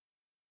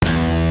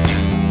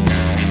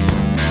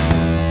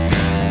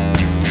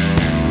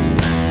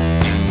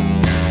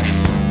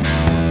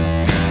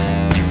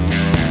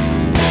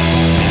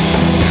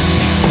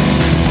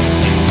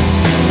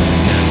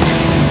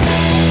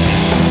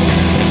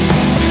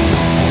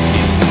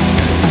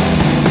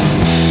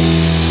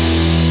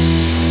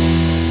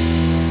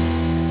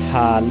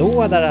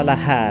Hallå där alla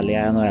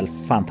härliga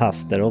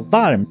NHL-fantaster och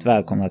varmt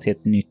välkomna till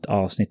ett nytt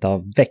avsnitt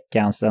av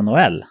veckans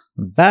NHL.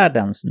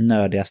 Världens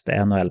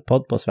nördigaste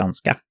NHL-podd på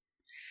svenska.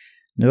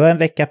 Nu har en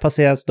vecka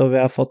passerat då vi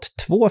har fått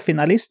 2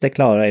 finalister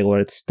klara i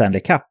årets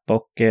Stanley Cup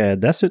och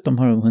dessutom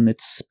har de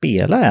hunnit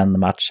spela en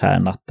match här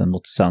natten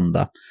mot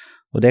söndag.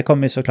 Och det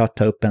kommer ju såklart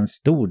ta upp en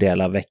stor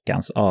del av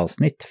veckans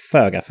avsnitt,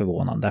 föga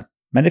förvånande.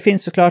 Men det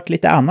finns såklart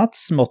lite annat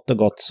smått och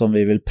gott som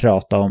vi vill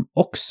prata om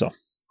också.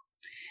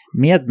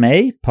 Med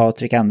mig,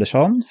 Patrik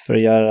Andersson, för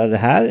att göra det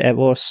här är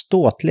vår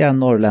ståtliga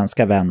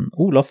norrländska vän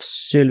Olof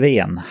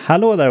Sylvén.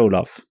 Hallå där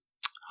Olof!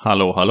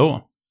 Hallå,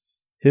 hallå!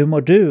 Hur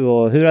mår du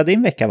och hur har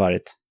din vecka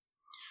varit?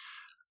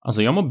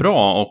 Alltså jag mår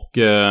bra och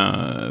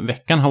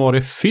veckan har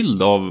varit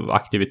fylld av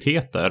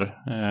aktiviteter.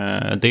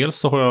 Dels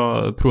så har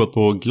jag provat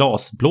på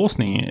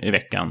glasblåsning i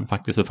veckan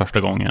faktiskt för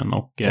första gången.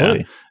 Och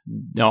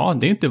ja,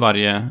 det är inte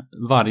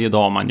varje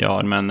dag man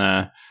gör,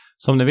 men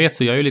som ni vet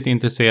så är jag ju lite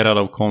intresserad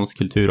av konst,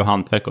 kultur och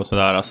hantverk och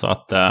sådär. Så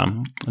att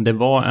det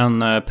var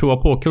en prova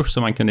på-kurs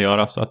som man kunde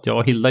göra, så att jag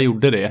och Hilda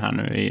gjorde det här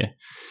nu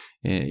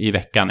i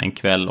veckan en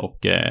kväll och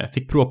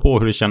fick prova på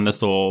hur det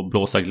kändes att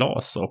blåsa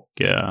glas och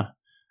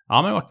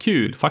ja, men det var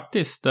kul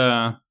faktiskt.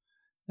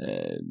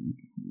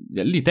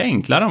 Lite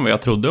enklare än vad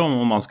jag trodde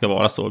om man ska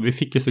vara så. Vi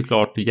fick ju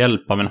såklart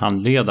hjälp av en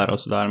handledare och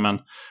sådär, men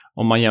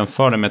om man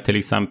jämför det med till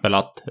exempel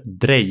att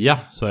dreja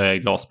så är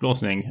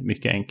glasblåsning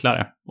mycket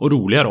enklare. Och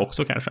roligare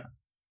också kanske.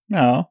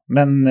 Ja,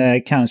 men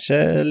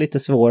kanske lite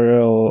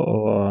svårare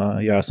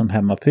att göra som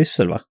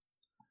hemmapyssel, va?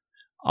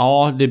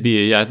 Ja, det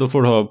blir ja, då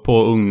får du ha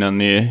på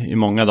ugnen i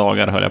många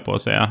dagar, höll jag på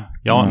att säga.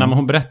 Ja, när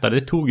hon berättade,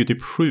 det tog ju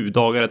typ 7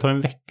 dagar, det tar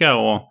en vecka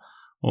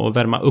och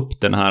värma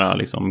upp den här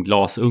liksom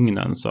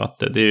glasugnen, så att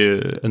det är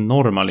ju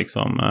enorma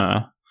liksom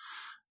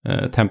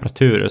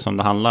temperaturer som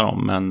det handlar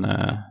om, men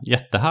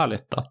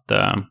jättehärligt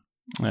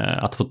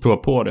att få prova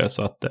på det.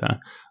 Så att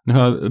nu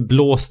har jag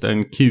blåst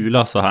en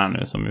kula så här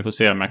nu som vi får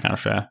se om jag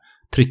kanske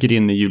trycker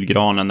in i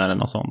julgranen eller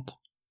något sånt.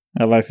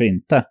 Ja, varför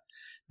inte?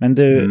 Men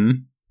du,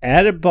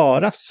 är det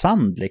bara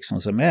sand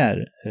liksom som är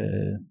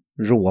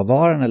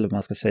råvaran eller vad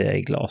man ska säga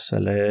i glas,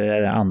 eller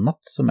är det annat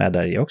som är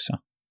där i också?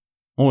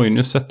 Oj,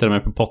 nu sätter jag mig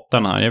på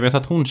pottarna här. Jag vet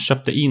att hon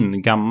köpte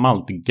in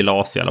gammalt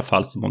glas i alla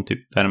fall som hon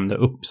typ värmde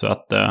upp, så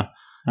att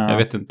jag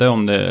vet inte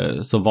om det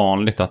är så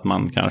vanligt att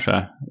man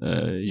kanske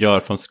gör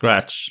från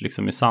scratch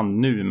liksom i sand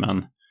nu,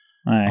 men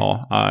nej.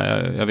 Ja,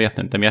 jag vet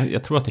inte, men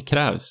jag tror att det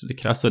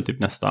krävs väl typ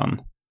nästan,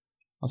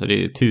 alltså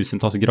det är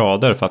tusentals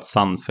grader för att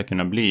sand ska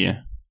kunna bli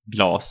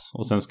glas,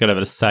 och sen ska det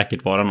väl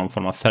säkert vara någon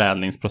form av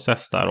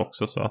förädlingsprocess där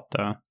också, så att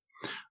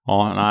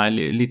ja,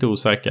 nej, lite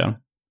osäker.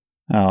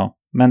 Ja.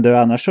 Men du,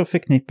 annars så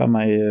förknippar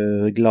man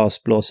ju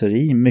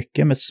glasblåseri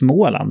mycket med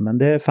Småland, men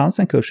det fanns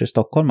en kurs i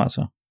Stockholm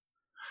alltså.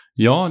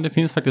 Ja, det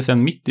finns faktiskt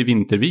en mitt i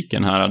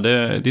Vinterviken här. Det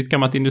är ett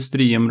gammalt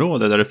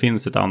industriområde där det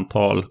finns ett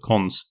antal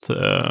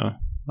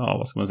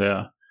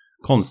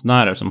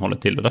konstnärer som håller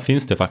till. Och där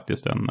finns det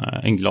faktiskt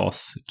en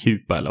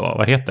glaskupa, eller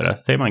vad heter det?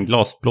 Säger man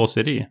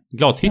glasblåseri?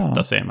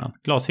 Glashytta säger man.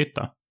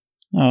 Glashytta.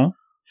 Ja.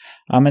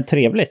 Ja, men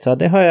trevligt. Ja,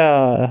 det har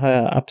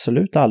jag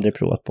absolut aldrig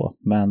provat på,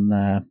 men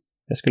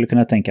jag skulle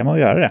kunna tänka mig att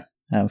göra det.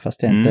 Även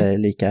fast jag inte är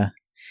lika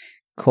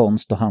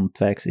konst- och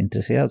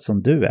hantverksintresserad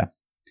som du är.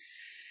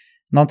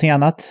 Någonting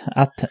annat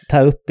att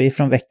ta upp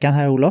ifrån veckan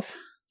här, Olof?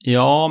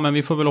 Ja, men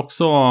vi får väl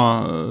också,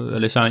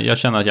 eller jag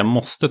känner att jag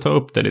måste ta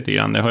upp det lite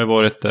grann. Det har ju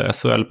varit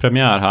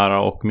SHL-premiär här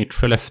och mitt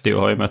Skellefteå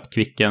har ju mött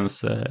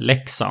Kvickens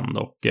Leksand,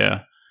 och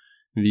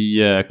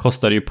vi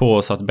kostade ju på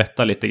oss att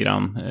betta lite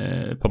grann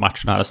på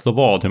matchen här, slå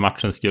vad hur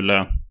matchen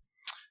skulle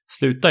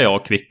sluta, jag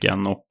och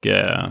Kvicken, och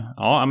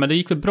ja, men det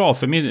gick väl bra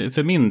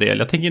för min del.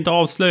 Jag tänker inte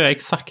avslöja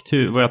exakt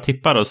vad jag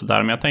tippar och sådär,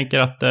 men jag tänker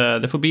att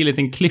det får bli en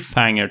liten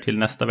cliffhanger till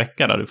nästa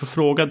vecka där. Du får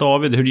fråga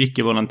David hur det gick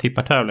i vår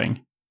tippartävling.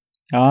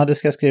 Ja, det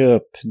ska jag skriva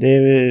upp.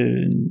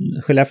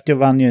 Skellefteå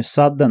vann ju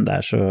sadden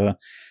där, så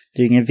det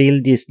är ju ingen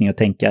vild gissning att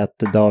tänka att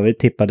David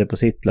tippade på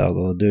sitt lag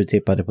och du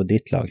tippade på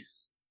ditt lag.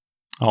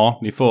 Ja,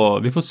 vi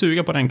får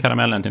suga på den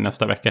karamellen till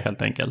nästa vecka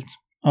helt enkelt.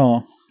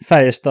 Ja,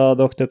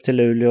 Färjestad åkte upp till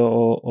Luleå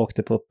och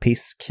åkte på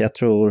pisk. Jag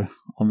tror,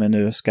 om vi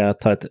nu ska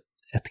ta ett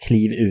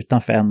kliv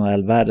utanför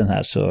NHL-världen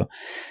här, så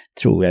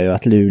tror jag ju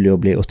att Luleå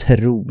blir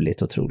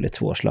otroligt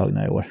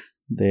svårslagna i år.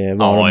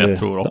 Jag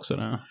tror också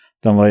det.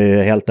 De var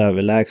ju helt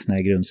överlägsna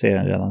i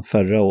grundserien redan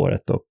förra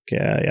året, och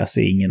jag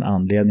ser ingen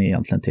anledning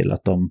egentligen till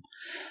att de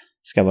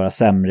ska vara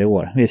sämre i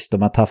år. Visst,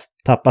 de har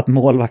tappat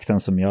målvakten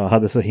som jag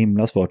hade så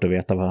himla svårt att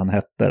veta vad han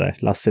hette där,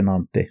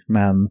 Lassinantti,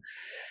 men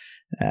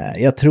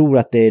jag tror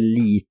att det är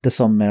lite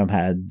som med de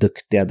här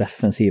duktiga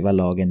defensiva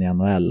lagen i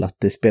NHL, att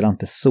det spelar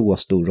inte så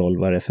stor roll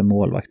vad det är för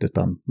målvakt,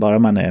 utan bara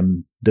man är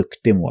en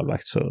duktig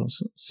målvakt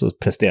så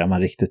presterar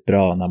man riktigt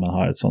bra när man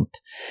har ett sånt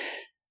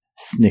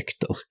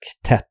snyggt och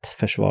tätt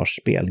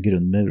försvarsspel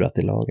grundmurat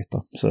i laget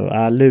då.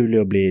 Så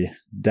Luleå blir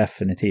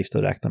definitivt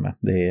att räkna med,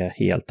 det är jag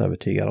helt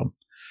övertygad om.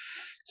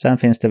 Sen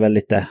finns det väl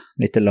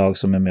lite lag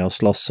som är med och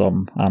slåss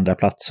om andra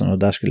platsen, och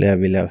där skulle jag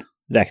vilja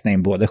räkna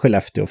in både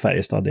Skellefteå och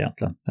Färjestad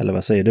egentligen. Eller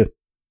vad säger du?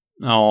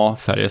 Ja,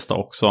 Färjestad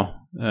också.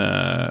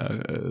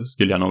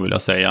 Skulle jag nog vilja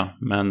säga.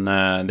 Men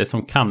det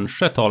som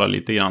kanske talar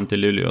lite grann till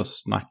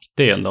Luleås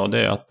nackdel då,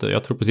 det är att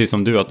jag tror precis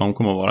som du att de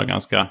kommer att vara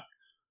ganska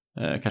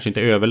kanske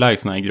inte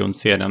överlägsna i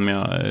grundserien, men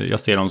jag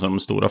ser dem som de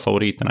stora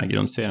favoriterna i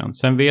grundserien.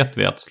 Sen vet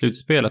vi att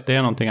slutspelet är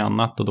någonting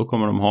annat, och då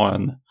kommer de ha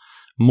en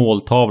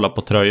måltavla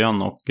på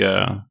tröjan, och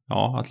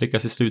ja, att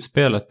lyckas i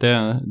slutspelet det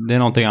är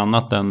någonting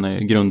annat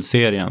än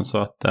grundserien. Så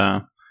att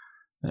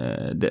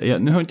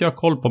nu har inte jag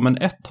koll på, men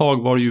ett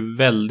tag var det ju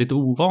väldigt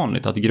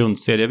ovanligt att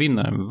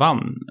grundserievinnaren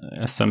vann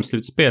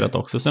SM-slutspelet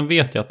också. Sen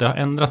vet jag att det har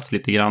ändrats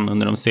lite grann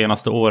under de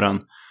senaste åren.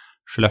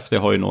 Skellefteå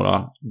har ju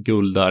några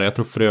guld där, jag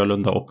tror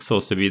Frölunda också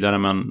och så vidare,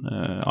 men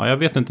ja, jag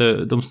vet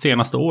inte, de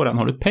senaste åren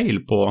har du pejl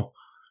på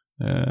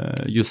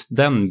just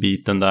den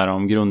biten där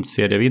om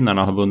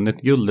grundserievinnarna har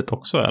vunnit guldet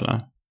också, eller?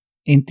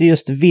 Inte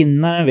just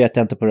vinnaren vet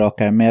jag inte på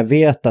raka, men jag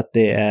vet att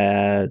det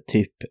är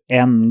typ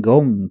en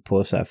gång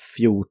på så här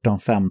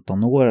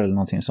 14-15 år eller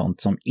någonting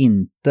sånt som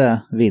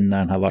inte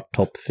vinnaren har varit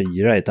topp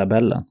 4 i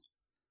tabellen.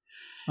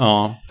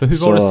 Ja, för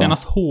hur var det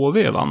senast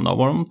HV vann då?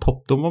 Var de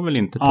topp? De var väl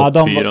inte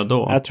topp 4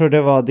 då? Jag tror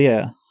det var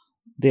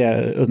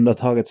det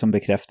undantaget som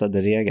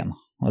bekräftade regeln.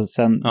 Och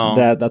sen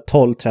det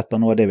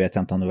 12-13 år, det vet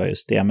jag inte om det var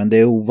just det, men det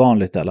är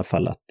ovanligt i alla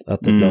fall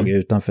att ett lag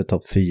utanför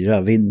topp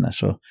 4 vinner,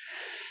 så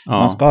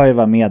man ska ju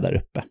vara med där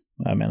uppe.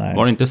 Jag menar,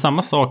 var det inte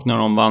samma sak när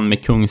de vann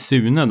med Kung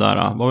Sune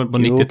där? Var väl på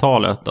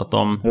 90-talet att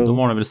de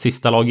var det väl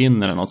sista lag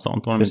in eller något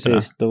sånt? Var de precis, inte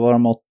det? Då var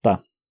de 8.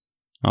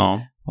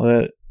 Ja. Och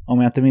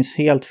om jag inte minns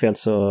helt fel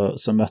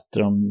så mötte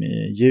de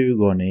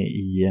Djurgården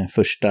i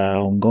första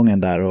omgången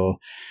där, och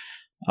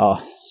ja,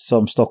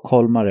 som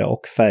stockholmare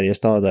och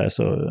Färjestadare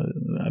så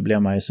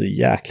blev man ju så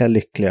jäkla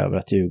lycklig över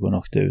att Djurgården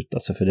åkte ut,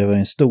 alltså, för det var ju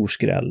en stor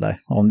skräll där.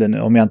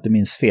 Om jag inte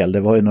minns fel,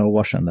 det var ju några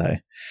år sedan där.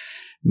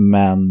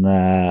 Men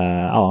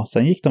ja,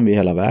 sen gick de ju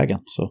hela vägen,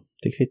 så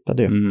det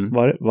kvittade ju.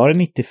 Var det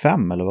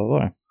 95 eller vad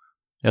var det?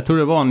 Jag tror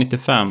det var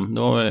 95.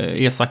 Det var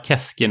Esa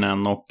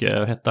Keskinen och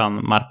hette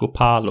han Marco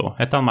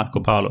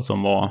Palo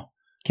som var...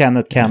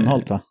 Kenneth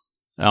Kenholt, va?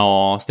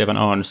 Ja, Stefan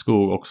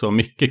Örnskog också.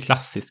 Mycket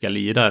klassiska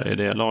lirare i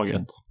det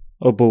laget.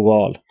 Och Bo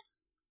Ahl.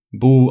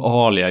 Bo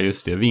Ahl, ja,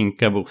 just det.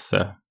 Vinka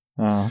Bosse.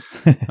 Ja.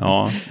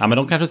 ja, men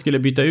de kanske skulle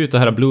byta ut det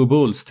här Blue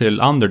Bulls till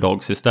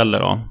Underdogs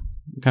istället då.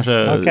 Kanske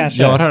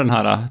göra den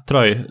här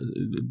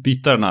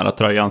byta den här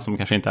tröjan som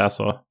kanske inte är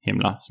så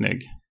himla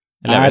snygg.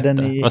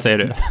 Eller vad säger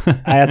du?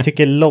 Nej, jag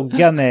tycker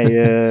loggan är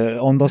ju,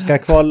 om de ska ha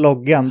kvar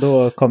loggan,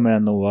 då kommer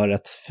den nog vara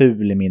rätt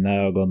ful i mina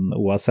ögon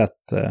oavsett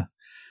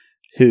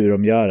hur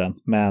de gör den.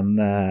 Men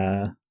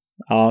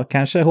ja,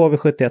 kanske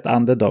HV71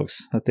 Underdogs,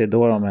 att det är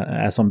då de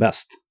är som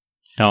bäst.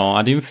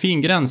 Ja, det är en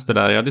fin gräns det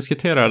där. Jag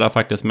diskuterade där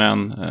faktiskt med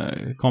en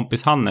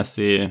kompis, Hannes,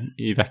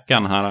 i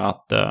veckan här,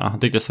 att han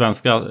tyckte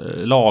svenska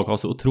lag har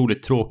så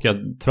otroligt tråkiga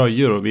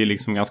tröjor, och vi är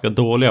liksom ganska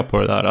dåliga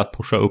på det där att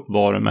pusha upp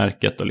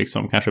varumärket och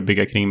liksom kanske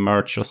bygga kring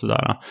merch och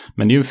sådär.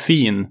 Men det är ju en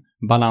fin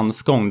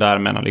balansgång där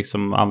mellan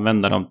liksom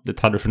använda det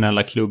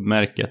traditionella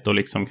klubbmärket och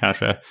liksom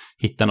kanske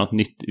hitta något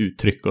nytt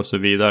uttryck och så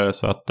vidare.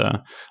 Så att,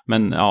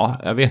 men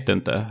ja, jag vet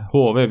inte.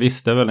 HV,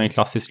 visst, det är väl en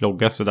klassisk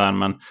logga sådär,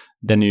 men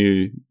den är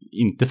ju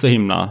inte så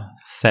himla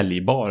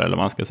säljbar, eller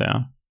vad man ska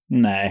säga.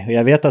 Nej,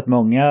 jag vet att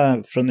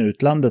många från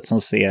utlandet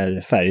som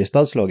ser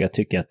Färjestads logga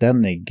tycker att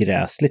den är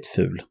gräsligt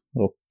ful.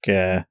 Och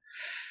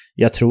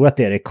jag tror att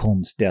det är det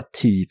konstiga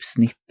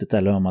typsnittet,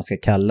 eller vad man ska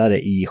kalla det,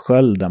 i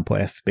skölden på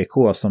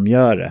FBK som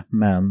gör det.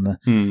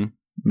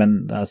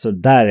 Men alltså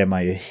där är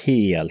man ju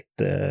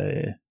helt...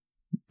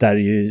 där är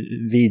ju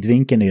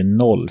vidvinkeln är ju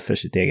 0 för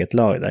sitt eget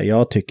lag där.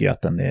 Jag tycker ju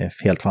att den är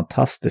helt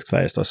fantastisk,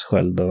 Färjestads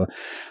sköld, och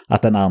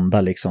att den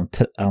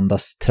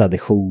andas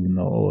tradition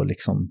och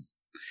liksom,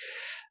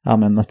 ja,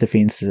 men att det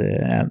finns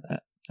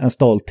en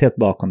stolthet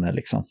bakom den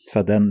liksom.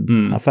 För den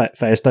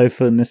Färjestad har ju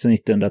funnits sedan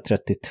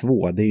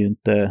 1932. Det är ju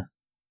inte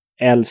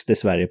äldst i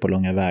Sverige på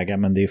långa vägar,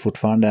 men det är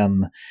fortfarande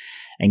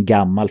en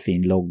gammal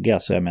fin logga,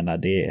 så jag menar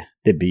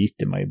det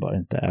byter man ju bara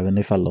inte, även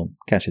ifall de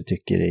kanske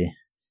tycker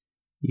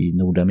i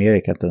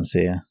Nordamerika att den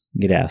ser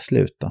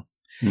gräslig ut då.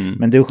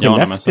 Men du,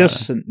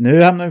 Skellefteås,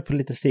 nu hamnar vi på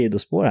lite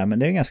sidospår här, men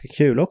det är ganska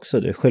kul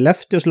också.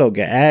 Skellefteås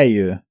logga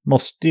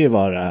måste ju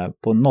vara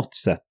på något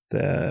sätt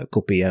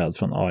kopierad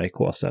från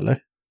AIKs, eller?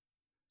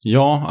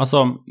 Ja,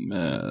 alltså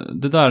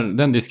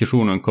den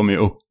diskussionen kommer ju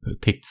upp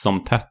titt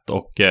som tätt,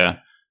 och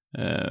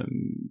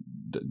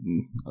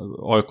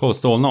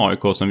Solna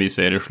AIK som vi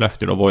ser i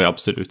Skellefteå då var ju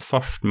absolut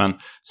först, men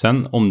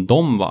sen om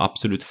de var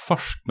absolut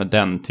först med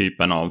den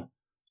typen av,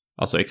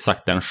 alltså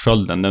exakt den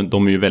skölden,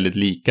 de är ju väldigt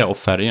lika, och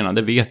färgerna,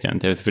 det vet jag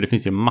inte, för det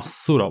finns ju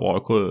massor av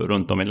AIK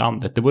runt om i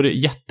landet. Det vore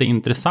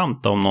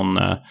jätteintressant om någon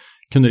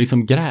kunde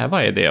liksom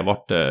gräva i det,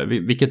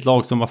 vilket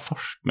lag som var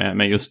först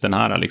med just den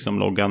här liksom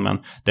loggan, men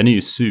den är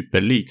ju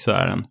superlik, så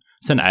är den.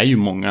 Sen är ju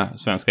många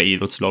svenska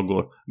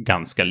idrottsloggor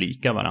ganska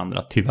lika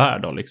varandra, tyvärr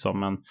då liksom,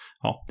 men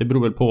ja, det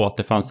beror väl på att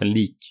det fanns en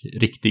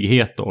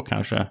likriktighet då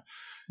kanske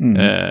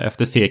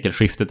efter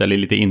sekelskiftet, eller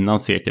lite innan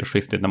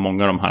sekelskiftet, när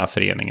många av de här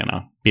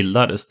föreningarna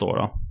bildades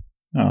då.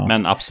 Ja.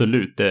 Men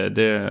absolut,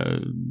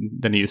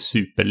 den är ju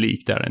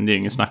superlik där, det är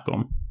ingen snack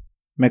om.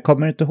 Men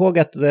kommer du inte ihåg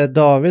att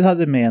David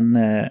hade med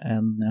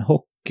en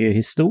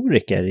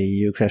hockeyhistoriker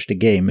i You Crash the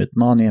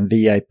Game-utmaningen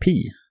VIP?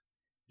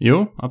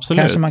 Jo, absolut.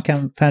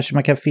 Kanske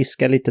man kan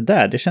fiska lite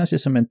där. Det känns ju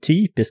som en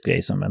typisk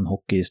grej som en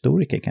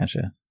hockeyhistoriker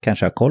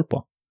kanske har koll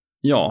på.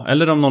 Ja,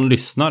 eller om någon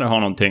lyssnare har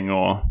någonting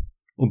att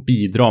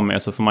bidra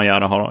med, så får man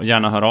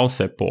gärna höra av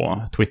sig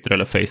på Twitter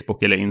eller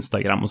Facebook eller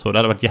Instagram och så. Det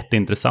hade varit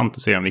jätteintressant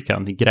att se om vi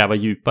kan gräva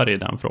djupare i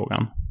den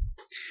frågan.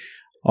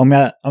 Om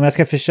jag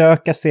ska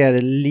försöka se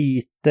det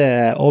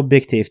lite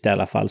objektivt i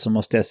alla fall, så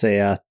måste jag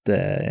säga att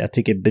jag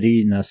tycker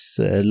Brynäs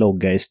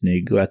logga är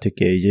snygg och jag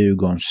tycker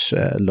Djurgårdens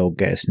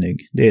logga är snygg.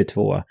 Det är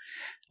två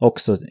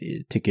också,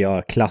 tycker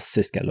jag,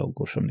 klassiska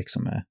loggor som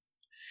liksom är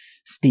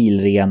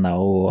stilrena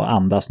och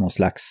andas någon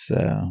slags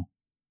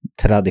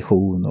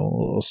tradition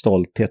och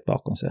stolthet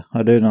bakom sig.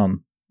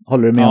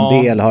 Håller du med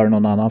om det, eller har du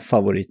någon annan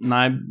favorit?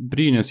 Nej,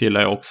 Brynäs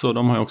gillar jag också.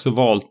 De har ju också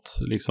valt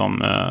liksom,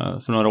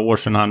 för några år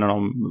sedan här när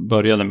de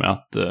började med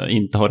att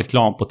inte ha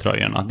reklam på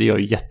tröjorna. Det gör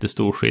ju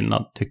jättestor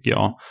skillnad, tycker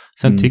jag.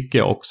 Sen tycker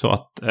jag också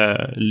att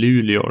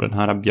Luleå, den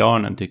här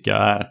björnen, tycker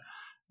jag är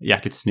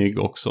jäkligt snygg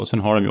också. Sen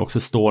har de ju också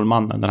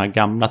Stålmannen, den här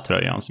gamla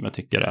tröjan som jag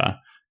tycker är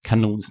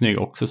kanonsnygg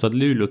också. Så att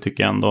Luleå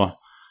tycker jag ändå,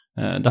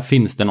 där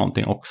finns det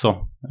någonting också.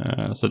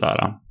 Sådär.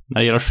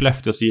 När det gäller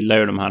Skellefteå så gillar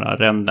jag ju de här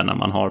ränderna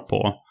man har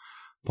på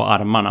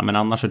armarna, men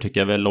annars så tycker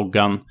jag väl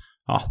loggan,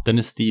 ja, den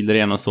är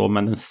stilren och så,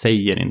 men den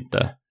säger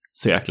inte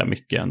så jäkla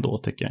mycket ändå,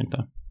 tycker jag inte.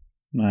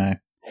 Nej,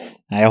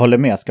 jag håller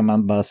med. Ska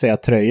man bara säga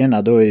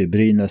tröjorna, då är ju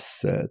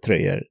Brynäs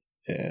tröjor,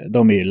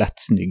 de är ju lätt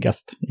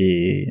snyggast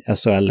i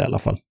SHL i alla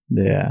fall.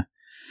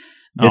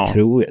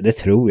 Det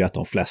tror jag att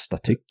de flesta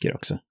tycker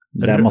också.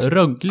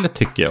 Rögle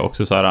tycker jag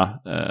också så här,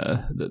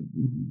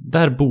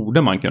 där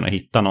borde man kunna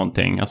hitta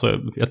någonting. Alltså,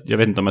 jag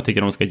vet inte om jag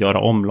tycker de ska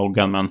göra om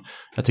loggan, men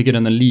jag tycker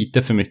den är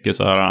lite för mycket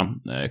så här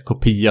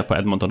kopia på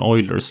Edmonton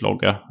Oilers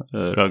logga,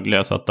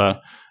 Rögle, så att där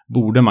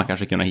borde man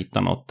kanske kunna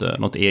hitta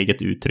något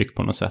eget uttryck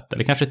på något sätt,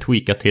 eller kanske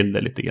tweaka till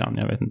det lite grann,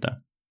 jag vet inte.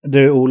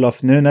 Du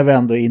Olof, nu när vi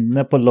ändå är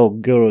inne på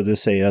loggor och du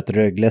säger att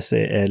Rögle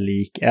är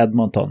lik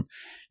Edmonton.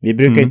 Vi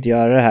brukar inte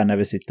göra det här när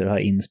vi sitter och har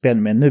inspel,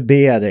 men nu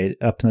ber jag dig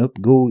öppna upp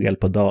Google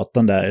på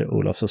datorn där,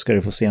 Olof, så ska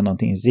du få se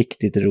någonting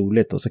riktigt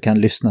roligt, och så kan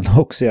lyssnarna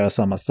också göra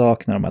samma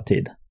sak när de har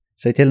tid.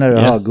 Säg till när du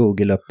har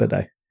Google uppe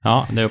där.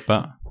 Ja, det är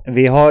uppe.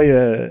 Vi har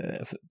ju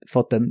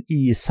fått en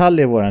ishall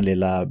i våran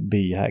lilla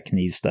by här,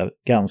 Knivsta,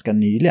 ganska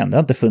nyligen. Det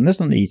har inte funnits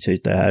någon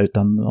isyta här,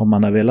 utan om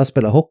man har velat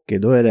spela hockey,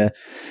 då är det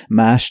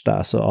Märsta,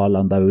 alltså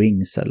Arlanda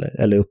Wings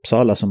eller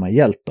Uppsala som har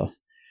gällt då.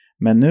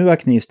 Men nu har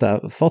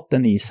Knivsta fått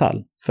en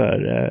ishall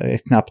för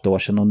ett knappt år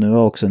sedan, och nu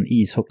har också en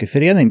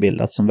ishockeyförening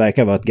bildats som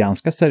verkar vara ett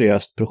ganska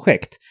seriöst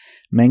projekt.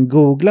 Men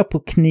googla på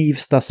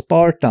Knivsta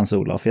Spartans,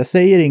 Olof. Jag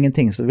säger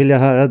ingenting, så vill jag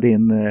höra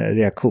din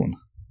reaktion.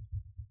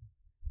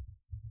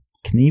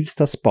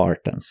 Knivsta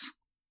Spartans.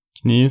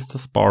 Knivsta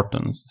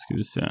Spartans, ska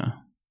vi se.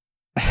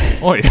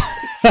 Oj!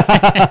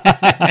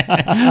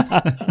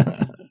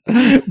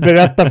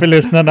 Berätta för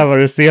lyssnarna vad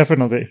du ser för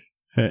någonting.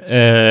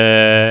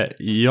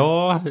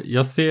 Ja,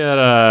 jag ser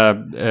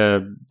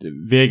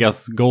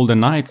Vegas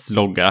Golden Knights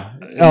logga.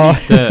 Ja.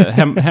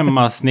 Lite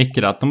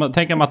hemmasnickrat.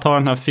 Tänker man ta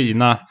den här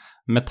fina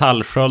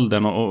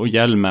metallskölden och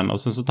hjälmen, och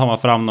så tar man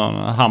fram någon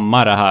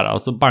hammare här,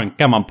 och så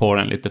bankar man på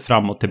den lite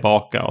fram och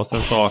tillbaka, och sen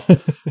så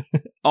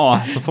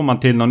så får man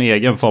till någon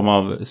egen form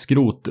av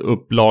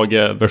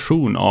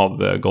skrotupplageversion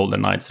av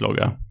Golden Knights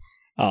logga.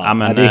 Ja,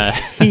 men det är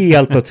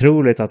helt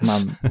otroligt att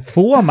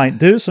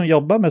du som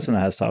jobbar med såna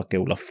här saker,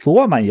 Olof,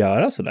 får man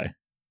göra sådär?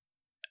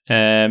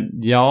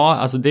 Ja,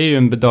 alltså det är ju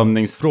en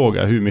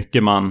bedömningsfråga hur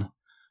mycket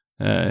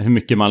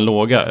man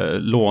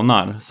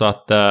lånar, så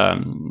att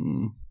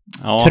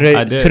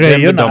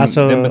tröjorna,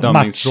 alltså det är en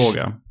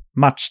bedömningsfråga.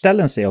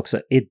 Matchställen ser också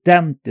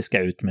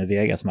identiska ut med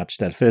Vegas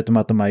matchställ, förutom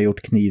att de har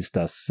gjort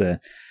Knivstas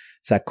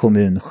så här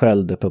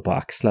kommunsköld uppe på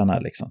axlarna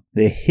liksom.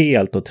 Det är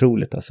helt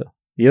otroligt alltså.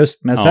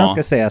 Men sen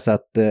ska sägas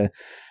att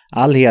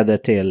all heder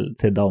till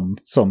de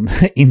som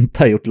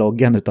inte har gjort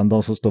loggan, utan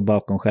de som står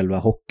bakom själva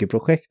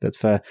hockeyprojektet,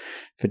 för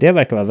det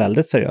verkar vara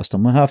väldigt seriöst.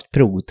 De har haft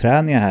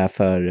provträningar här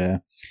för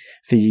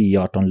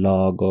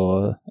J18-lag,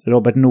 och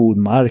Robert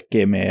Nordmark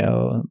är med,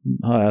 och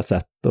har jag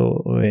sett,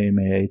 och är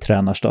med i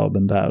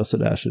tränarstaben där och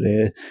sådär, så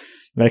det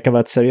verkar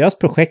vara ett seriöst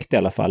projekt i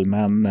alla fall,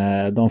 men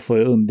de får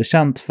ju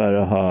underkänt för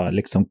att ha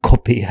liksom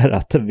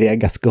kopierat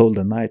Vegas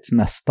Golden Knights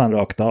nästan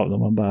rakt av.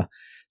 De har bara,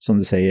 som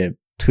du säger,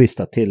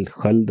 twistat till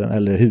skölden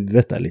eller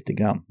huvudet där lite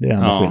grann. Det är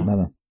enda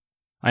skillnaden.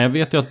 Ja, jag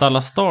vet ju att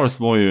Dallas Stars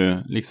var ju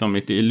liksom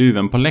lite i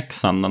luven på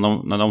Leksand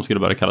när de skulle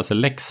börja kalla sig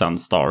Leksand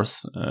Stars.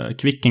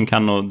 Kvicken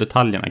kan nog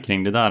detaljerna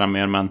kring det där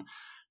mer, men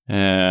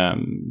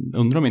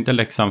undrar om inte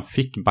Leksand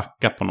fick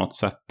backa på något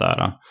sätt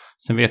där.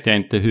 Sen vet jag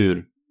inte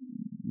hur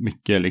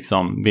mycket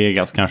liksom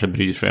Vegas kanske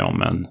bryr sig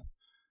om en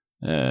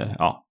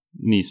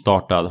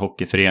nystartad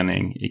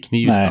hockeyförening i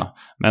Knivsta. Nej.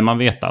 Men man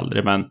vet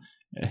aldrig. Men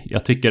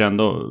jag tycker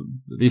ändå,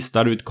 visst,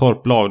 är du ett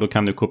korplag, då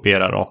kan du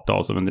kopiera rakt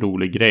av som en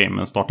rolig grej,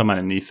 men startar man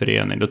en ny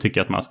förening, då tycker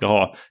jag att man ska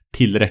ha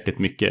tillräckligt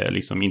mycket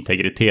liksom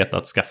integritet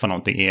att skaffa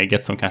någonting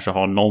eget som kanske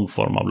har någon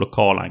form av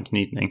lokal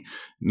anknytning,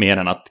 mer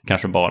än att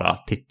kanske bara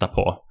titta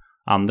på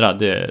andra.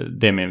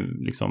 Det är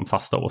min liksom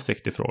fasta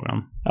åsikt i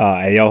frågan.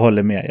 Ja, jag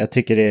håller med. Jag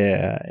tycker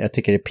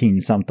det är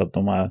pinsamt att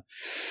de har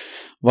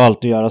valt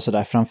att göra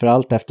sådär,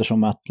 framförallt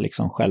eftersom att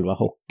liksom själva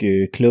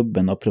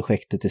hockeyklubben och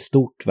projektet i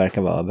stort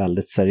verkar vara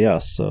väldigt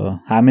seriös. Så,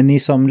 men ni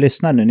som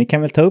lyssnar nu, ni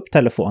kan väl ta upp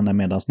telefonen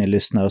medan ni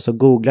lyssnar och så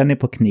googlar ni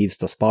på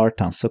Knivsta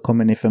Spartans, så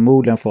kommer ni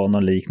förmodligen få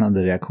någon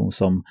liknande reaktion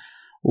som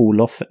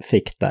Olof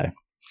fick där.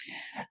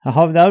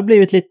 Jaha, det har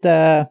blivit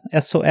lite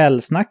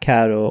SHL-snack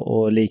här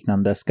och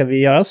liknande. Ska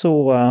vi göra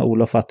så,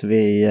 Olof, att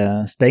vi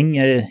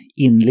stänger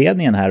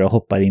inledningen här och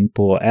hoppar in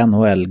på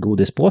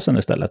NHL-godispåsen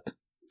istället?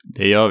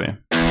 Det gör vi.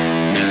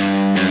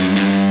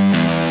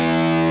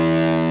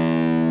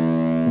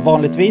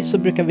 Vanligtvis så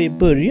brukar vi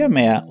börja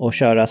med att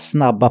köra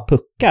snabba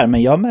puckar,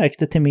 men jag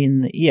märkte till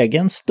min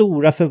egen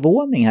stora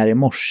förvåning här i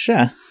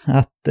morse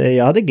att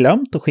jag hade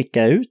glömt att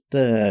skicka ut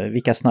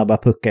vilka snabba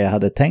puckar jag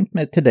hade tänkt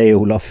mig till dig,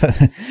 Olof.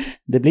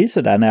 Det blir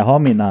så där när jag har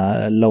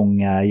mina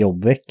långa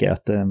jobbveckor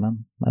att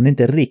man är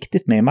inte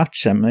riktigt med i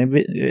matchen.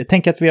 Men jag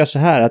tänker att vi gör så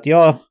här att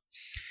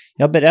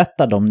jag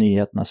berättar de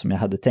nyheterna som jag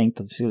hade tänkt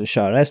att vi skulle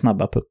köra i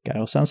snabba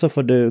puckar. Och sen så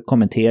får du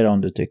kommentera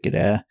om du tycker det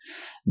är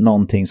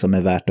någonting som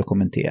är värt att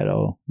kommentera.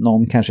 Och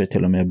någon kanske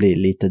till och med blir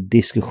lite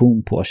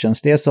diskussion på.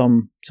 Känns det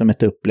som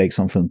ett upplägg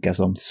som funkar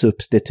som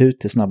substitut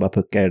till snabba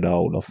puckar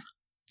idag, Olof?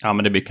 Ja,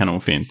 men det blir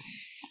kanonfint.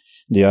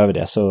 Då gör vi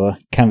det, så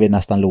kan vi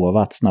nästan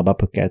lova att snabba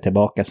puckar är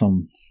tillbaka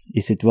som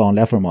i sitt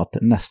vanliga format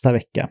nästa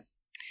vecka.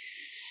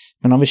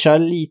 Men om vi kör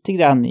lite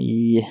grann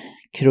i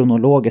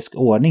kronologisk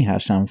ordning här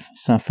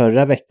sen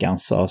förra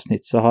veckans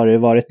avsnitt, så har det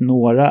varit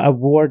några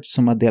awards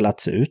som har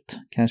delats ut.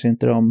 Kanske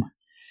inte de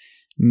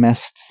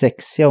mest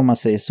sexiga om man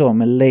säger så,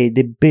 men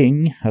Lady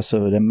Byng,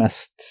 alltså det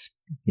mest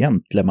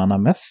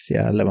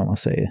gentlemannamässiga eller vad man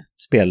säger,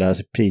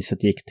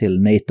 spelarpriset gick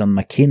till Nathan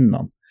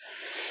MacKinnon.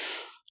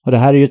 Och det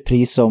här är ju ett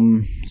pris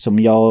som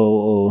jag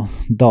och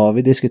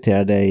David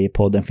diskuterade i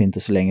podden för inte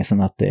så länge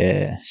sedan, att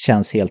det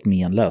känns helt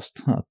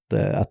menlöst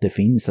att det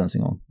finns ens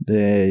en gång.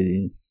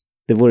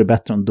 Det vore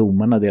bättre om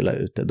domarna delar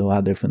ut det. Då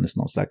hade det funnits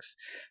någon slags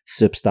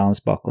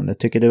substans bakom det.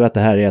 Tycker du att det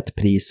här är ett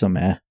pris som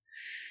är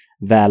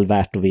väl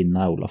värt att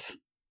vinna, Olof?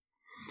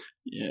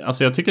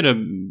 Alltså jag tycker det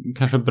är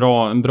kanske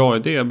en bra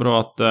idé. Bra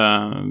att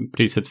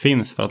priset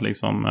finns för att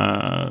liksom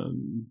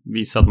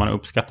visa att man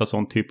uppskattar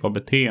sån typ av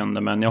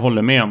beteende. Men jag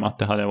håller med om att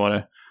det hade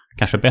varit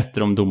kanske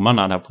bättre om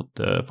domarna hade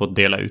fått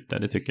dela ut det.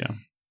 Det tycker jag.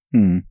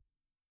 Mm.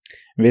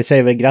 Vi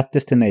säger väl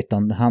grattis till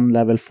Nathan. Han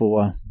lär väl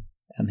få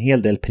en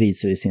hel del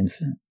priser i sin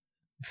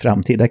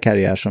framtida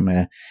karriär som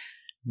är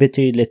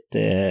betydligt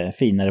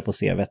finare på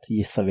CV:t,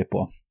 gissar vi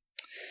på.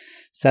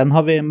 Sen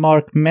har vi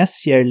Mark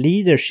Messier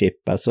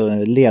Leadership,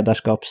 alltså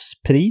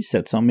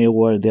ledarskapspriset, som i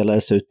år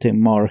delades ut till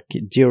Mark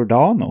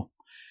Giordano.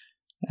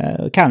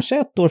 Kanske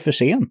ett år för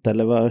sent,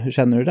 eller hur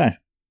känner du där?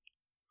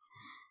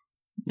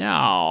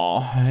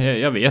 Ja,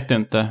 jag vet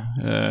inte.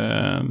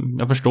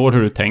 Jag förstår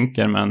hur du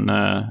tänker, men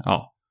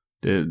ja,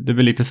 det är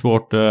väl lite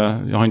svårt.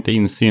 Jag har inte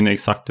insyn i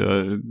exakt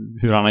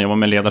hur han har jobbat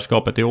med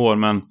ledarskapet i år,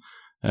 men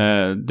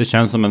det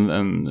känns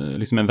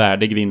som en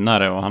värdig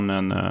vinnare, och han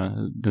är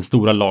den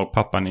stora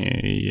lagpappan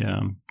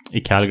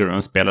i Calgary,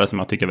 en spelare som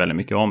jag tycker väldigt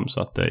mycket om,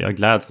 så att jag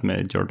gläds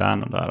med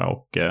Giordano där.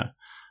 Och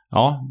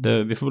ja,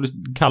 vi får väl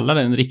kalla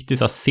det en riktig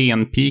så här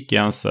sen peak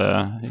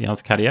i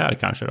hans karriär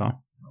kanske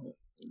då.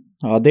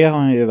 Ja, det har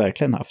han ju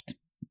verkligen haft.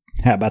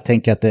 Jag bara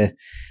tänker att det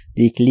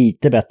gick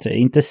lite bättre,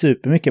 inte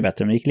supermycket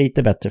bättre, men det gick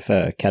lite bättre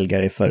för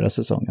Calgary förra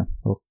säsongen,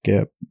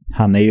 och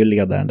han är ju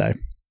ledaren där.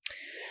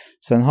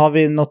 Sen har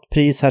vi något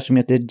pris här som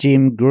heter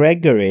Jim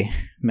Gregory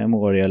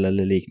Memorial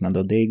eller liknande,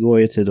 och det går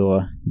ju till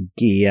då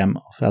GM,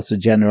 alltså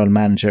General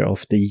Manager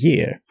of the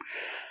Year.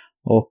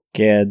 Och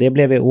det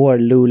blev i år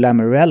Lou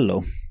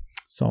Lamoriello,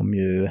 som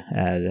ju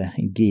är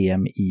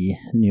GM i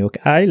New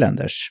York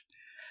Islanders.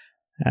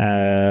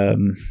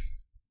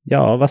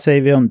 Ja, vad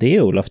säger vi om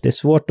det, Olof? Det är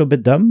svårt att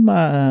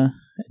bedöma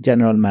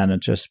general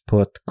managers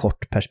på ett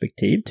kort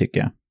perspektiv, tycker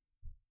jag.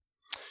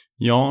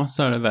 Ja,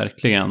 så är det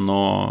verkligen.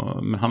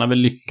 Men han har väl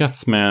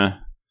lyckats med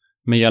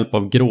hjälp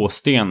av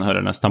gråsten, hör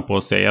det nästan på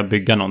att säga,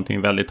 bygga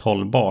någonting väldigt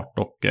hållbart.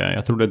 Och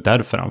jag tror det är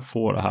därför han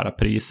får det här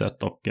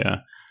priset. Och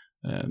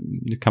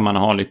nu kan man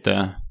ha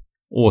lite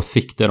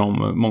åsikter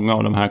om många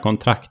av de här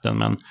kontrakten,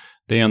 men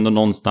det är ändå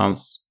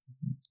någonstans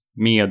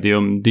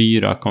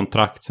mediumdyra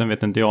kontrakt. Sen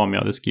vet inte jag om jag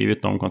hade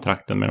skrivit de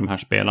kontrakten med de här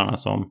spelarna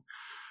som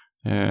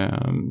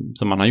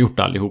man har gjort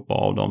allihopa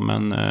av dem.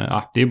 Men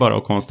det är bara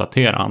att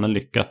konstatera, han har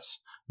lyckats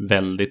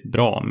väldigt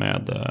bra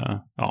med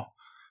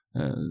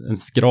en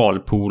skral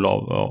pool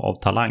av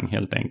talang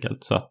helt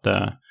enkelt. Så att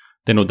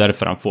det är nog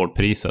därför han får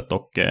priset,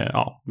 och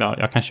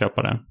jag kan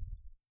köpa det.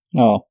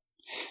 Ja,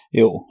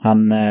 jo,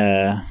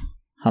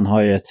 han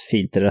har ju ett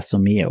fint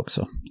resumé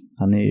också.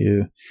 Han är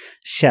ju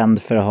känd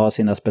för att ha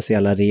sina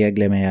speciella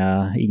regler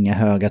med inga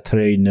höga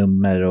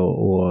tröjnummer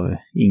och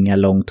inga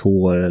långt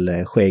hår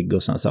eller skägg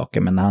och sådana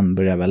saker. Men han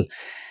börjar väl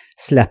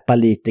släppa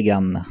lite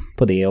grann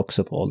på det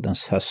också på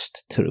ålderns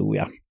höst, tror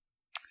jag.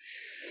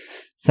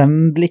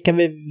 Sen blickar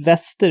vi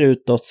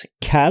västerut åt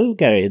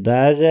Calgary.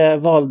 Där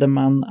valde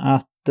man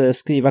att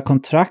skriva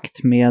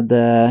kontrakt med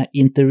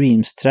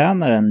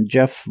interimstränaren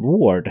Jeff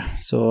Ward.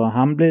 Så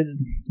han blir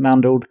med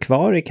andra ord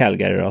kvar i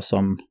Calgary då,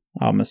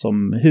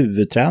 som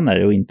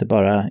huvudtränare och inte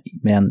bara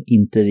med en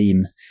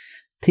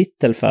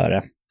interimtitel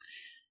före.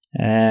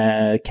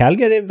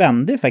 Calgary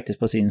vände faktiskt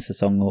på sin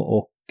säsong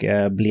och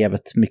blev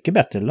ett mycket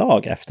bättre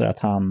lag efter att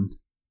han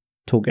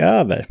tog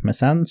över. Men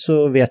sen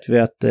så vet vi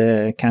att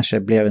det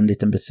kanske blev en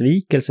liten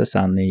besvikelse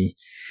sen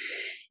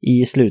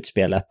i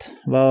slutspelet.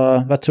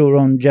 Vad tror du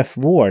om Jeff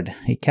Ward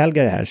i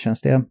Calgary här?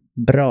 Känns det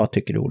bra,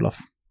 tycker du, Olof?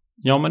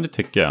 Ja, men det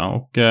tycker jag.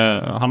 Och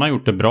han har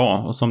gjort det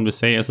bra. Och som du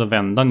säger så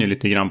vände han ju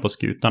lite grann på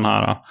skutan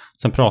här.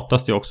 Sen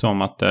pratas det också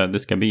om att det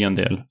ska bli en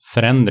del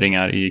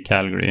förändringar i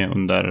Calgary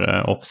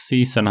under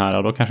off-season här.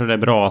 Och då kanske det är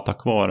bra att ha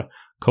kvar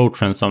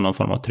coachen som någon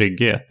form av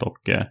trygghet. Och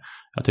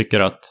jag tycker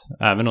att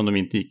även om de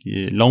inte gick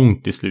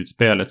långt i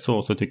slutspelet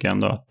så tycker jag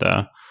ändå att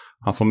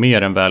han får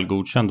mer än väl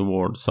godkänd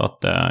award. Så att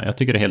jag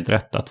tycker det är helt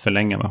rätt att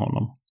förlänga med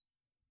honom.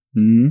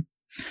 Mm.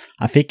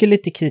 Han fick ju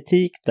lite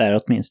kritik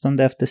där,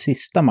 åtminstone efter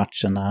sista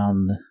matchen när han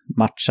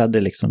matchade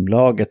liksom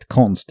laget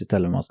konstigt,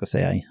 eller vad man ska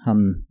säga.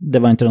 Det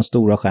var inte de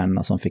stora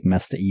stjärnorna som fick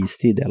mest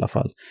istid i alla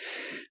fall.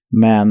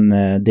 Men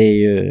det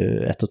är ju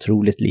ett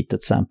otroligt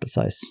litet sample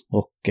size.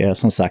 Och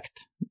som sagt,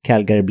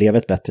 Calgary blev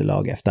ett bättre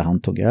lag efter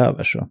han tog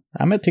över. Så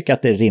ja, men jag tycker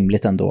att det är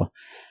rimligt ändå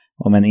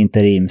om en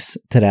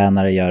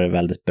interimstränare gör det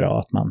väldigt bra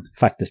att man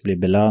faktiskt blir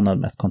belönad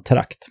med ett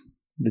kontrakt.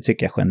 Det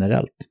tycker jag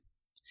generellt.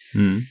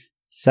 Mm.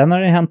 Sen har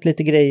det hänt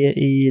lite grejer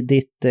i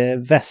ditt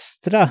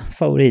västra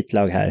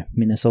favoritlag här,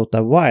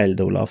 Minnesota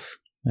Wild, Olof.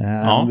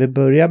 Ja. Vi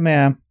börjar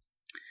med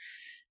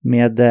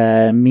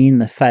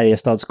min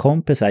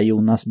Färjestadskompis här,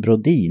 Jonas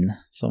Brodin,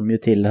 som ju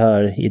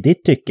tillhör, i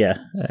ditt tycke,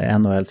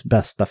 NHLs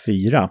bästa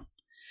 4.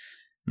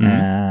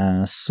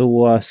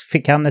 Så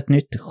fick han ett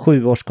nytt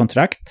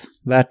 7-årskontrakt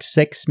värt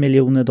 $6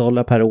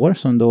 miljoner per år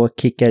som då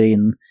kickar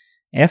in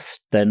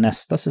efter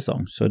nästa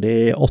säsong. Så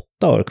det är 8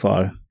 år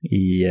kvar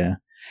i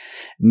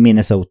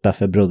Minnesota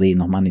för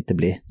Brodin om han inte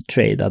blir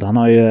tradad. Han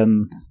har ju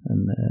en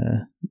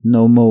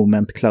no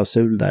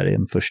moment-klausul där i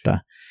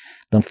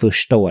de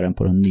första åren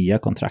på det nya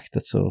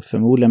kontraktet, så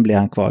förmodligen blir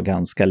han kvar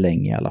ganska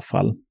länge i alla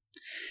fall.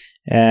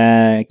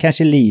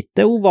 Kanske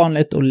lite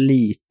ovanligt och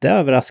lite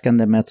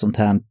överraskande med ett sånt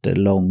här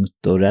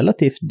långt och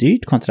relativt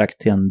dyrt kontrakt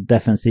till en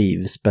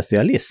defensiv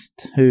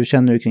specialist. Hur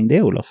känner du kring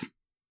det, Olof?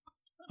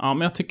 Ja,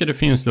 men jag tycker det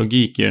finns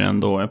logik i det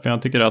ändå. För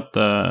jag tycker att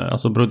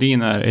alltså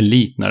Brodin är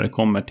elit när det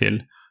kommer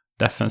till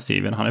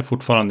defensiven. Han är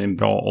fortfarande i en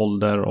bra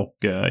ålder och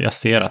jag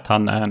ser att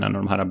han är en av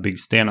de här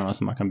byggstenarna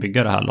som man kan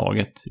bygga det här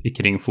laget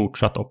kring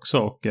fortsatt också.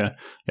 Och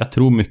jag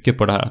tror mycket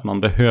på det här att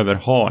man behöver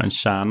ha en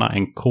kärna,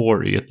 en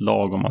core i ett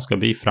lag om man ska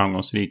bli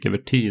framgångsrik över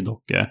tid.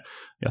 Och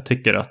jag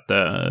tycker att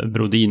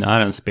Brodin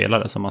är en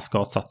spelare som man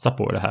ska satsa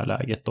på i det här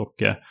läget. Och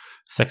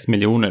 6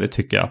 miljoner, det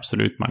tycker jag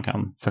absolut man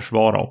kan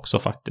försvara också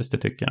faktiskt, det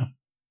tycker jag.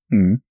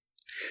 Mm.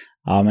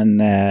 Ja, men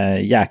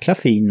jäkla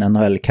fin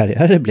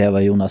NHL-karriär det blev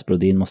av Jonas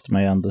Brodin, måste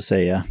man ju ändå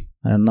säga.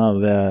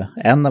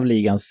 En av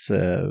ligans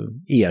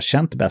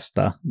erkänt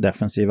bästa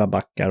defensiva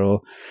backar,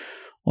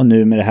 och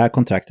nu med det här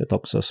kontraktet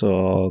också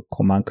så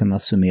kommer han kunna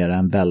summera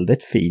en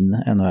väldigt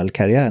fin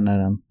NHL-karriär när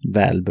den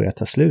väl börjar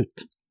ta slut.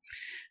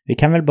 Vi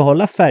kan väl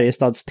behålla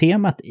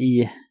Färjestadstemat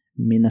i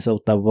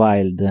Minnesota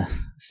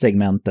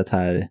Wild-segmentet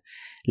här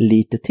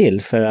lite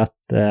till, för att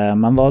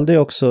man valde ju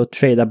också att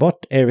trada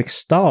bort Eric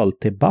Stahl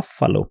till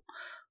Buffalo.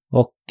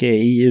 Och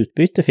i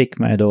utbyte fick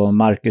man ju då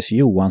Marcus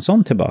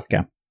Johansson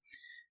tillbaka.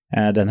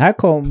 Den här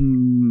kom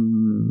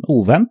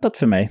oväntat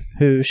för mig.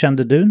 Hur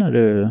kände du när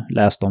du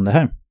läste om det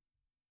här?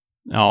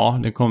 Ja,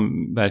 det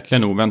kom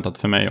verkligen oväntat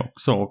för mig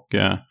också. Och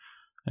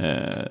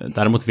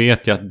däremot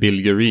vet jag att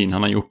Bill Guerin,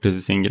 han har gjort det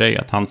till sin grej.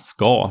 Att han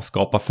ska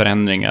skapa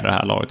förändringar i det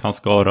här laget. Han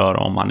ska röra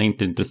om. Han är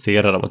inte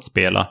intresserad av att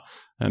spela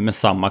med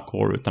samma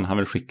core, utan han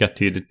vill skicka ett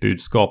tydligt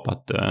budskap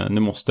att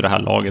nu måste det här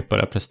laget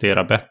börja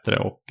prestera bättre.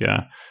 Och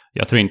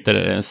jag tror inte det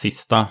är den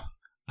sista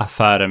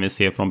affären vi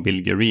ser från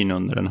Bill Guerin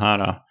under den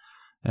här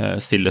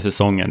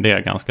silly-säsongen. Det är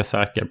jag ganska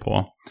säker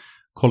på.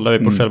 Kollar vi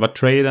på själva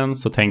traden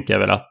så tänker jag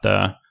väl att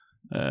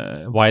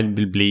Wild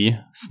vill bli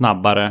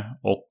snabbare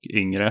och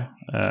yngre.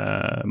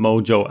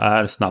 Mojo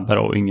är snabbare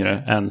och yngre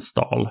än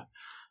Stahl.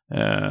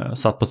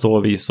 Så att på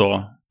så vis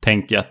så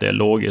tänker jag att det är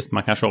logiskt.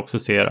 Man kanske också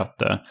ser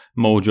att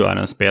Mojo är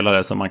en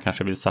spelare som man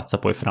kanske vill satsa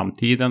på i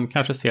framtiden.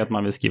 Kanske ser att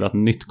man vill skriva ett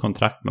nytt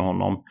kontrakt med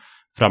honom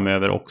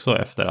framöver också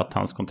efter att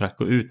hans kontrakt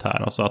går ut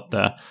här. Och så att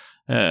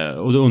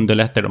och då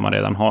underlättar det om man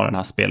redan har den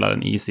här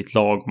spelaren i sitt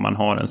lag och man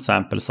har en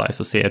sample size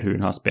och ser hur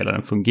den här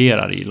spelaren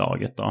fungerar i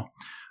laget då.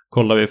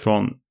 Kollar vi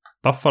från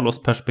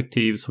Buffalos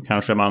perspektiv så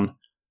kanske man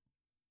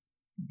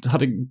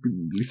hade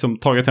liksom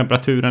tagit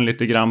temperaturen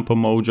lite grann på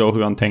Mojo,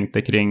 hur han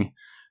tänkte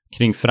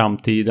kring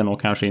framtiden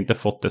och kanske inte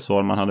fått det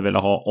svar man hade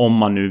velat ha om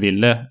man nu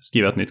ville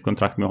skriva ett nytt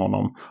kontrakt med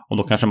honom. Och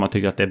då kanske man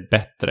tycker att det är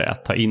bättre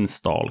att ta in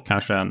Stahl.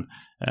 Kanske en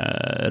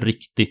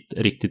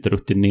riktigt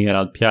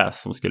rutinerad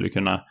pjäs som skulle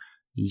kunna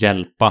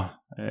hjälpa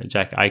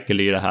Jack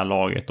Eichel i det här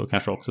laget och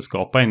kanske också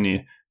skapa en ny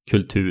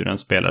kultur, en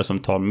spelare som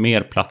tar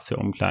mer plats i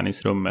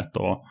omklädningsrummet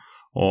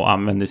och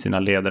använder sina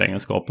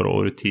ledaregenskaper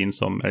och rutin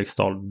som Eric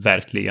Stahl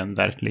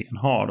verkligen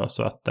har då.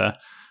 Så att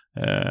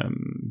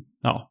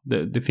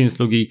det finns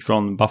logik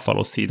från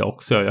Buffalos sida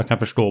också. Jag kan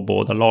förstå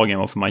båda lagen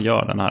varför man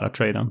gör den här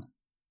traden.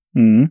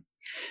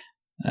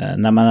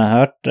 När man har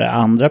hört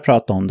andra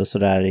prata om det så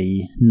där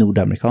i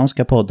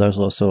nordamerikanska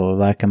poddar så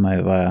verkar man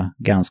ju vara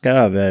ganska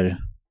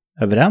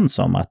överens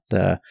om att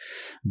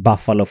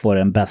Buffalo får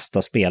den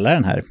bästa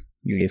spelaren här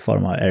i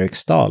form av Eric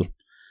Stahl.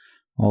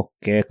 Och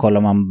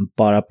kollar man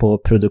bara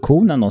på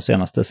produktionen de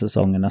senaste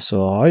säsongerna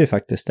så har ju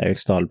faktiskt Eric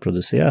Stahl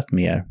producerat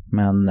mer.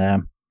 Men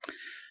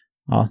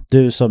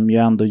du som ju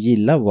ändå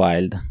gillar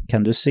Wild,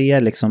 kan du se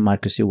liksom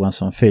Marcus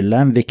Johansson fylla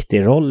en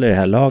viktig roll i det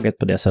här laget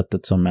på det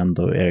sättet som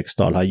ändå Eric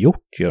Stahl har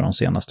gjort ju de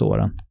senaste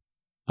åren?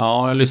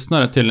 Ja, jag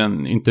lyssnade till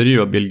en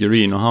intervju av Bill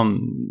Guerin och han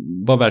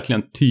var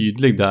verkligen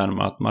tydlig där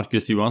med att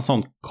Marcus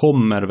Johansson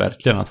kommer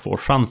verkligen att få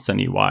chansen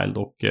i Wild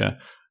och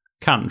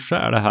kanske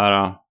är det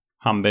här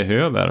han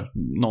behöver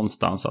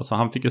någonstans. Alltså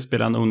han fick ju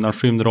spela en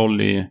undanskymd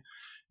roll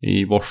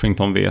i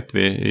Washington vet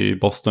vi. I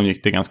Boston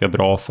gick det ganska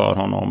bra för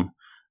honom.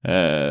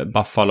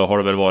 Buffalo har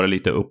det väl varit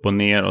lite upp och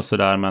ner och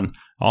sådär, men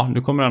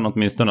nu kommer han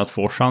åtminstone att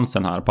få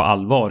chansen här på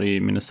allvar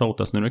i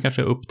Minnesota. Så nu är det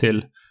kanske upp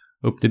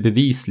till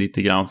bevis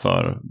lite grann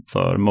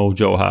för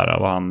Mojo här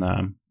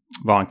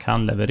vad han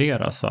kan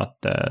leverera. Så att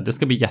det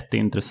ska bli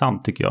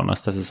jätteintressant tycker jag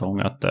nästa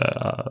säsong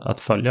att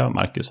följa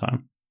Marcus här.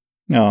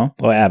 Ja,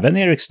 och även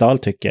Eric Stahl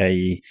tycker jag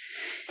i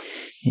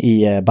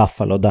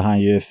Buffalo, där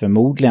han ju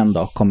förmodligen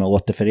då kommer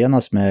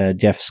återförenas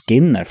med Jeff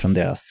Skinner från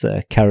deras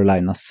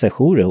Carolinas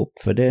sejour ihop.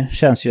 För det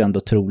känns ju ändå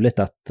troligt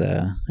att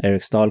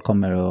Eric Stahl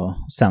kommer att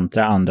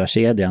centra andra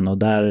kedjan, och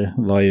där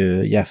var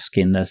ju Jeff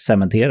Skinner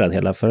cementerad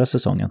hela förra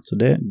säsongen. Så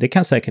det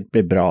kan säkert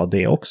bli bra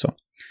det också.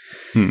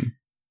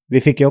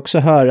 Vi fick ju också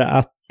höra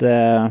att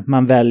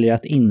man väljer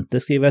att inte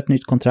skriva ett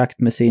nytt kontrakt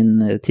med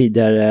sin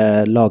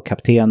tidigare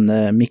lagkapten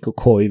Mikko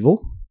Koivu.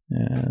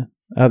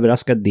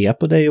 Överraskar det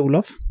på dig,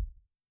 Olof?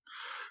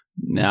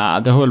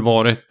 Ja, det har väl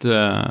varit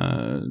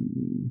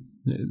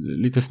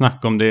lite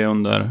snack om det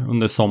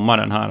under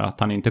sommaren här, att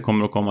han inte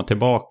kommer att komma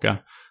tillbaka.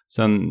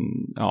 Sen,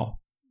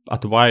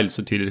 att Wild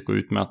så tydligt går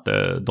ut med att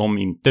de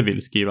inte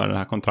vill skriva det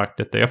här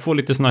kontraktet. Jag får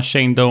lite såna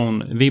Shane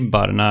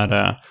Doan-vibbar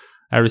när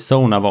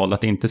Arizona valde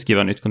att inte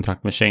skriva nytt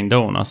kontrakt med Shane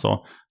Doan. Alltså,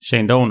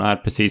 Shane Doan är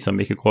precis som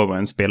Mikko Koivu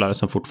en spelare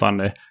som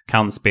fortfarande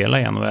kan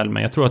spela i NHL,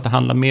 men jag tror att det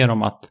handlar mer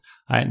om att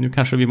nu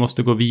kanske vi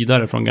måste gå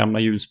vidare från gamla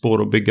hjulspår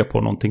och bygga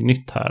på någonting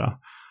nytt här.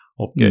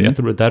 Och jag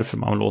tror det är därför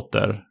man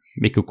låter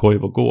Mikko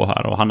Koivu gå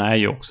här. Och han är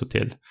ju också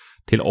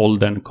till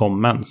åldern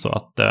kommen. Så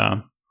att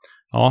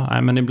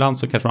men ibland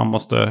så kanske man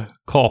måste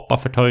kapa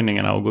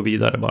förtöjningarna och gå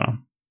vidare bara.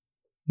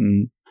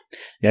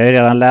 Jag har ju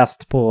redan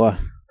läst på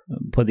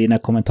dina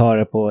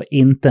kommentarer på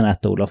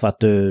internet, Olof, att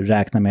du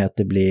räknar med att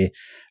det blir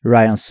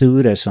Ryan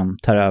Suter som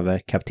tar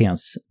över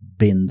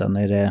kaptensbindeln.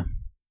 Är det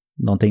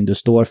någonting du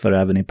står för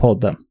även i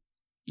podden?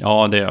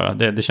 Ja, det gör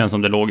jag. Det känns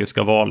som det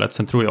logiska valet.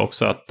 Sen tror jag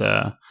också att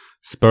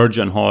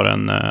Spurgeon har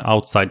en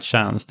outside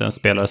chance. Det är en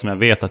spelare som jag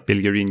vet att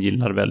Bill Guerin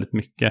gillar väldigt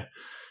mycket.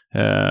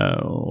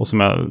 Och som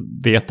jag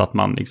vet att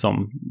man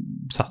liksom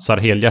satsar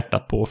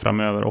helhjärtat på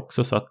framöver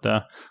också. Så att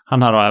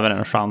han har även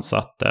en chans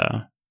att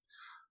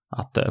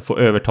få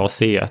överta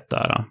C1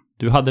 där.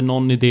 Du hade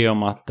någon idé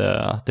om att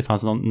det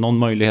fanns någon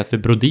möjlighet för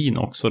Brodin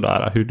också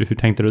där. Hur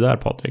tänkte du där,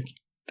 Patrik?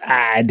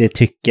 Nej, det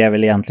tycker jag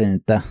väl egentligen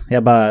inte.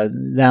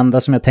 Det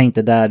enda som jag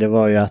tänkte där, det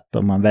var ju att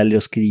om man väljer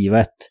att skriva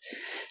ett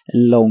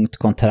långt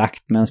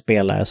kontrakt med en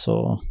spelare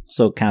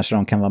så kanske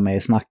de kan vara med i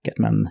snacket.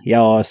 Men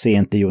jag ser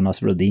inte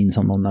Jonas Brodin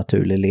som någon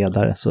naturlig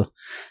ledare, så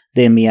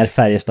det är mer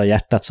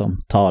Färjestad-hjärtat som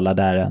talar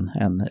där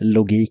än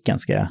logiken,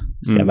 ska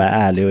jag vara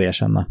ärlig och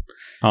erkänna.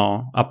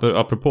 Ja,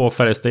 apropå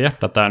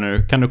Färjestad-hjärtat där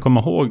nu, kan du komma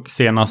ihåg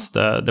senast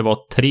det var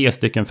 3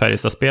 stycken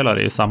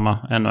Färjestad-spelare i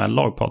samma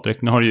NHL-lag,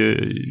 Patrik? Nu har du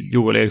ju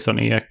Joel Eriksson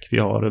Ek, vi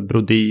har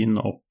Brodin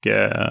och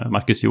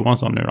Marcus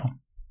Johansson nu då.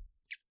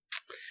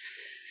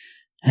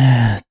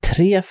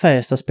 3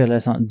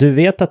 Färjestad-spelare. Du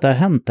vet att det har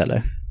hänt,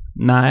 eller?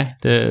 Nej,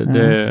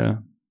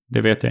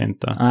 det vet jag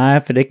inte.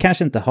 Nej, för det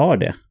kanske inte har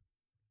det.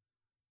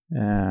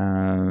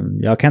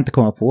 Jag kan inte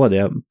komma på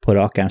det på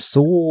rakan.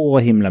 Så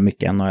himla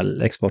mycket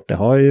NHL-export det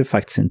har ju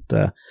faktiskt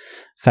inte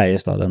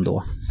Färjestad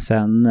ändå.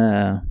 Sen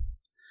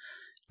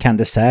kan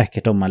det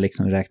säkert, om man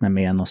liksom räknar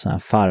med någon sån här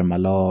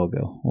farmalag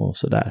och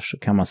sådär, så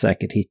kan man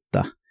säkert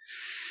hitta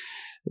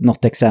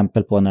något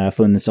exempel på när det har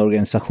funnits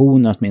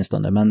organisationer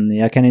åtminstone. Men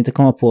jag kan inte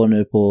komma på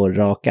nu på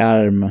rak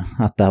arm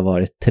att det har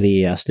varit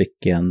 3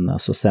 stycken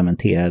alltså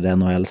cementerade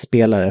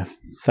NHL-spelare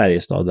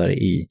Färjestadare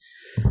i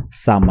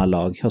samma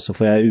lag. Och så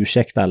får jag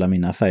ursäkta alla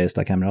mina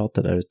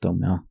Färjestad-kamrater där ute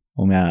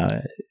om jag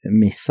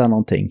missar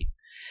någonting.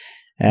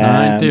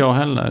 Nej, inte jag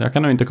heller. Jag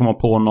kan nog inte komma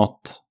på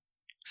något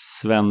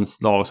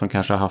svenskt lag som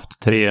kanske har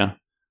haft 3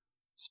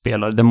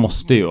 spelare. Det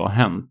måste ju ha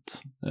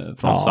hänt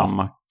från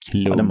samma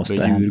klubb.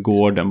 Ja,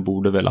 Djurgården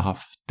borde väl ha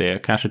haft det.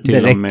 Kanske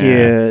till det och med...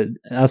 Ju,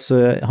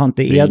 alltså, har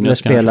inte Edler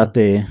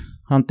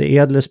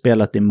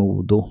spelat i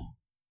Modo?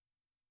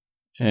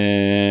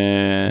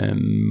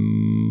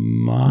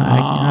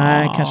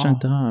 Nej, kanske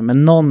inte har.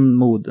 Men någon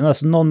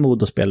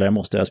Modo-spelare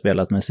måste ha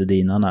spelat med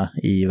Sedinarna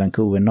i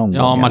Vancouver någon gång.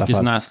 Ja,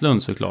 Marcus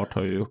Näslund såklart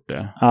har ju gjort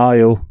det. Ja,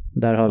 jo.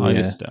 Där har vi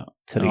just det.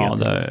 3. Ja,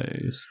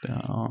 just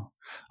det.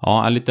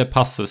 Ja, lite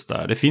passus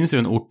där. Det finns ju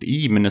en ort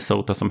i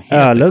Minnesota som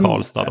heter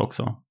Karlstad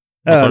också.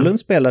 Öhlund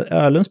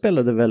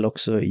spelade väl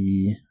också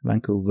i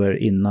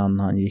Vancouver innan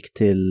han gick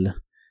till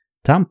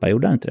Tampa,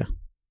 gjorde han inte det?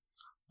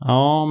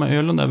 Ja, men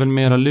Öhlund är väl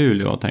mera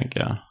Luleå, tänker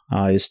jag.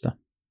 Ja, just det.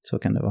 Så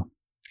kan det vara.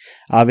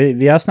 Ja,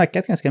 vi har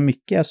snackat ganska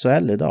mycket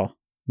SHL idag.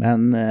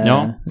 Men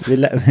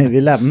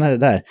vi lämnar det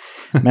där.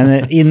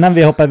 Men innan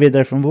vi hoppar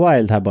vidare från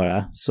Wild här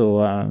bara,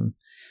 så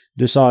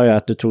du sa ju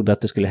att du trodde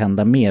att det skulle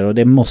hända mer, och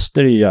det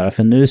måste det ju göra,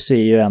 för nu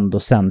ser ju ändå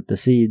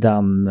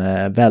centersidan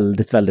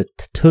väldigt,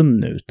 väldigt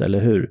tunn ut, eller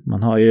hur?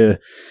 Man har ju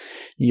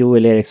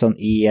Joel Eriksson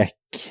Ek,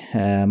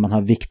 man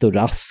har Viktor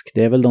Rask,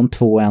 det är väl de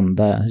 2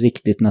 enda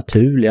riktigt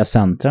naturliga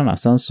centrarna.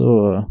 Sen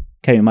så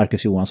kan ju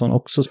Marcus Johansson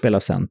också spela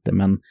center,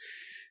 men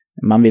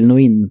man vill nog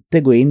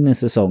inte gå in i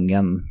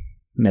säsongen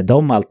med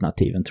de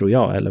alternativen, tror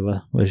jag, eller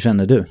vad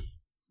känner du?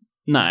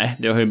 Nej,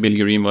 det har ju Bill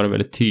Green varit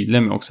väldigt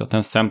tydlig med också, att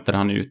den center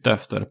han är ute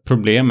efter.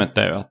 Problemet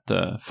är ju att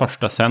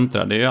första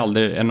centra, det är ju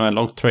aldrig,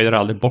 NHL tradar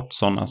aldrig bort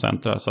sådana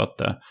centrar, så att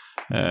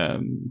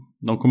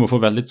de kommer få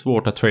väldigt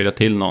svårt att trada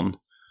till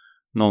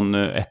någon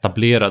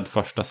etablerad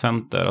första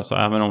center, alltså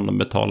även om de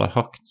betalar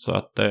högt, så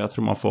att jag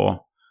tror man får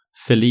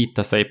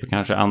förlita sig på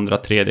kanske andra,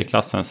 tredje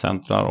klassens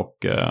centrar och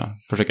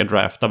försöka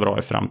drafta bra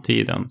i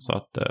framtiden, så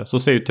att så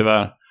ser ju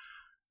tyvärr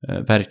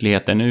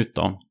verkligheten ut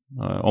då.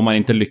 Om man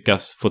inte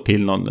lyckas få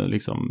till någon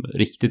liksom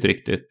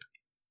riktigt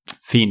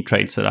fin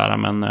trade sådär.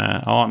 Men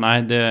ja,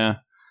 nej,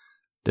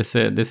 det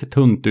ser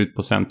tunt ut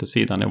på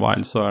centersidan i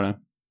Wild, så är det.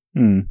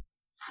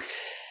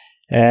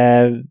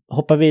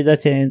 Hoppa vidare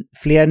till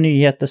fler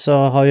nyheter, så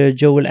har ju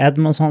Joel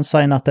Edmondson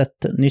signat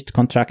ett nytt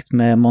kontrakt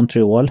med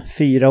Montreal.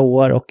 4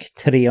 år och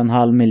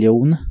 3,5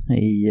 miljoner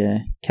i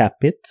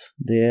capita.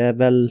 Det är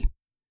väl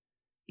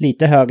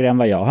lite högre än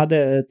vad jag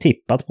hade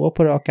tippat på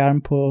rak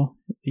arm på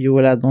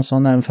Joel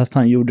Edmondson, även fast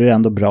han gjorde det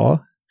ändå bra.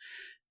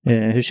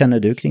 Hur känner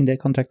du kring det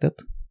kontraktet?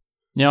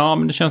 Ja,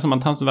 men det känns som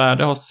att hans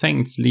värde har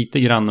sänkts lite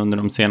grann under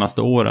de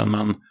senaste åren,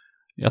 men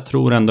jag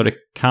tror ändå det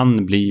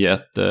kan bli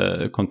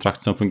ett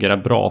kontrakt som fungerar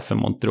bra för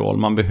Montreal.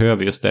 Man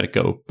behöver ju stärka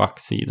upp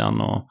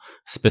backsidan, och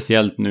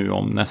speciellt nu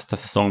om nästa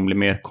säsong blir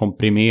mer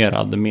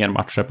komprimerad, mer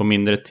matcher på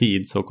mindre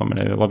tid, så kommer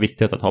det vara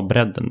viktigt att ha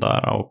bredden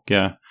där, och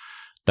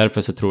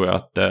därför så tror jag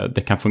att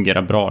det kan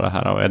fungera bra det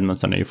här, och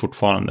Edmondson är ju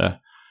fortfarande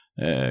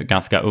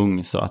ganska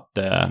ung, så att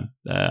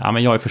ja,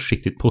 men jag är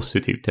försiktigt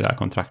positiv till det här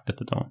kontraktet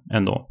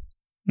ändå.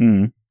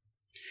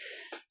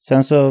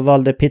 Sen så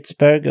valde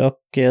Pittsburgh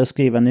och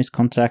skriva nytt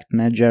kontrakt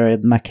med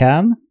Jared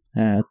McCann.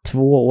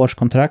 2 års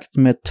kontrakt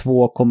med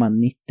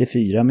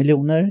 2,94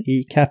 miljoner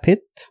i cap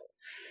hit.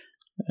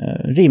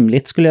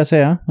 Rimligt skulle jag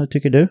säga. Vad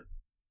tycker du?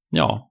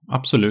 Ja,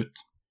 absolut.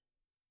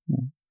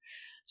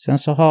 Sen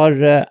så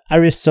har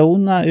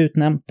Arizona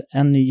utnämnt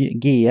en ny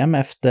GM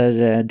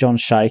efter John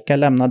Scheika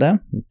lämnade.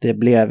 Det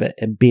blev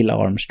Bill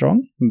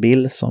Armstrong.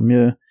 Bill som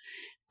ju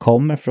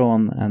kommer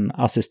från en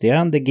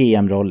assisterande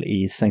GM-roll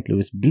i St.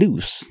 Louis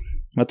Blues.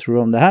 Vad tror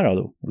du om det här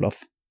då, Olof?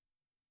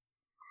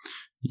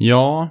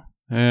 Ja,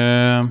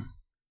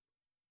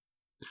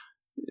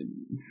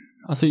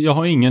 alltså jag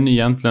har ingen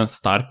egentligen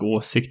stark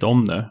åsikt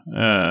om det.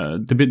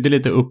 Det är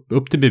lite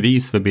upp till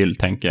bevis för Bill,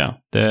 tänker jag.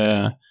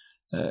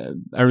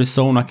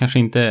 Arizona kanske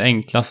inte är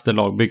enklaste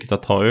lagbygget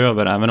att ta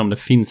över, även om det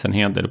finns en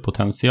hel del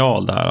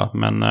potential där.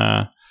 Men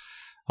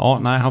ja,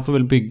 nej, han får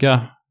väl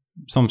bygga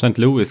som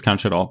St. Louis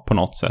kanske då, på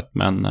något sätt.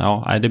 Men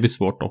ja, nej, det blir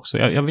svårt också.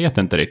 Jag vet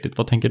inte riktigt.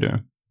 Vad tänker du?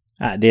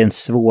 Det är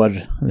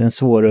en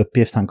svår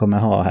uppgift han kommer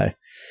ha här.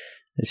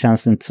 Det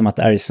känns inte som att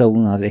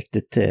Arizona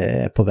riktigt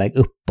är på väg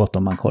uppåt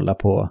om man kollar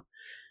på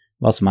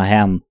vad som har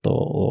hänt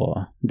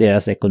och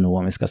deras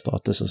ekonomiska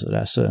status och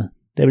sådär. Så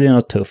det blir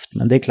nog tufft,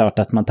 men det är klart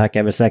att man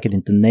tackar väl säkert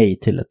inte nej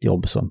till ett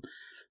jobb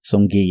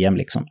som GM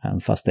liksom, även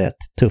fast det är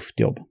ett tufft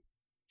jobb.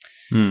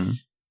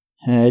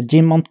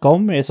 Jim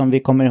Montgomery, som vi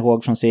kommer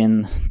ihåg från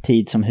sin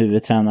tid som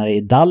huvudtränare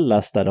i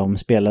Dallas där de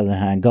spelade den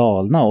här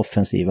galna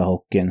offensiva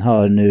hockeyn,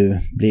 har nu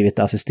blivit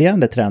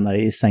assisterande tränare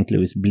i St.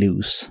 Louis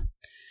Blues.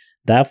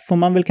 Där får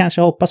man väl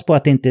kanske hoppas på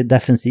att det inte är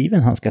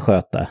defensiven han ska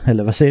sköta,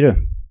 eller vad säger du?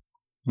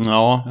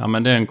 Ja,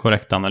 men det är en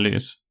korrekt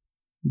analys.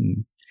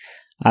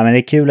 Ja, men det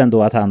är kul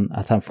ändå att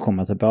han får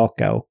komma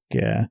tillbaka, och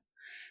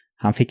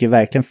han fick ju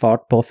verkligen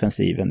fart på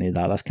offensiven i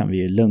Dallas, kan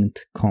vi ju lugnt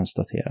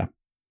konstatera.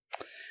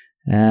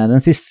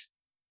 Den sista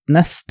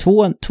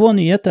två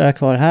nyheter är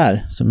kvar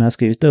här som jag har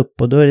skrivit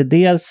upp, och då är det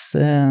dels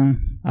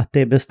att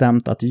det är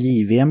bestämt att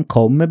JVM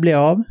kommer bli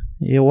av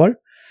i år.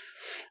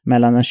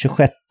 Mellan den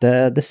 26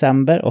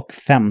 december och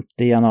 5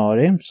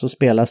 januari så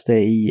spelas det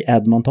i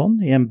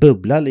Edmonton i en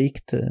bubbla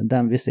likt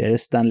den vi ser i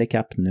Stanley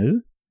Cup nu.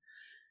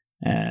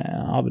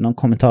 Har vi någon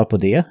kommentar på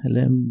det?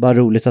 Eller bara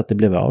roligt att det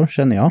blev av,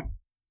 känner jag.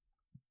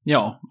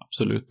 Ja,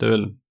 absolut. Det är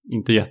väl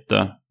inte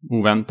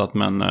jätteoväntat,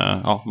 men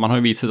man har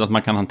ju visat att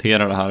man kan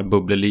hantera det här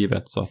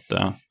bubblelivet, så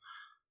att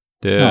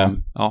det är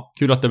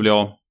kul att det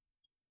blir av.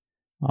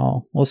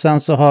 Ja, och sen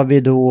så har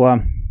vi då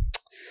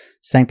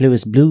St.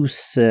 Louis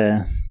Blues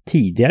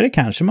tidigare,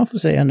 kanske man får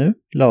säga nu,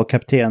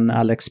 lagkapten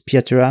Alex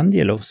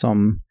Pietrangelo,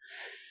 som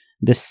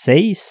det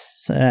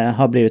sägs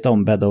har blivit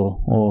ombedd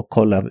att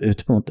kolla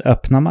ut mot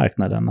öppna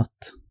marknaden, att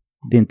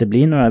det inte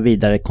blir några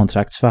vidare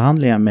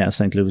kontraktsförhandlingar med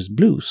St. Louis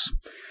Blues.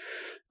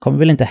 Kommer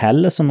väl inte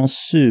heller som någon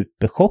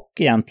superchock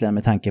egentligen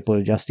med tanke på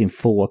Justin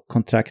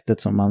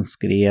Faulk-kontraktet som man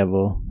skrev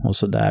och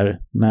sådär.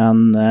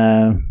 Men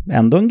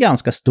ändå en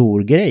ganska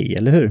stor grej,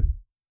 eller hur?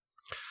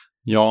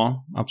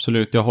 Ja,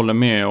 absolut. Jag håller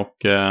med, och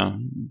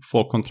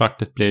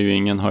Faulk-kontraktet blev ju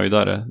ingen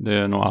höjdare. Det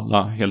är nog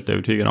alla helt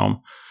övertygade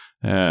om.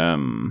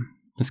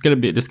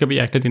 Det ska bli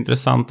jäkligt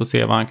intressant att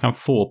se vad han kan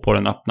få på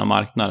den öppna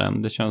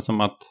marknaden. Det känns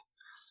som att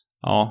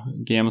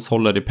GMs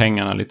håller i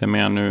pengarna lite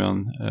mer nu än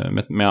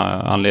med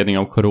anledning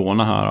av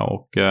corona här,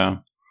 och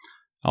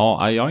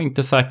jag är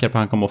inte säker på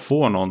att han kommer att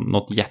få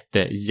något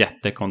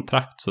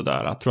jättekontrakt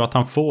sådär. Jag tror att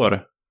han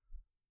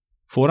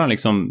får han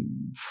liksom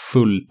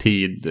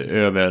fulltid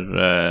över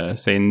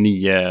säg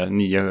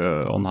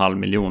 9,5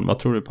 miljoner. Vad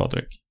tror du,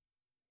 Patrik?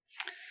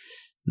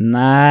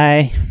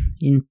 Nej,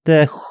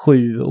 inte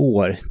 7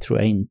 år tror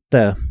jag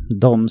inte,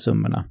 de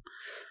summorna.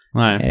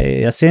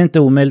 Nej. Jag ser inte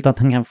omöjligt att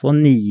han kan få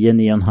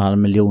 9,5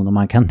 miljoner om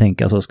man kan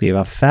tänka sig att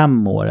skriva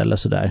 5 år eller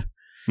sådär.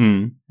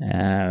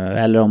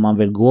 Eller om man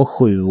vill gå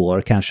 7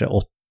 år, kanske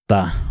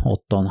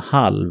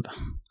 8,5.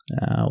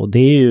 Och det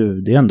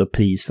är ändå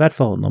prisvärt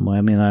för honom, och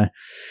jag menar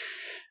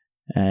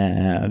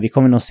vi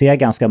kommer nog se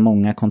ganska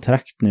många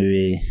kontrakt nu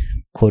i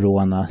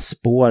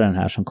coronaspåren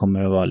här som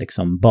kommer att vara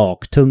liksom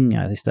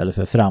baktunga istället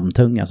för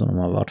framtunga som de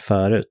har varit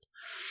förut.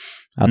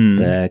 Att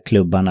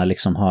klubbarna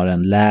liksom har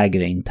en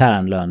lägre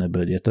intern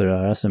lönebudget att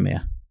röra sig med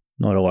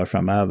några år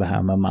framöver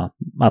här, men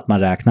att man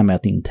räknar med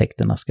att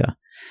intäkterna ska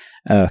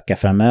öka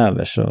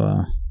framöver.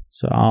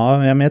 Så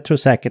men jag tror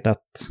säkert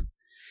att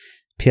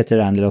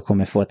Pietrangelo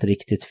kommer få ett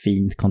riktigt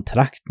fint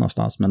kontrakt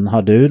någonstans. Men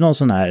har du någon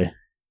sån här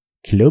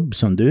klubb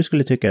som du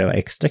skulle tycka det var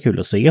extra kul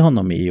att se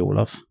honom i,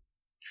 Olof?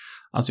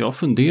 Alltså jag har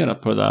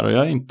funderat på det där, och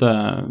jag är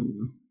inte...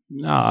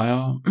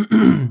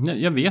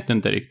 jag vet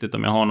inte riktigt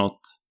om jag har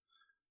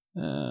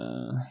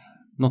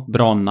något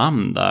bra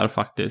namn där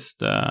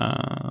faktiskt.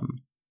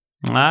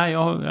 Nej,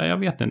 jag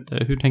vet inte.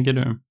 Hur tänker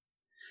du?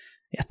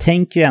 Jag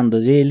tänker ju ändå,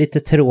 det är lite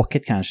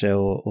tråkigt kanske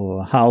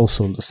och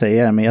household att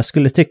säga det, men jag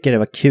skulle tycka det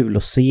var kul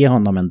att se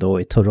honom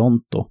ändå i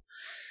Toronto.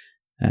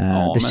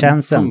 Det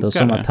känns ändå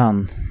som att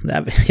han...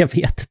 Jag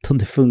vet inte om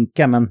det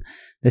funkar, men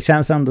det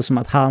känns ändå som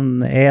att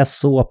han är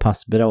så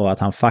pass bra att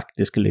han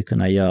faktiskt skulle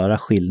kunna göra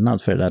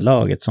skillnad för det där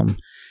laget som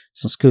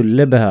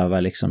skulle behöva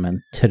liksom en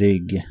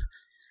trygg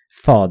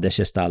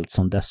fadersgestalt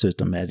som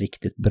dessutom är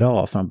riktigt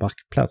bra från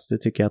backplats. Det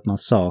tycker jag att man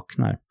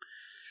saknar.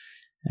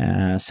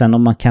 Sen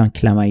om man kan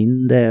klämma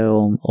in det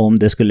och om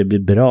det skulle bli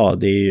bra,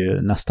 det är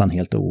ju nästan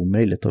helt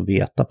omöjligt att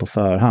veta på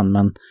förhand,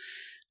 men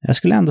jag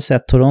skulle ändå säga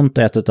att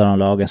Toronto är ett av de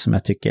lagen som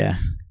jag tycker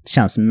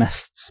känns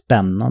mest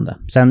spännande.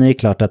 Sen är det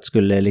klart att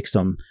skulle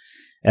liksom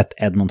ett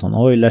Edmonton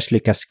Oilers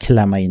lyckas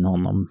klämma in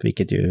honom,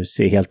 vilket ju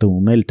ser helt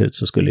omöjligt ut,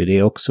 så skulle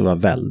det också vara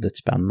väldigt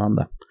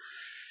spännande.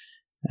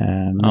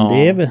 Men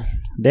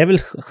det är väl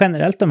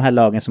generellt de här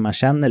lagen som man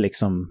känner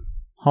liksom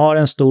har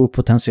en stor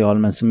potential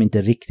men som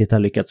inte riktigt har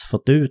lyckats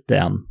fått ut det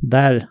än.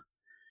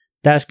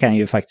 Där kan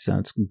ju faktiskt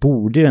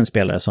borde ju en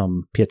spelare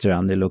som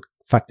Pietrangelo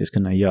faktiskt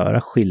kunna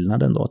göra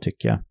skillnaden då,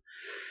 tycker jag.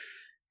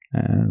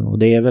 Och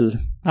det är väl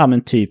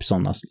men typ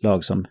sådana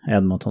lag som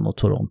Edmonton och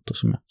Toronto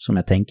som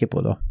jag tänker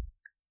på då.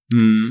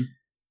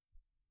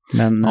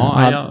 Men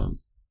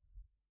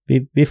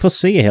vi får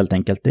se helt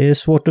enkelt. Det är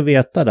svårt att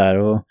veta där,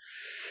 och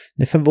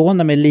det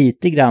förvånar mig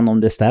lite grann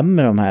om det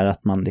stämmer de här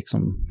att man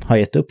liksom har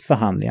gett upp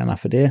förhandlingarna,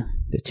 för det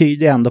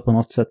tyder ändå på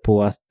något sätt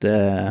på att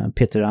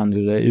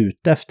Pietrangelo är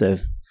ute efter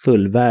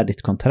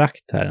fullvärdigt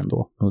kontrakt här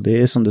ändå. Och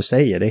det är som du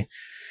säger, det är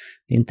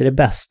inte det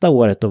bästa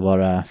året att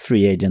vara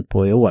free agent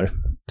på i år.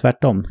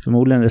 Tvärtom,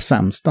 förmodligen det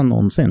sämsta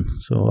någonsin.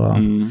 Så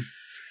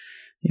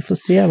vi får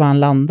se var han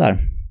landar.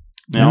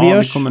 Men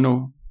vi kommer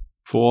nog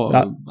få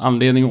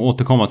anledning att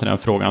återkomma till den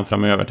frågan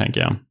framöver,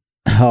 tänker jag.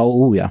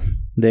 Ja.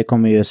 Det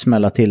kommer ju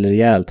smälla till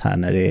rejält här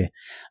när det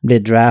blir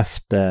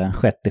draft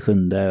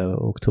 6-7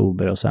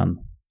 oktober och sen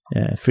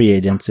free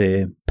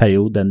agency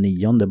perioden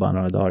 9 bara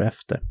några dagar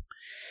efter.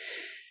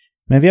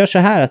 Men vi gör så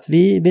här att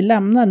vi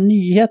lämnar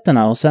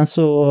nyheterna och sen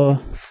så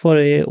får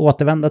vi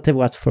återvända till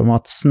vårt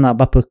format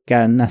snabba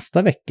puckar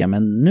nästa vecka.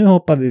 Men nu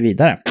hoppar vi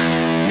vidare.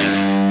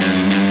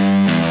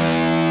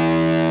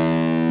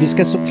 Vi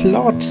ska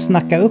såklart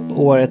snacka upp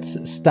årets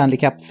Stanley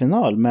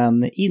Cup-final,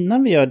 men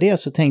innan vi gör det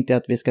så tänkte jag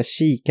att vi ska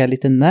kika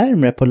lite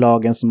närmare på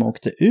lagen som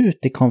åkte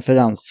ut i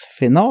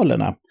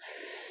konferensfinalerna.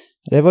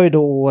 Det var ju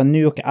då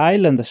New York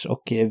Islanders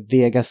och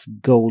Vegas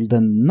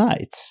Golden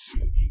Knights.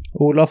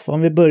 Olof,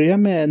 om vi börjar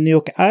med New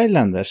York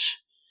Islanders.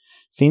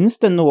 Finns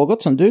det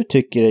något som du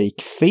tycker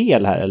gick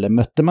fel här, eller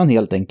mötte man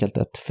helt enkelt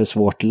ett för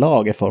svårt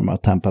lag i form av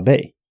Tampa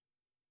Bay?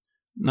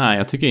 Nej,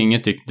 jag tycker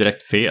inget gick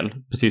direkt fel,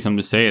 precis som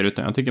du säger,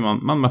 utan jag tycker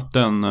man mötte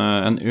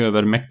en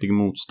övermäktig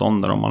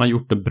motståndare och man har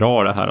gjort det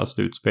bra det här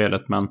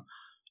slutspelet, men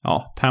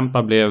ja,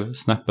 Tampa blev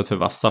snäppet för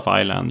vassa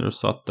för Islanders,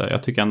 så att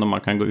jag tycker ändå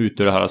man kan gå ut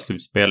ur det här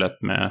slutspelet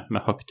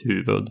med högt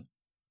huvud.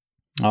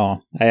 Ja,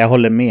 jag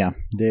håller med.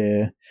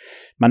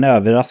 Man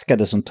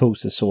överraskade som tog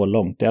sig så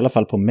långt, i alla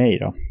fall på mig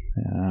då.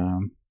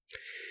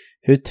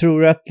 Hur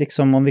tror du att,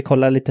 liksom, om vi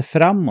kollar lite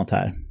framåt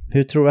här,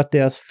 hur tror du att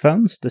deras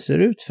fönster ser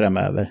ut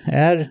framöver?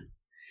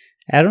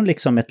 Är de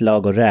liksom ett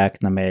lag att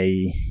räkna med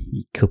i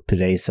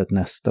cupracet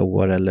nästa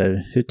år,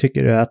 eller hur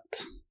tycker du att,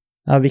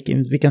 ja,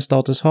 vilken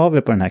status har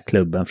vi på den här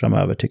klubben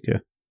framöver, tycker du?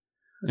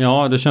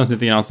 Ja, det känns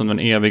lite grann som den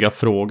eviga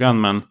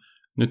frågan, men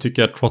nu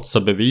tycker jag att Trotz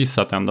har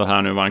bevisat ändå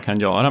här nu vad han kan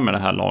göra med det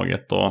här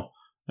laget, och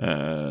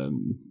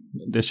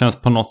det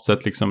känns på något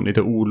sätt liksom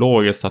lite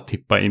ologiskt att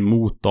tippa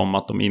emot dem,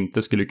 att de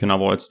inte skulle kunna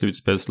vara ett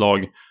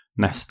slutspelslag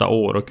nästa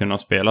år och kunna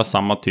spela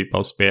samma typ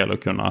av spel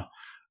och kunna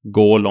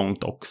gå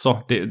långt också.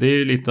 Det är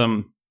ju lite,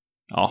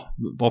 ja,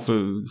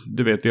 varför,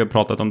 du vet, vi har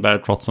pratat om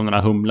Barry Trotz som den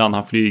här humlan,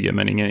 han flyger,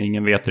 men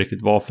ingen vet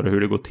riktigt varför och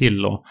hur det går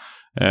till, och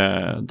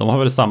de har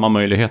väl samma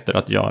möjligheter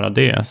att göra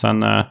det.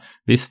 Sen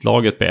visst,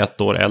 laget blir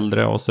 1 år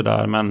äldre och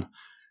sådär, men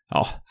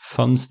ja,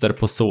 fönster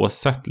på så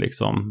sätt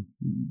liksom.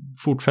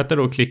 Fortsätter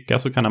det att klicka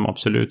så kan de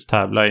absolut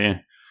tävla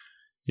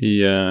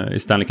i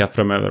Stanley Cup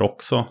framöver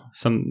också.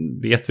 Sen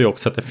vet vi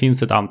också att det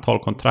finns ett antal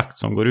kontrakt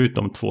som går ut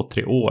om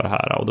 2-3 år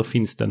här, och då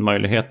finns det en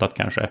möjlighet att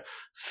kanske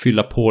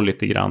fylla på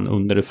lite grann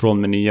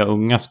underifrån med nya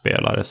unga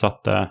spelare, så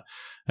att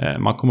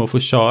man kommer att få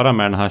köra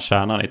med den här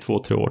kärnan i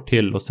 2-3 år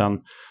till, och sen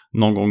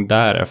någon gång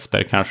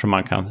därefter kanske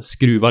man kan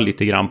skruva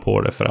lite grann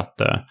på det för att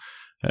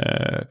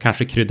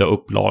kanske krydda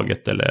upp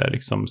laget eller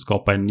liksom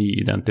skapa en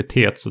ny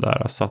identitet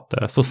sådär. Så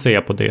att så ser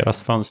jag på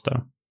deras fönster.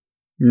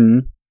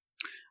 Mm.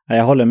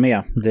 Jag håller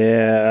med.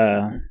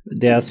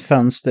 Deras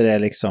fönster är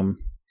liksom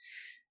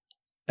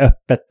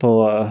öppet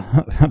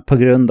på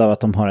grund av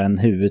att de har en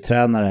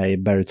huvudtränare i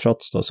Barry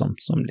Trotz då,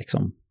 som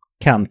liksom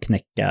kan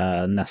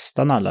knäcka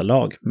nästan alla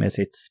lag med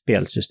sitt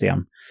spelsystem.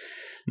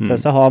 Sen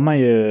så har man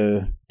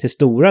ju till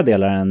stora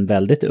delar en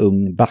väldigt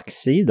ung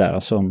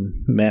backsida som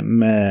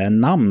med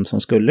namn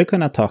som skulle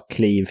kunna ta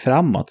kliv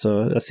framåt. Så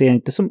jag ser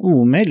inte som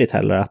omöjligt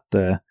heller att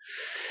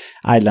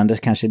Islanders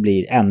kanske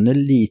blir ännu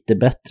lite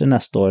bättre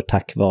nästa år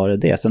tack vare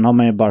det. Sen har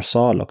man ju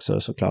Barzal också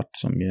såklart,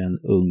 som ju är en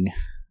ung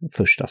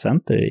första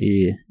center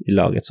i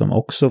laget som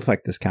också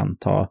faktiskt kan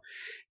ta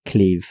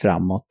kliv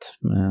framåt.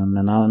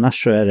 Men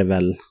annars så är det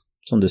väl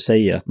som du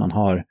säger att man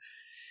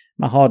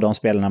har de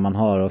spelarna man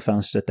har, och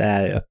fönstret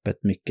är öppet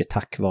mycket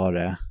tack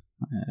vare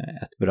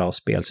ett bra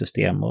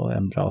spelsystem och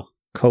en bra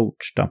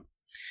coach då.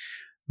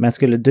 Men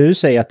skulle du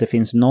säga att det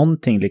finns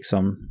någonting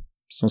liksom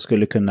som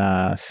skulle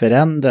kunna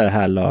förändra det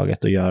här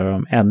laget och göra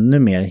dem ännu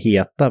mer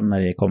heta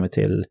när det kommer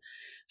till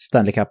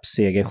Stanley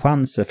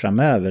Cup-segerchanser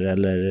framöver,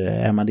 eller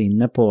är man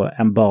inne på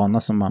en bana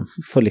som man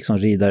får liksom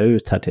rida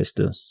ut här tills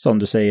du, som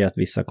du säger, att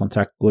vissa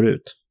kontrakt går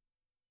ut?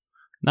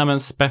 Nej, men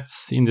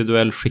spets,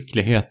 individuell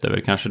skicklighet är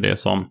väl kanske det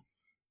som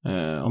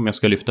om jag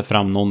ska lyfta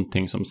fram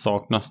någonting som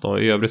saknas då.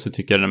 I övrigt så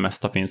tycker jag det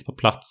mesta finns på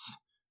plats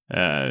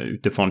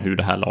utifrån hur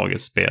det här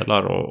laget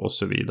spelar och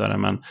så vidare.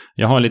 Men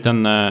jag har en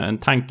liten en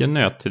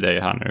tankenöt till dig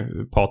här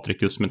nu,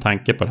 Patrik, just med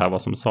tanke på det här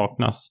vad som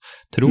saknas.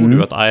 Tror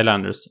du att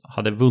Islanders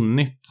hade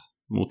vunnit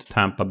mot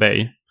Tampa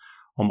Bay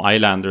om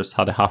Islanders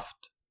hade haft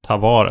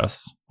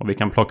Tavares? Och vi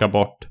kan plocka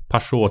bort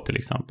Pachot till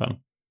exempel.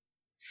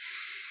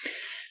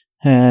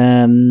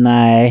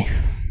 Nej,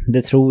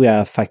 det tror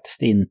jag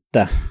faktiskt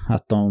inte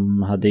att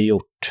de hade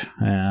gjort.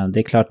 Det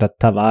är klart att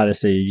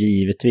Tavares är ju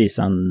givetvis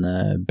en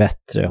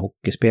bättre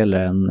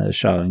hockeyspelare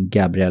än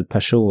Gabriel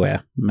Pachot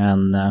är. Men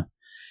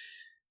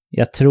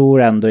jag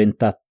tror ändå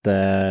inte att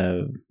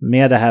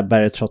med det här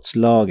Barry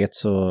Trotz-laget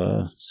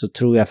så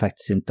tror jag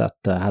faktiskt inte att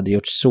det hade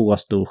gjort så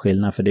stor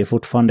skillnad. För det är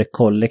fortfarande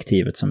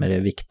kollektivet som är det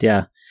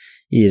viktiga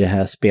i det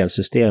här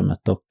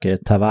spelsystemet, och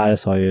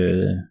Tavares har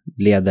ju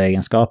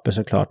ledaregenskaper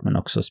såklart, men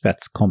också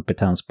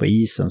spetskompetens på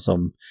isen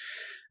som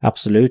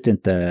absolut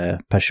inte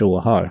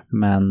Pachot har.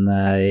 Men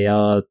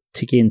jag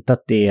tycker inte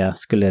att det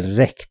skulle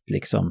räckt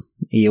liksom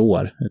i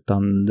år,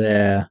 utan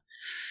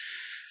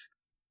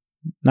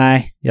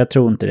nej, jag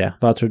tror inte det.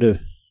 Vad tror du?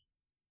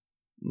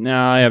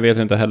 Nej, jag vet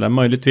inte heller.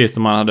 Möjligtvis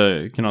om man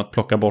hade kunnat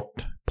plocka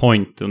bort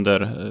Point under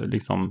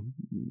liksom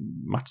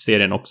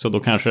matchserien också, då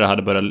kanske det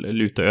hade börjat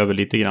luta över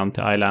lite grann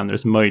till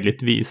Islanders,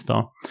 möjligtvis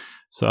då.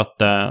 Så att,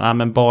 nej,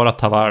 men bara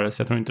Tavares,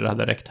 jag tror inte det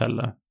hade räckt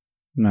heller.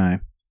 Nej.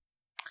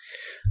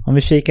 Om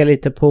vi kikar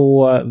lite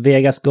på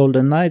Vegas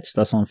Golden Knights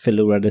då, som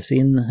förlorade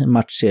sin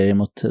matchserie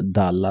mot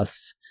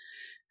Dallas.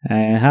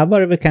 Här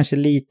var det väl kanske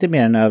lite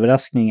mer en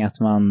överraskning att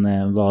man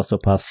var så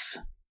pass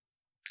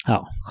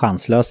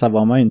chanslösa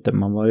var man ju inte.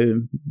 Man var ju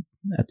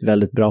ett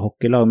väldigt bra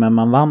hockeylag, men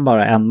man vann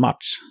bara en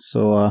match.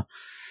 Så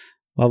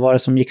Vad var det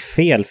som gick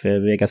fel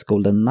för Vegas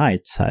Golden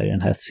Knights här i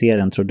den här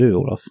serien, tror du,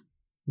 Olof?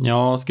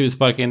 Ja, ska vi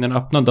sparka in den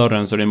öppna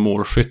dörren så är det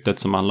målskyttet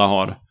som alla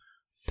har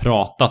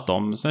pratat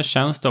om. Sen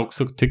känns det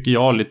också, tycker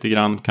jag, lite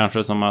grann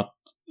kanske som att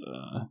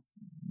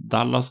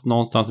Dallas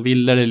någonstans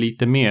ville det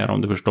lite mer,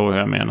 om du förstår hur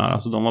jag menar.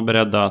 Alltså de var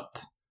beredda att,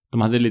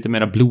 de hade lite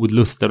mera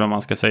blodlust, eller vad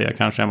man ska säga,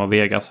 kanske än vad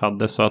Vegas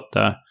hade. Så att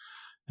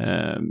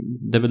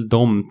det är väl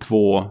de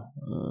två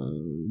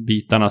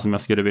bitarna som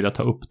jag skulle vilja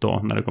ta upp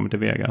då när det kommer till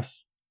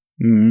Vegas.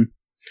 Mm.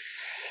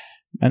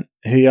 Men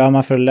hur gör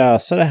man för att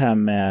lösa det här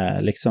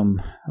med liksom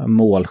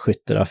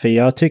målskytte då? För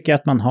jag tycker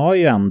att man har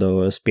ju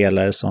ändå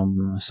spelare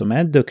som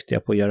är duktiga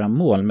på att göra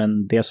mål.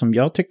 Men det som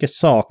jag tycker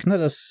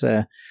saknades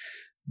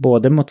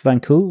både mot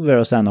Vancouver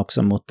och sen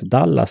också mot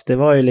Dallas, det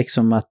var ju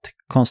liksom att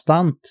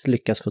konstant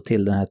lyckas få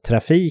till den här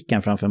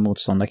trafiken framför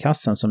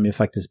motståndarkassen som ju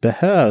faktiskt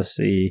behövs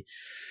i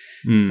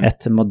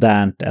ett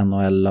modernt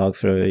NHL-lag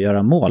för att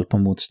göra mål på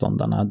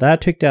motståndarna. Där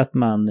tyckte jag att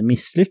man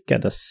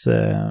misslyckades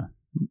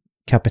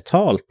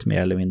kapitalt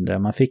mer eller mindre.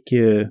 Man fick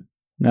ju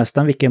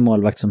nästan vilken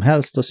målvakt som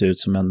helst att se ut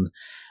som en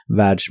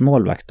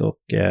världsmålvakt, och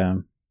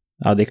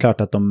ja, det är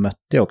klart att de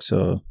mötte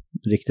också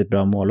riktigt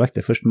bra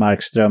målvakter. Först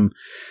Markström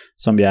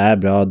som ju är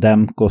bra,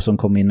 Demko som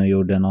kom in och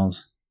gjorde någon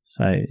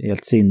så här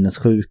helt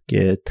sinnessjuk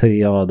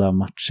triad av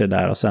matcher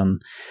där, och sen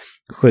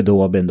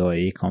Khudobin då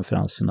i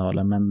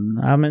konferensfinalen.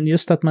 Men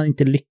just att man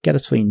inte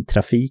lyckades få in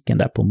trafiken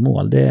där på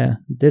mål,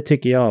 det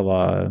tycker jag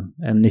var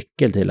en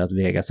nyckel till att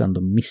Vegas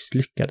ändå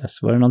misslyckades.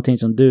 Var det någonting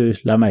som du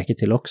lade märke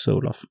till också,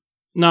 Olof?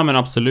 Nej, men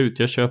absolut,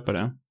 jag köper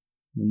det.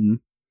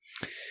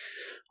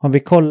 Om vi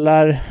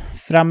kollar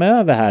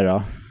framöver här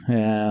då,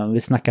 vi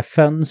snackar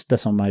fönster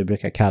som man ju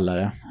brukar kalla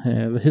det.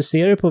 Hur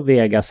ser du på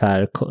Vegas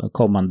här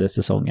kommande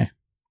säsonger?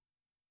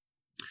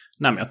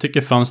 Nej, men jag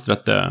tycker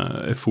fönstret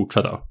är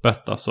fortsatt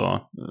öppet. Alltså,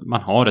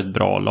 man har ett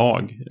bra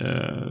lag.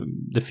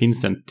 Det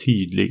finns en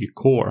tydlig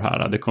core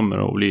här. Det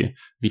kommer att bli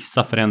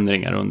vissa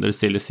förändringar under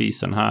silly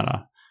season här.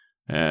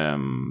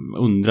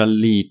 Undrar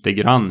lite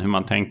grann hur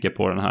man tänker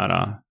på den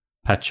här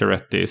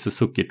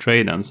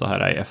Pacioretty-Suzuki-traden så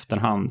här i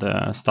efterhand.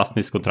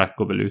 Stastnys kontrakt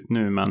går väl ut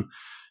nu, men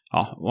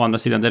ja, å andra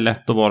sidan det är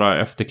lätt att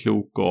vara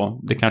efterklok,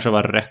 och det kanske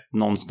var rätt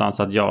någonstans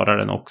att göra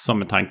den också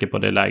med tanke på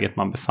det läget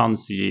man befann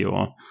sig i,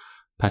 och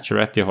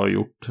Pacioretty har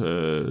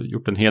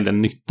gjort en hel del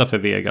nytta för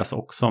Vegas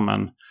också, men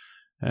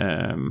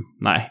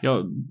nej,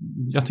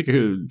 jag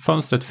tycker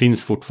fönstret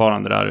finns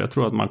fortfarande där. Jag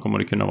tror att man kommer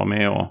att kunna vara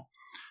med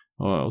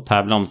och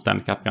tävla om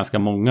Stanley Cup ganska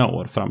många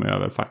år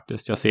framöver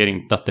faktiskt. Jag ser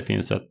inte att det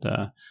finns ett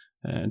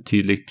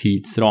tydligt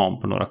tidsram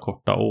på några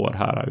korta år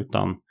här,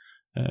 utan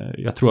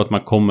jag tror att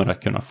man kommer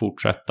att kunna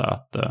fortsätta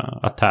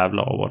att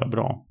tävla och vara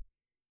bra.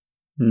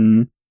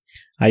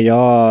 Ja,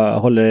 jag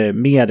håller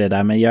med dig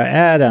där, men jag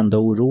är ändå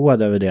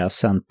oroad över deras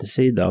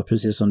centersida. Och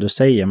precis som du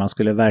säger, man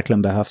skulle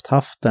verkligen behövt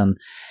haft en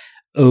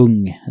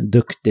ung,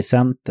 duktig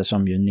center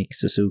som ju Nick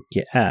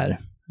Suzuki är.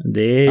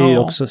 Det är ju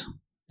också,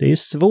 det är ju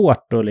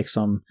svårt att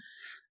liksom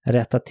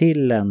rätta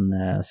till en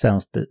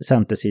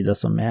centersida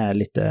som är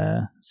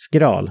lite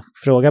skral.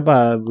 Fråga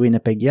bara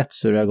Winnipeg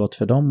Jets hur det har gått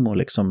för dem och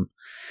liksom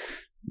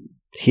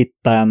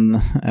hitta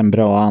en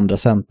bra andra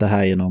center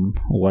här genom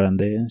åren.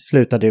 Det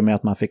slutade ju med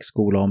att man fick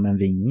skola om en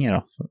vinge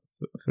då,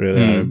 för att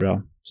göra det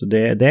bra. Så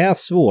det är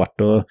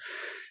svårt, och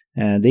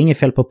det är inget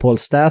fel på Paul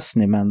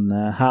Stastny, men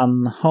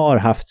han har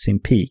haft sin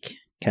peak,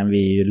 kan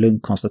vi ju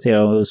lugnt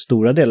konstatera. Och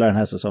stora delar av den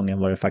här säsongen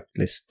var det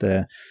faktiskt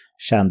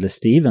Chandler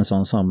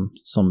Stevenson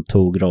som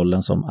tog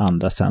rollen som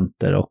andra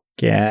center, och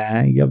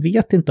jag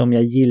vet inte om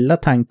jag gillar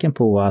tanken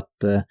på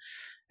att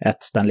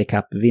ett Stanley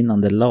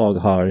Cup-vinnande lag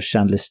har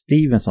Chandler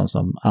Stevenson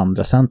som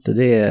andra center.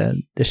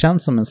 Det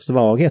känns som en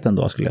svaghet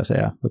ändå, skulle jag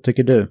säga. Vad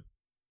tycker du?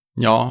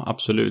 Ja,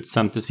 absolut.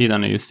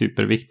 Centersidan är ju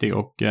superviktig,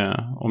 och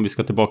om vi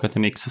ska tillbaka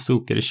till Nick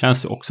Suzuki, det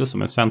känns ju också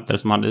som en center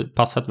som hade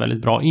passat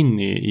väldigt bra in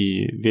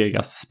i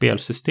Vegas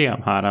spelsystem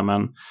här,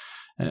 men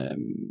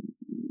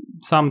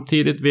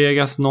samtidigt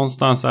Vegas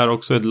någonstans är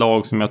också ett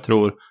lag som jag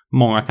tror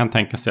många kan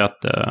tänka sig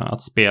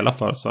att spela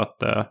för, så att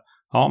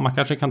ja, man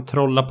kanske kan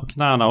trolla på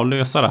knäna och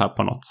lösa det här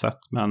på något sätt.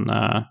 Men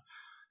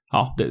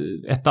ja,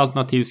 ett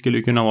alternativ skulle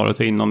ju kunna vara att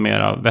ta in någon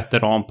mera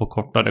veteran på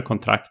kortare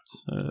kontrakt.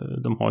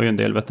 De har ju en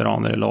del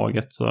veteraner i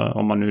laget, så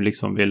om man nu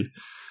liksom vill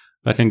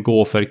verkligen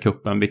gå för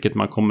kuppen, vilket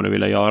man kommer att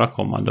vilja göra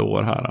kommande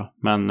år här.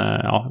 Men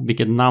ja,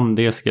 vilket namn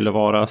det skulle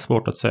vara,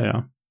 svårt att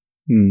säga.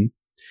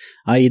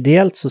 Ja,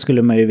 ideellt så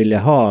skulle man ju vilja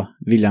ha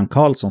William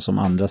Karlsson som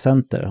andra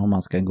center om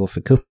man ska gå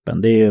för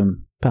kuppen.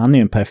 Han är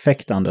ju en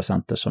perfekt andra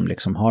center som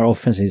liksom har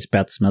offensiv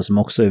spets, men som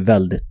också är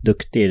väldigt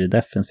duktig i det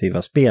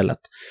defensiva spelet.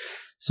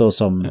 Så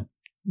som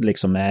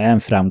liksom är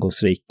en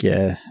framgångsrik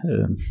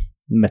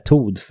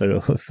metod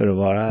för att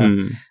vara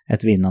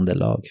ett vinnande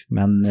lag.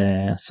 Men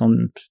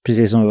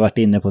precis som vi varit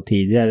inne på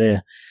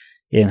tidigare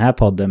i den här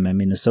podden med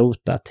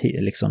Minnesota, att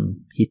liksom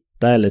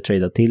hitta eller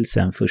trada till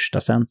sig en första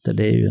center,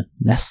 det är ju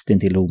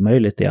nästintill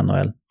omöjligt i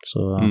NHL.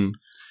 Så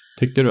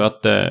tycker du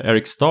att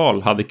Eric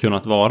Stahl hade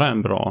kunnat vara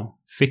en bra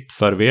fit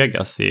för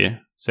Vegas i,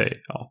 säg,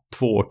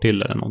 2 år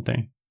till eller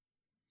någonting?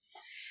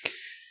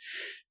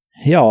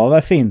 Ja,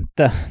 varför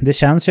inte? Det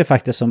känns ju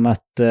faktiskt som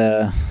att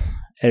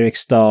Eric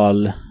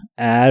Stahl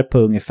är på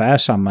ungefär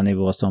samma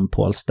nivå som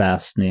Paul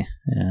Stastny.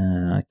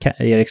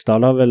 Eric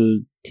Stahl har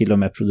väl till och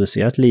med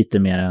producerat lite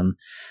mer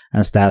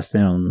än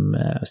Stastny de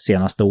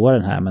senaste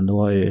åren här, men då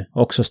har ju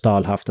också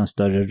Stahl haft en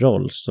större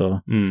roll,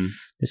 så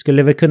det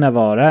skulle väl kunna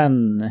vara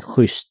en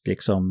schysst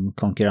liksom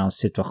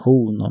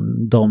konkurrenssituation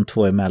om de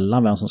två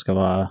emellan, vem som ska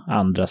vara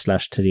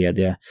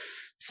andra/tredje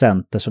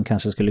center som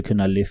kanske skulle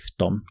kunna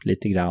lyfta dem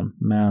lite grann.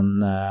 Men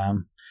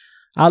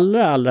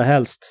allra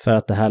helst för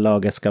att det här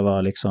laget ska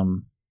vara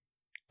liksom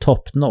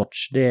top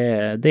notch,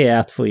 det är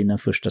att få in en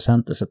första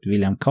center, så att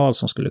William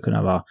Karlsson skulle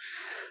kunna vara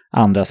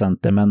andra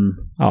center, men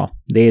ja,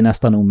 det är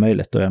nästan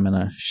omöjligt, och jag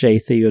menar, Shea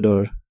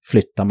Theodore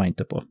flyttar man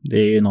inte på. Det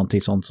är ju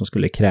någonting sånt som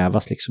skulle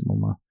krävas liksom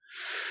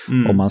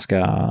om man ska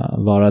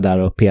vara där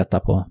och peta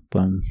på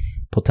en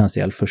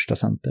potentiell första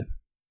center.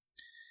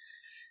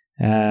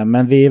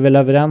 Men vi är väl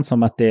överens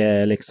om att det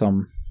är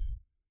liksom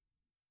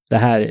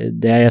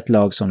det är ett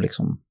lag som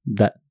liksom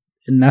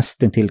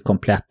nästan till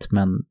komplett,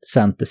 men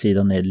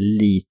centersidan är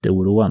lite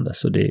oroande,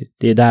 så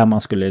det är där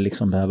man skulle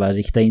liksom behöva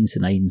rikta in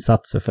sina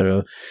insatser för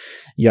att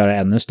göra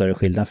ännu större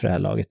skillnad för det här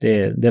laget.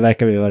 Det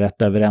verkar vi vara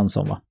rätt överens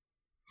om, va?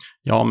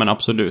 Ja, men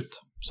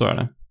absolut, så är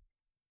det.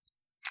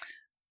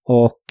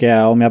 Och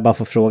om jag bara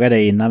får fråga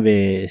dig innan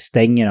vi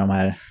stänger de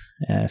här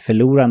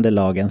förlorande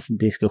lagens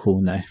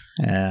diskussioner,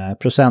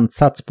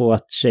 procentsats på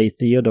att Shea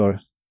Theodore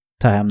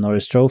tar hem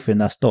Norris Trophy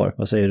nästa år,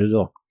 vad säger du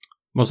då?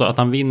 Vad sa, att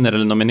han vinner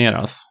eller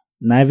nomineras?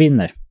 Nej,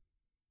 vinner.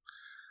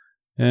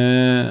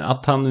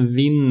 Att han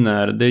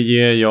vinner, det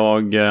ger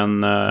jag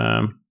en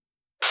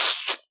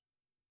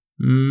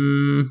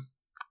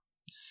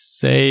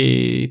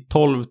säg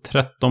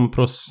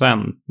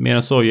 12-13%. Mer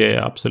än så ger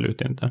jag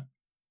absolut inte.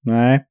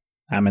 Nej,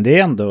 men det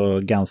är ändå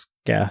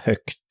ganska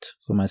högt,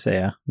 får man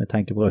säga, med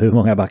tanke på hur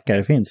många backar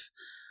det finns.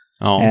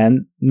 Ja.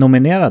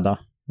 Nominerad då?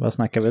 Vad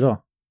snackar vi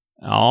då?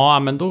 Ja,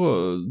 men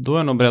då är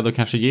jag nog beredd att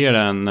kanske ge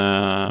den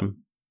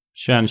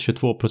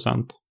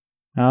 21-22%.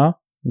 Ja,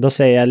 då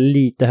säger jag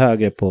lite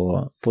högre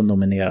på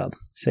nominerad.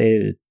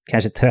 Säger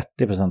kanske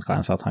 30%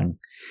 chans att han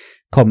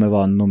kommer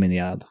vara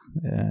nominerad.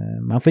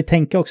 Man får ju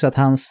tänka också att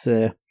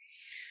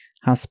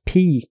hans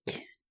peak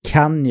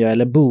kan ju,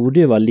 eller borde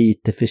ju vara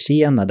lite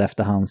försenad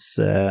efter hans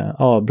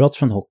avbrott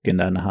från hockeyn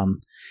där när han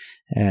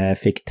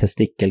fick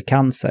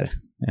testikelcancer.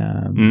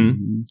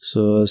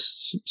 Så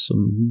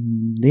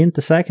det är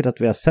inte säkert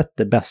att vi har sett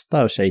det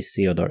bästa av Shea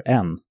Theodore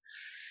än.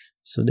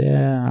 Så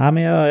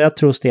men jag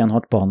tror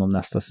stenhårt på honom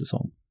nästa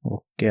säsong.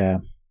 Och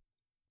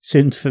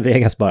synd för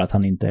Vegas bara att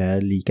han inte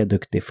är lika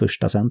duktig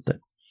första center.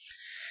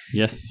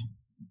 Yes.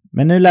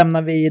 Men nu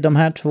lämnar vi de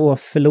här två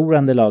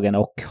förlorande lagen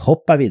och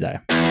hoppar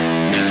vidare.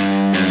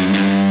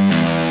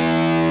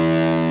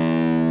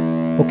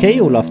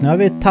 Okej Olof, nu har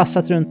vi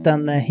tassat runt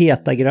den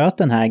heta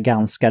gröten här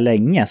ganska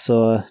länge,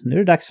 så nu är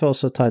det dags för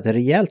oss att ta ett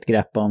rejält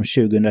grepp om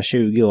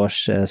 2020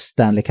 års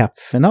Stanley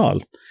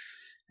Cup-final.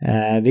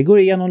 Vi går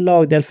igenom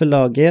lagdel för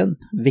lagen,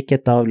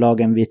 vilket av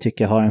lagen vi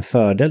tycker har en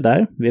fördel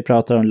där. Vi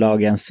pratar om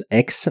lagens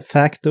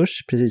X-factors,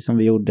 precis som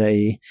vi gjorde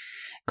i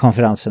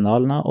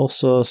konferensfinalerna, och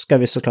så ska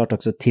vi såklart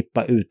också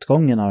tippa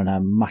utgången av den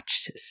här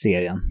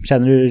matchserien.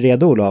 Känner du dig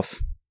redo, Olof?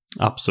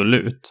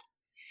 Absolut.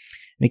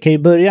 Vi kan ju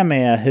börja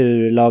med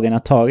hur lagen har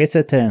tagit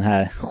sig till den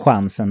här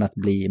chansen att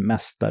bli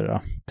mästare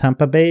då.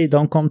 Tampa Bay,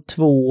 de kom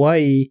tvåa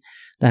i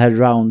det här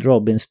round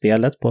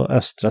robin-spelet på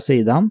östra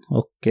sidan,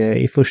 och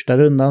i första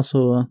rundan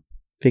så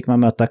fick man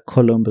möta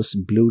Columbus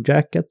Blue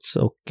Jackets,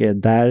 och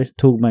där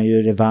tog man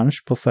ju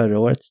revansch på förra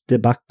årets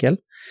debacle.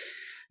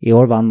 I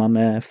år vann man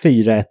med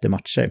 4-1 i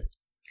matcher.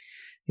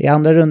 I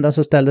andra rundan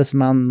så ställdes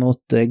man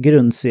mot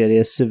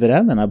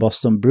grundseriesuveränerna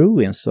Boston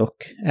Bruins, och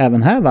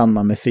även här vann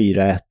man med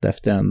 4-1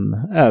 efter en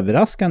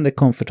överraskande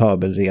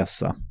komfortabel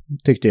resa,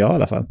 tyckte jag i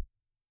alla fall.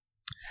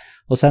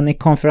 Och sen i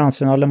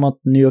konferensfinalen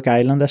mot New York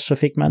Islanders så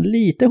fick man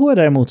lite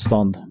hårdare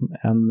motstånd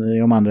än i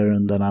de andra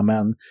rundorna,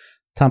 men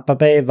Tampa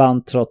Bay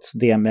vann trots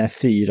det med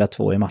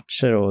 4-2 i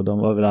matcher, och de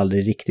var väl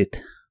aldrig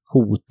riktigt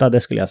hotade,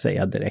 skulle jag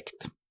säga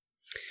direkt.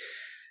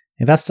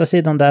 I västra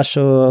sidan där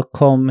så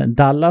kom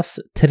Dallas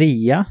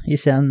trea i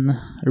sin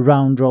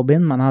round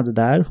robin man hade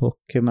där,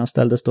 och man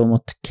ställdes då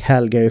mot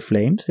Calgary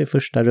Flames i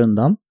första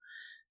rundan.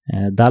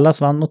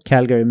 Dallas vann mot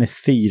Calgary med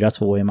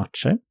 4-2 i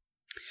matcher.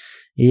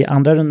 I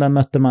andra rundan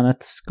mötte man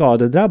ett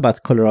skadedrabbat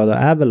Colorado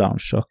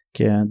Avalanche,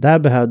 och där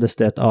behövdes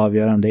det ett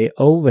avgörande i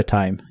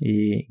overtime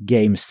i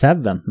Game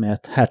 7 med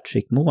ett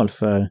hattrickmål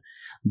för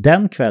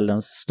den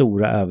kvällens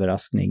stora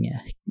överraskning,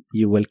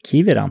 Joel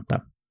Kiviranta.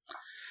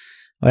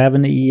 Och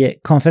även i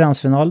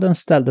konferensfinalen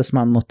ställdes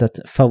man mot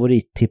ett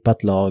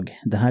favorittippat lag,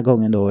 den här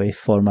gången då i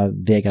form av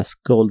Vegas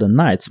Golden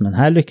Knights, men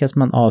här lyckas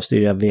man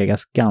avstyra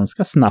Vegas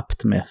ganska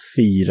snabbt med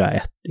 4-1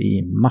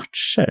 i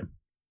matcher.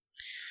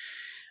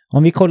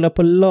 Om vi kollar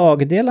på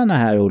lagdelarna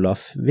här,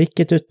 Olof,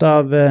 vilket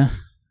utav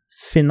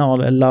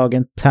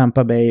finallagen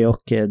Tampa Bay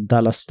och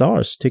Dallas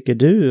Stars tycker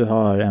du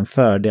har en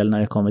fördel när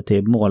det kommer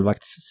till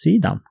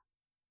målvaktssidan?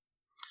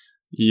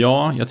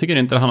 Ja, jag tycker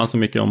inte det handlar så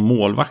mycket om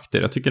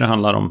målvakter. Jag tycker det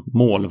handlar om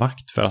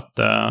målvakt för att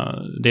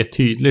det är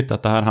tydligt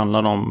att det här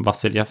handlar om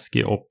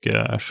Vasilevskiy och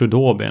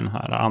Khudobin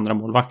här, andra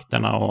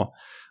målvakterna, och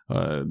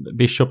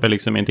Bishop är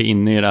liksom inte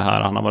inne i det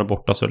här. Han har varit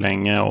borta så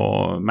länge,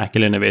 och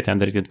McElhinney vet jag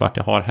inte riktigt vart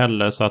jag har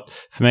heller, så att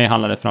för mig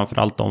handlar det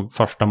framförallt om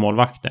första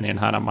målvakten i den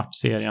här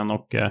matchserien,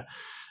 och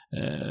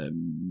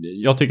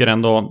jag tycker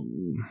ändå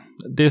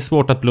det är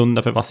svårt att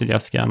blunda för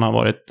Vasilevskiy. Han har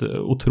varit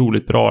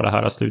otroligt bra det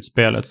här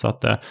slutspelet, så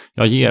att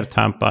jag ger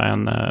Tampa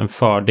en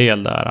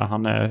fördel där.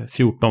 Han är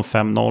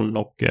 14-5-0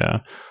 och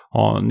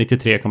har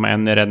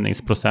 93,1 i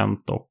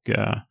räddningsprocent och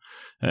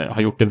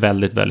har gjort det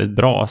väldigt, väldigt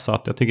bra, så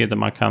att jag tycker inte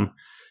man kan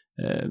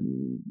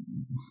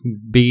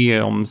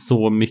be om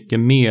så mycket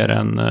mer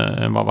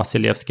än vad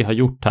Vasilevskiy har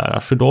gjort här.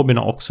 Khudobin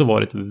har också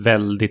varit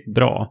väldigt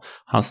bra.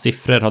 Hans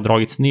siffror har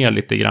dragits ner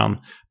lite grann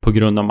på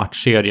grund av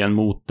matchserien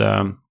mot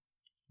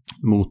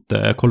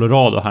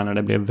Colorado här, när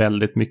det blev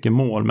väldigt mycket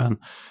mål, men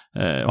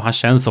och han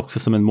känns också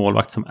som en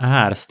målvakt som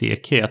är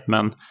stekhet,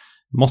 men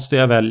måste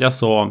jag välja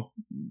så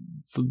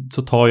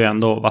tar jag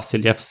ändå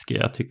Vasilevskiy.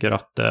 Jag tycker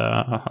att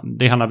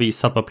det han har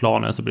visat på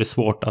planen, så blir det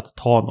svårt att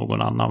ta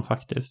någon annan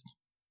faktiskt.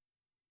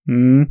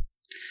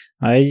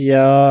 Nej,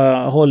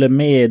 jag håller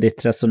med i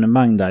ditt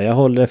resonemang där. Jag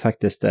håller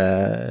faktiskt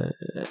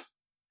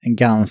en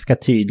ganska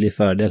tydlig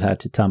fördel här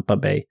till Tampa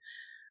Bay.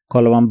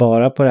 Kollar man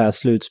bara på det här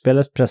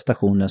slutspelets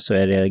prestationer så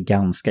är det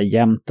ganska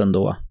jämnt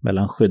ändå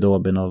mellan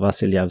Khudobin och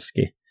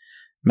Vasilevskiy.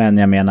 Men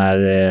jag menar,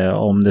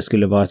 om det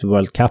skulle vara ett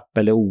World Cup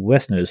eller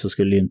OS nu, så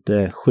skulle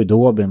inte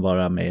Khudobin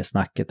vara med i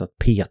snacket att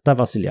peta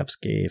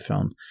Vasilevskiy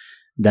från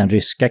den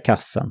ryska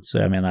kassan. Så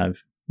jag menar,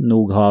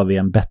 nog har vi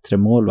en bättre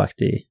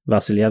målvakt i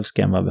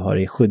Vasilevskiy än vad vi har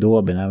i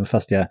Khudobin, även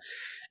fast jag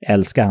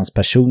älskar hans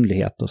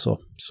personlighet och så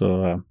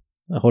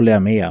håller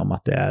jag med om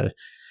att det är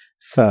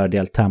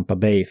fördel Tampa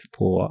Bay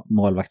på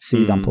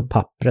målvaktssidan på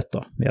pappret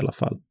då, i alla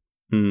fall.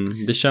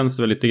 Det känns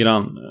väl lite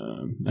grann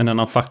en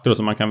annan faktor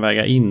som man kan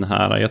väga in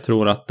här. Jag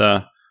tror att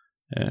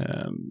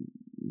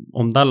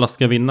om Dallas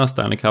ska vinna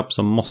Stanley Cup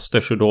så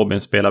måste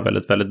Khudobin spela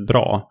väldigt, väldigt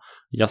bra.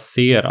 Jag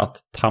ser att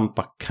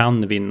Tampa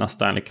kan vinna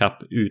Stanley Cup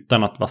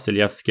utan att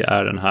Vasilevskiy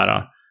är den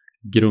här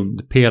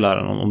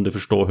grundpelaren, om du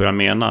förstår hur jag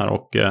menar.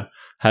 Och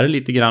här är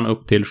lite grann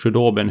upp till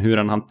Khudobin hur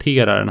han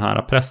hanterar den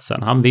här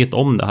pressen. Han vet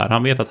om det här.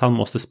 Han vet att han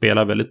måste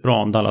spela väldigt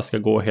bra om Dallas ska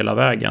gå hela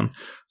vägen.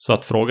 Så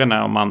att frågan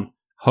är om man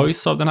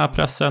höjs av den här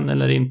pressen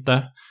eller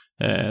inte.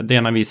 Det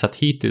han har visat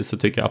hittills, så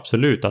tycker jag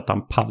absolut att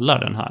han pallar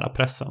den här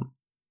pressen.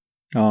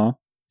 Ja,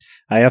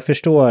 jag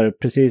förstår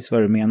precis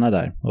vad du menar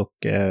där, och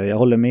jag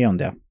håller med om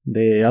det.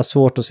 Jag har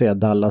svårt att se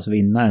att Dallas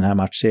vinner den här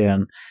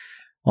matchen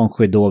om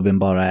Khudobin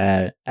bara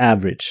är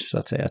average, så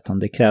att säga. Utan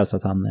det krävs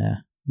att han är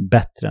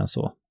bättre än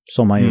så.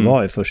 Som han ju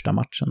var i första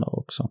matchen då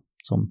också.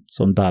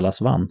 Som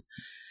Dallas vann.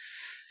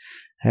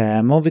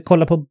 Men om vi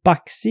kollar på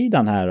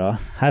backsidan här då.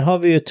 Här har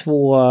vi ju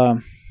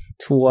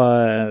två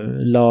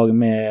lag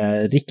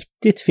med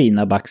riktigt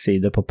fina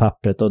backsidor på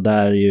pappret, och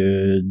där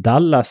ju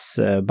Dallas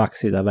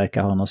backsida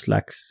verkar ha någon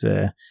slags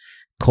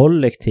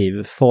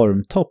kollektiv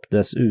formtopp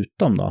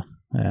dessutom då.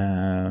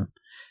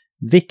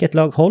 Vilket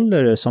lag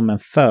håller du som en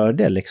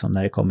fördel liksom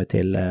när det kommer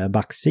till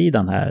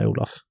backsidan här,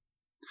 Olof?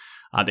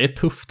 Ja, det är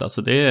tufft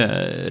alltså. Det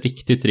är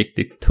riktigt,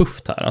 riktigt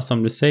tufft här. Alltså,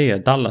 som du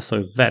säger, Dallas har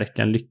ju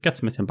verkligen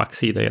lyckats med sin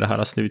backsida i det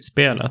här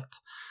slutspelet.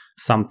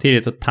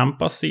 Samtidigt på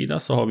Tampas sida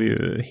så har vi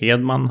ju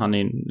Hedman. Han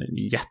är en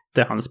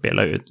jätte. Han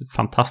spelar ju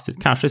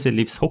fantastiskt. Kanske sin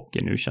livshockey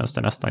nu, känns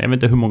det nästan. Jag vet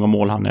inte hur många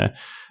mål han är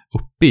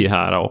uppe i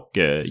här, och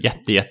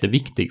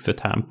jätteviktig för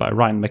Tampa.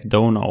 Ryan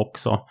McDonough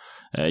också.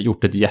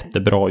 Gjort ett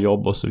jättebra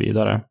jobb och så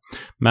vidare.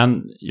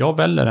 Men jag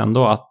väljer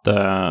ändå att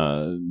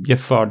ge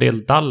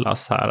fördel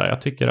Dallas här.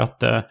 Jag tycker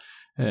att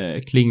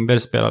Klingberg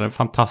spelar en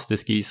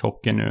fantastisk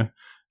ishockey nu.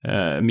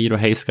 Miro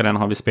Heiskanen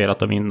har vi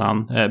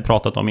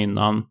pratat om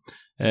innan.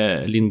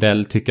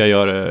 Lindell tycker jag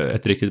gör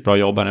ett riktigt bra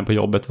jobb. Han är på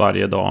jobbet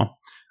varje dag.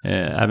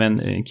 Även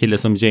en kille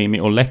som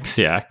Jamie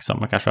Oleksiak,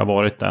 som kanske har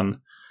varit en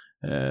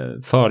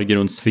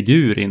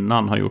förgrundsfigur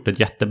innan, har gjort ett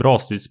jättebra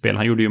slutspel.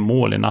 Han gjorde ju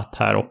mål i natt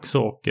här också,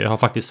 och har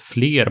faktiskt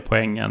fler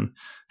poäng än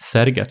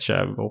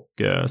Sergachev.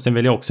 Och sen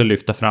vill jag också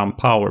lyfta fram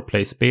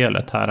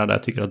powerplay-spelet här, där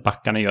jag tycker att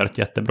backarna gör ett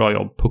jättebra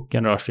jobb.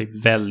 Pucken rör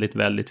sig väldigt,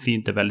 väldigt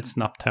fint i väldigt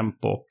snabbt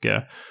tempo, och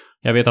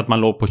jag vet att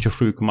man låg på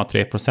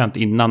 27,3%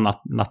 innan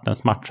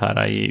nattens match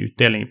här i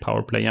utdelning i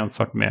powerplay,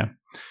 jämfört med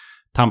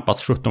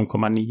Tampas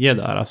 17,9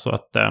 där. Alltså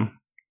att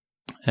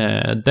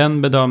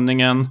den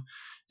bedömningen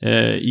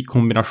i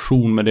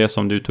kombination med det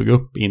som du tog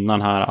upp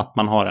innan här, att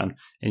man har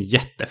en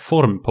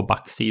jätteform på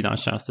backsidan,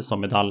 känns det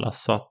som i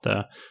Dallas. Så att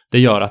det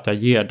gör att jag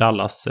ger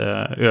Dallas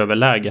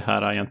överläge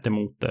här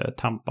gentemot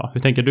Tampa.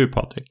 Hur tänker du,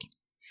 Patrik?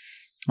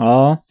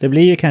 Ja, det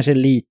blir ju kanske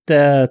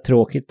lite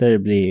tråkigt där det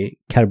blir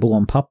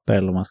karbonpapper,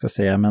 eller vad man ska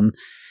säga, men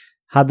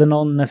hade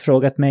någon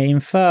frågat mig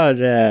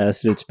inför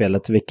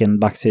slutspelet vilken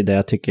backsida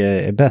jag tycker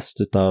är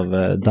bäst utav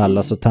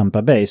Dallas och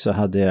Tampa Bay, så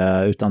hade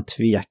jag utan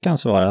tvekan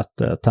svarat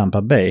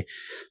Tampa Bay.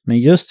 Men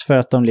just för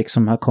att de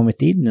liksom har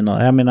kommit in i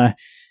något, jag menar,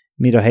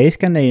 Miro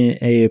Heiskanen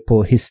är ju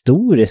på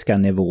historiska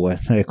nivåer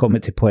när det kommer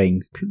till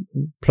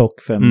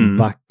poängplock för en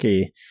back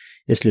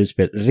i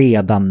slutspel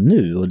redan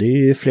nu. Och det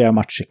är ju flera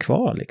matcher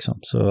kvar liksom.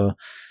 Så,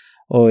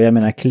 och jag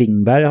menar,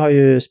 Klingberg har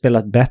ju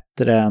spelat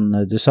bättre än...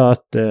 Du sa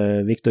att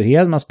Victor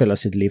Hedman spelar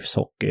sitt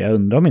livshockey. Jag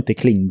undrar om inte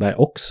Klingberg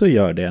också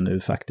gör det nu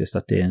faktiskt.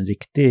 Att det är en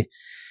riktig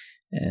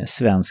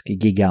svensk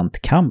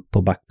gigantkamp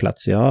på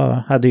backplats. Jag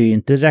hade ju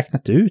inte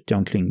räknat ut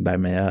John Klingberg,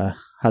 men jag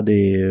hade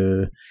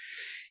ju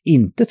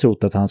inte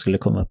trott att han skulle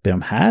komma upp i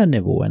de här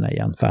nivåerna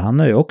igen. För han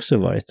har ju också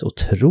varit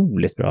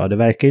otroligt bra. Det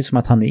verkar ju som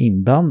att han är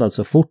inblandad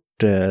så fort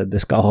det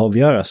ska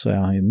avgöras, så är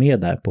han ju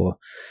med där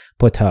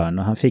på ett hörn.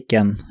 Och han fick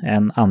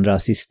en andra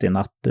assist i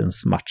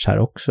nattens match här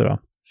också då.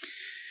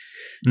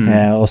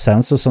 Och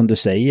sen så som du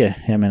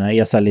säger, jag menar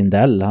Esa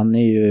Lindell, han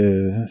är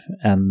ju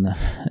en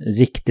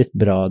riktigt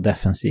bra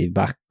defensiv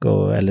back,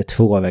 eller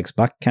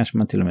tvåvägsback kanske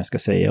man till och med ska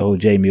säga. Och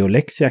Jamie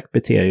Oleksiak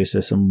beter ju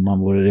sig som man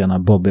vore rena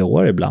Bobby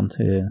Orr ibland.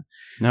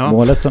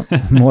 Ja.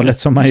 Målet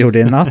som han gjorde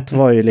i natt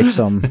var ju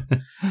liksom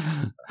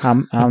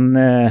han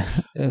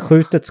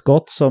skjuter ett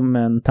skott som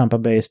en Tampa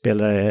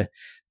Bay-spelare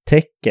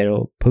täcker,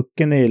 och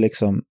pucken är ju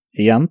liksom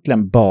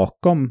egentligen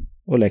bakom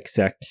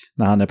Oleksiak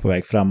när han är på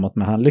väg framåt,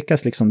 men han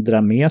lyckas liksom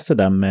dra med sig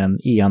den med en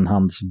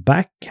enhands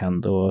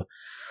backhand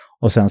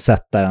och sen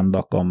sätta den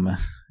bakom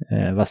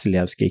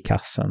Vasilevski i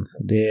kassen.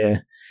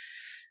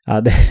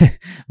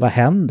 Vad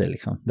händer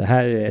liksom? Det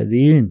är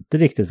ju inte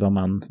riktigt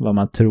vad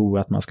man tror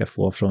att man ska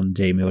få från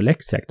Jamie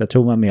Oleksiak. Där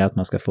tror man mer att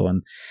man ska få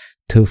en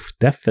tuff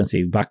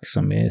defensiv back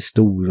som är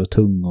stor och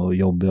tung och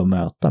jobbig att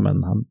möta, men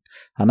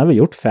han har väl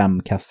gjort 5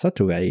 kassar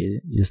tror jag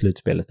i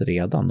slutspelet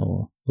redan,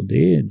 och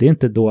det är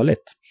inte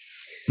dåligt.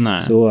 Nej.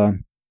 Så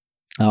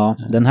ja,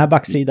 den här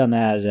backsidan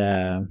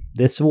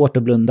det är svårt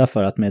att blunda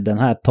för att med den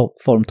här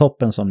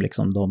formtoppen som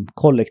liksom de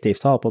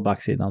kollektivt har på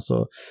backsidan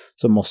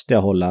så måste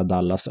jag hålla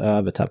Dallas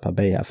över Tampa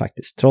Bay här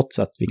faktiskt, trots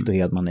att Victor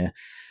Hedman är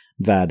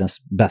världens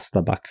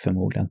bästa back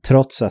förmodligen,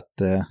 trots att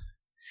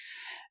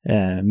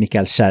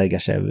Mikael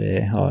Sergachev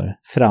har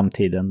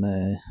framtiden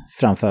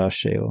framför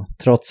sig, och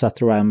trots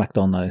att Ryan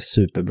McDonough är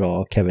superbra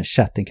och Kevin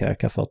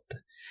Shattenkirk har fått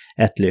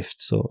ett lyft,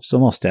 så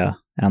måste jag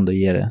ändå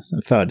ge det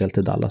en fördel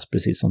till Dallas,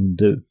 precis som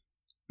du.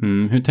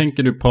 Hur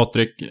tänker du,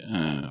 Patrik,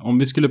 om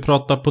vi skulle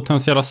prata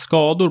potentiella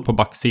skador på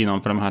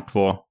backsidan för de här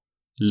två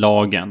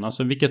lagen?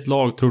 Alltså vilket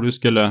lag tror du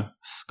skulle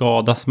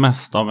skadas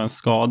mest av en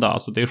skada?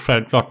 Alltså det är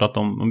självklart att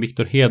om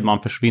Victor Hedman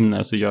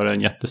försvinner så gör det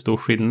en jättestor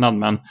skillnad,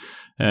 men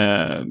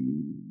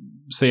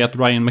säg att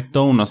Ryan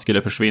McDonough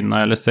skulle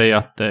försvinna, eller säg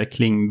att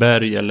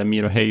Klingberg eller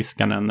Miro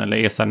Heiskanen eller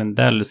Esa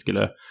Lindell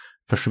skulle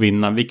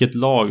försvinna. Vilket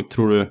lag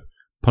tror du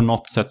på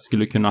något sätt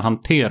skulle kunna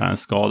hantera en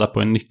skada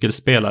på en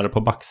nyckelspelare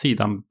på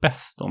backsidan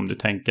bäst, om du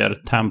tänker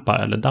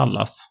Tampa eller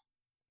Dallas?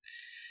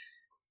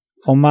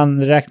 Om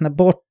man räknar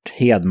bort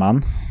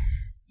Hedman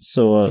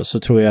så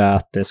tror jag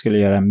att det skulle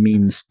göra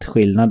minst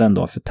skillnaden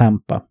då för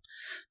Tampa.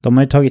 De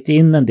har ju tagit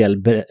in en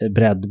del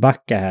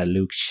breddbackar här,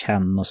 Luke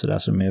Chen och sådär,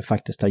 som ju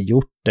faktiskt har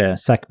gjort det.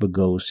 Zach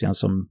Bogosian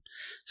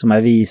som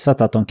har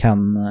visat att de kan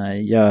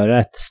göra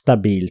ett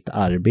stabilt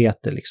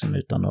arbete liksom,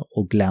 utan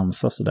att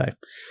glänsa sådär.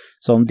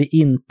 Så om det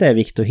inte är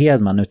Victor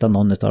Hedman utan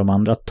någon av de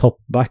andra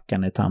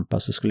toppbackarna i Tampa,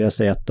 så skulle jag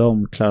säga att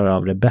de klarar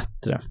av det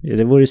bättre.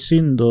 Det vore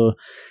synd att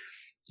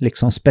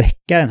liksom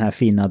spräcka den här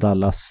fina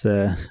Dallas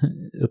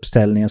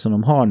uppställningen som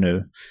de har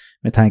nu,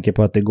 med tanke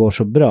på att det går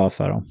så bra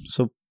för dem.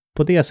 Så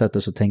på det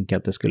sättet så tänker jag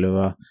att det skulle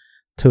vara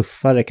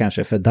tuffare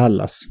kanske för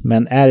Dallas.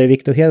 Men är det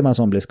Victor Hedman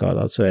som blir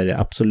skadad, så är det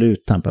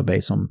absolut Tampa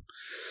Bay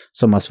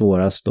som har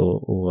svårast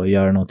att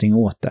göra någonting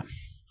åt det.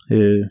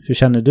 Hur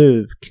känner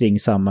du kring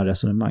samma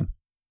resonemang?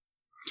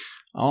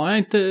 Ja, jag är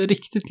inte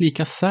riktigt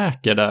lika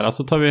säker där.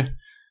 Alltså tar vi...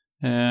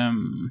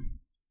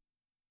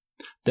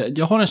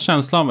 jag har en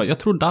känsla av att jag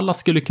tror Dallas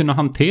skulle kunna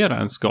hantera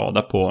en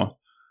skada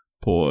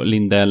på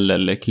Lindell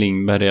eller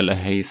Klingberg eller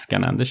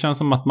Heiskanen. Det känns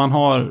som att man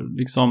har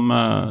liksom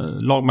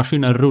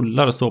lagmaskinen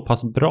rullar så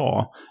pass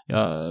bra.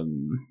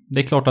 Det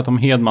är klart att om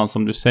Hedman,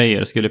 som du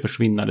säger, skulle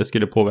försvinna, det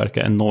skulle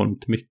påverka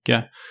enormt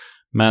mycket.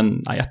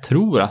 Men jag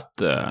tror att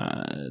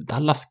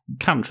Dallas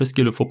kanske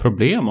skulle få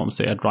problem om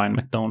sig att Ryan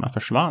McDonough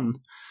försvann.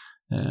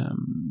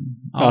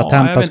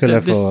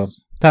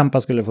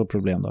 Tampa skulle få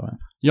problem då.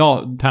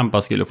 Ja,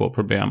 Tampa skulle få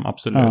problem,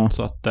 absolut. Ja.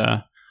 Så att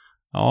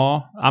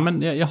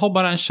men jag har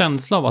bara en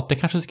känsla av att det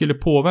kanske skulle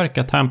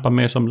påverka Tampa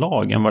mer som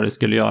lag än vad det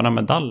skulle göra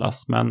med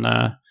Dallas. Men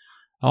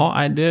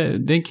det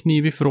är en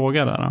knivig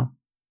fråga där.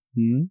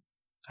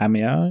 Ja,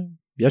 men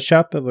jag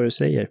köper vad du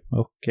säger,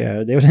 och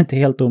det är väl inte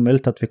helt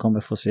omöjligt att vi kommer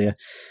få se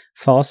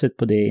facit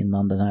på det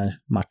innan den här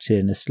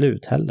matchen är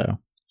slut heller.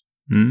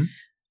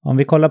 Om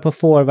vi kollar på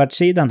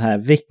forwardsidan här,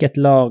 vilket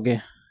lag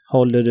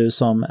håller du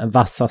som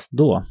vassast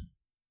då?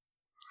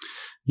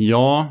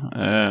 Ja,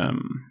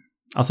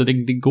 alltså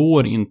det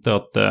går inte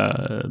att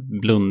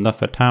blunda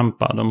för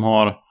Tampa. De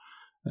har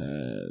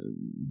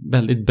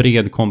väldigt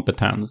bred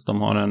kompetens.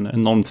 De har en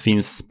enormt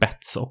fin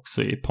spets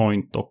också i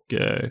Point och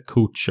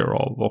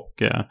Kucherov,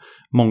 och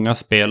många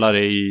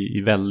spelare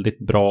i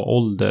väldigt bra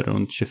ålder,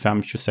 runt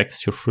 25, 26,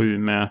 27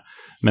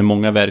 med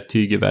många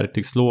verktyg i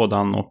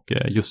verktygslådan, och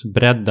just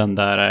bredden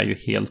där är ju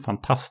helt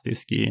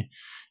fantastisk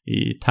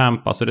i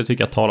Tampa, så det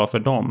tycker jag talar för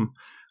dem.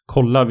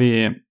 Kollar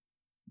vi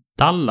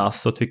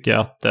Dallas så tycker jag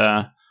att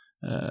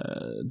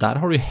där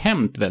har det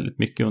hänt väldigt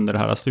mycket under det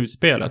här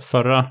slutspelet.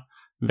 Förra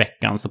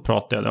veckan så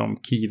pratade jag om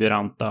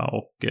Kiviranta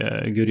och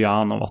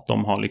Gurianov, att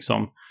de har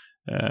liksom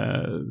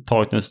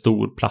tagit en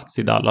stor plats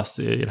i Dallas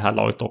i det här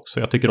laget också.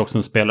 Jag tycker också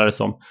en spelare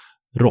som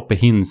Roope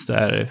Hintz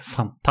är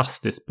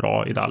fantastiskt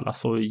bra i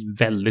Dallas och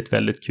väldigt,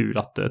 väldigt kul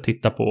att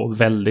titta på.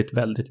 Väldigt,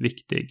 väldigt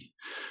viktig.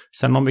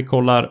 Sen om vi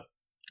kollar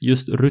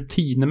just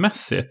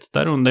rutinmässigt,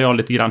 där undrar jag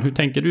lite grann, hur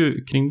tänker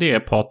du kring det,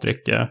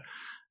 Patrik?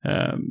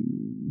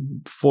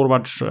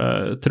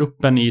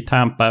 Forwardstruppen i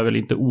Tampa är väl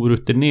inte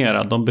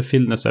orutinerad. De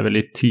befinner sig väl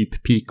i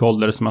typ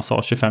peakålder, som jag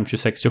sa, 25,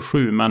 26,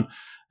 27, men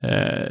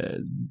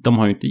de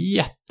har ju inte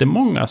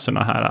jättemånga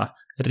såna här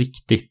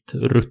riktigt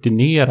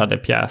rutinerade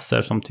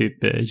pjäser som typ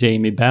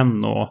Jamie Benn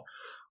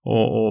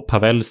och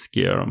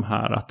Pavelski och de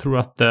här. Jag tror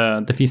att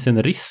det finns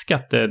en risk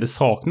att det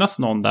saknas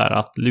någon där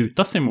att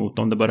luta sig mot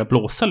om det börjar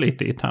blåsa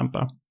lite i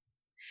Tampa.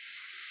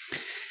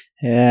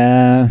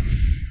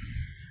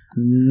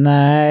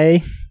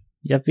 Nej,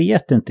 jag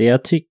vet inte.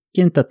 Jag tycker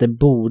inte att det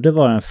borde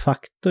vara en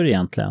faktor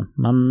egentligen.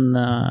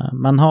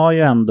 Man har ju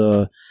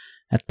ändå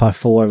ett par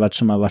forwards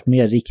som har varit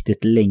med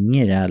riktigt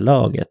länge i det här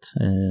laget.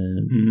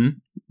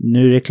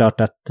 Nu är det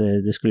klart att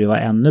det skulle vara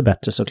ännu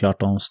bättre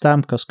såklart om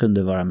Stamkos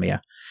kunde vara med.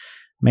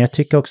 Men jag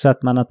tycker också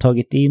att man har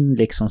tagit in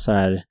liksom så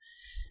här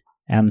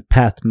en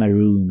Pat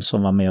Maroon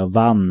som var med och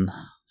vann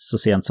så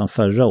sent som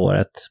förra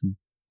året.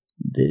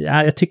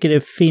 Jag tycker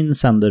det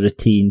finns ändå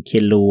rutin,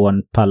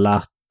 Killorn,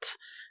 Palat,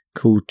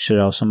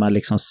 Kucherov som har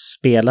liksom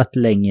spelat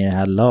länge i det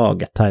här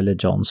laget, Tyler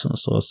Johnson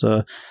och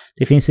så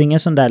det finns ingen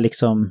sån där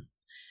liksom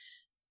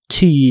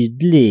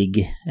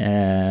tydlig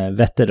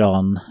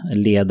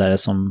veteranledare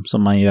som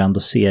man ju ändå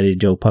ser i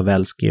Joe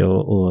Pavelski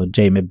och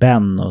Jamie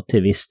Benn och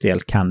till viss del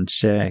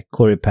kanske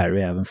Corey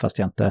Perry, även fast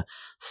jag inte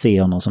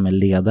ser honom som en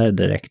ledare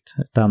direkt,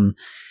 utan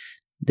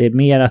det är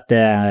mer att det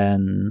är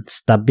en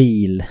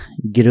stabil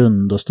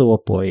grund att stå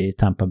på i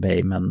Tampa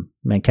Bay,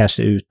 men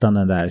kanske utan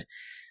den där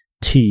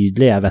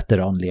tydliga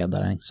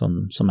veteranledaren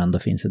som ändå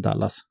finns i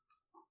Dallas.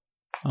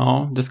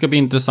 Ja, det ska bli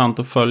intressant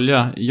att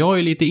följa. Jag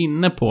är lite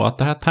inne på att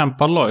det här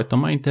Tampa-laget,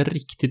 de har inte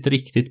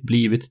riktigt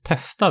blivit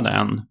testade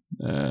än,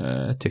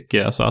 tycker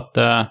jag. Så att,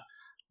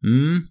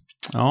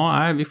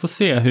 vi får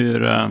se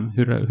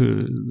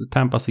hur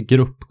Tampas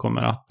grupp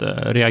kommer att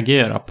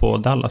reagera på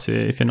Dallas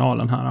i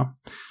finalen här.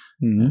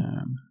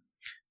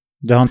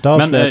 Du har inte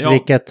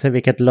avslöjat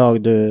vilket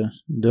lag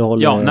du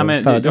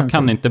håller för? Jag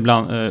kan inte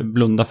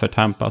blunda för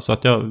Tampa, så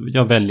att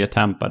jag väljer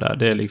Tampa där.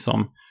 Det är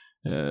liksom,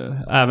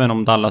 även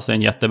om Dallas är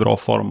en jättebra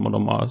form och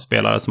de har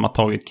spelare som har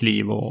tagit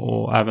kliv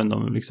och även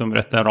de liksom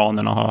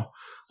veteranerna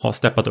har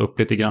steppat upp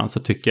lite grann, så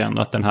tycker jag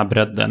ändå att den här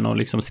bredden och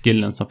liksom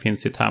skillen som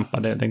finns i Tampa,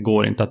 det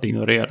går inte att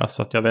ignorera,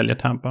 så att jag väljer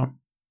Tampa.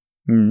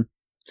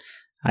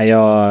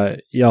 Ja,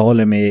 jag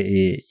håller med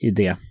i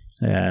det.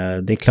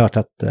 Det är klart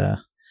att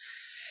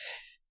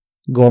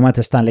går man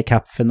till Stanley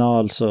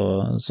Cup-final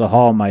så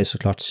har man ju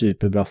såklart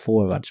superbra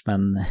forwards,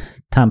 men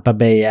Tampa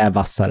Bay är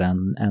vassare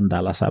än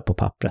Dallas här på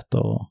pappret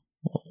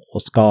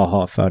och ska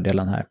ha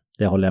fördelen här.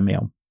 Det håller jag med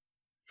om.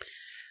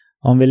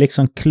 Om vi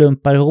liksom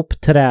klumpar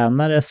ihop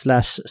tränare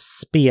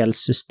 /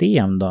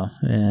 spelsystem då.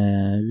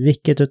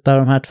 Vilket utav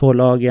de här två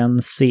lagen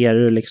ser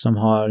du liksom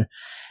har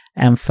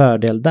en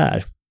fördel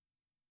där?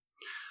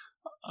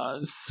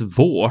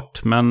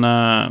 Svårt, men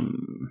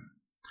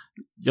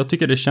jag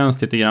tycker det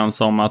känns lite grann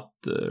som att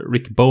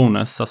Rick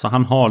Bowness, alltså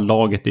han har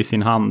laget i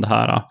sin hand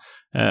här.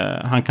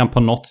 Han kan på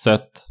något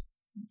sätt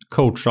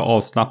coacha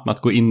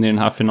avslappnat, gå in i den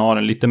här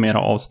finalen lite mer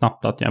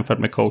avslappnat jämfört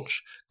med coach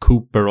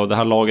Cooper, och det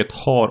här laget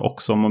har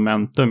också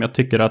momentum. Jag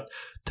tycker att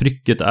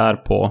trycket är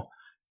på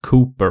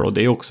Cooper, och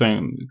det är också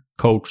en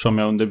coach som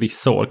jag under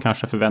vissa år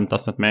kanske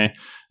förväntas mig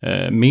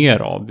mer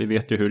av. Vi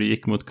vet ju hur det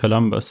gick mot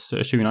Columbus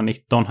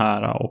 2019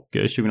 här, och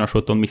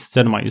 2017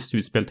 missade man ju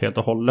slutspelet helt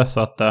och hållet, så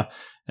att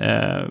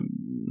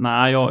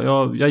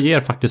jag ger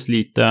faktiskt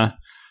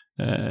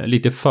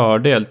lite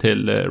fördel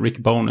till Rick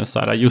Bowness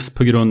här, just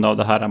på grund av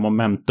det här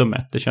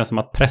momentumet. Det känns som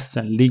att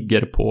pressen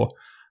ligger på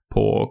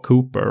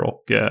Cooper,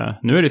 och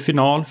nu är det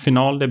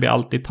final, det blir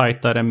alltid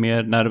tajtare,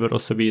 mer nerver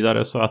och så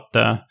vidare, så att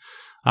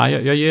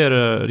jag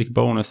ger Rick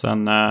Bowness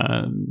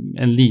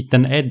en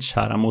liten edge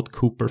här mot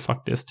Cooper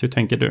faktiskt. Hur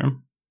tänker du?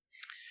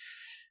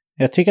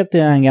 Jag tycker att det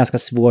är en ganska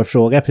svår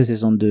fråga,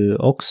 precis som du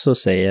också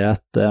säger,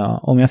 att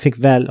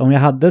om jag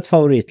hade ett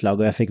favoritlag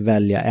och jag fick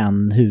välja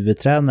en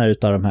huvudtränare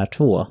utav de här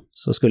två,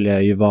 så skulle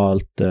jag ju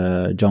valt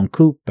John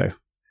Cooper.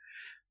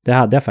 Det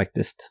hade jag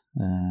faktiskt.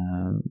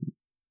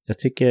 Jag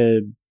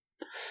tycker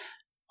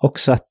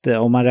också att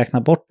om man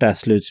räknar bort det här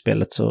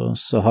slutspelet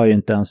så har ju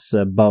inte ens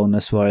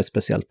Bowness varit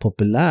speciellt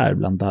populär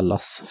bland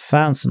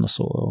Dallas-fansen och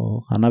så.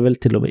 Och han har väl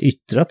till och med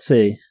yttrat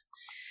sig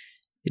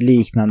i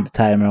liknande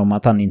termer om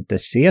att han inte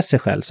ser sig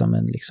själv som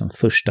en liksom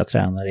första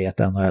tränare i ett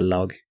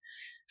NHL-lag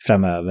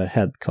framöver,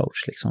 head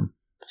coach liksom.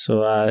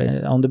 Så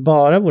om det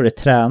bara vore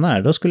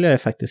tränare, då skulle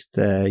jag faktiskt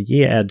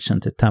ge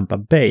edgen till Tampa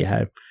Bay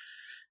här.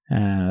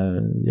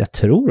 Jag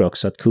tror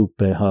också att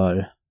Cooper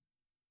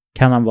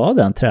kan han vara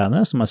den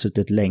tränare som har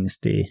suttit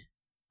längst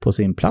på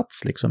sin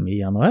plats liksom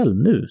i NHL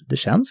nu? Det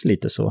känns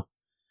lite så.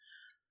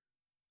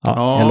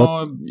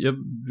 Jag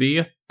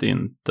vet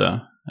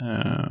inte.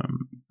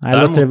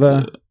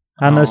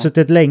 Han har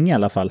suttit länge i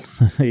alla fall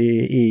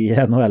i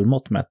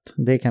NHL-mått mätt.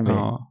 Det kan vi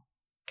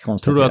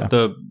konstatera. Tror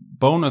du att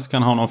Bowness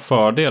kan ha någon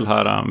fördel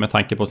här med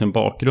tanke på sin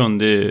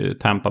bakgrund i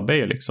Tampa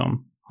Bay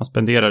liksom? Han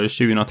spenderade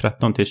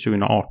 2013 till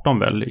 2018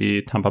 väl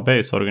i Tampa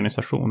Bays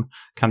organisation.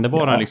 Kan det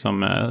vara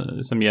liksom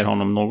som ger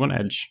honom någon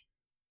edge?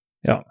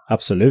 Ja,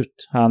 absolut.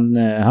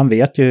 Han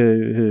vet ju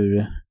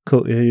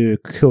hur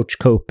coach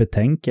Cooper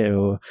tänker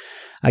och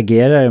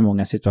agerar i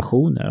många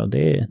situationer. Och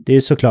det är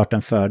ju såklart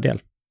en fördel.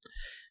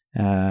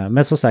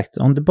 Men som sagt,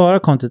 om det bara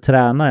kom till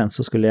tränaren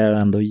så skulle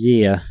jag ändå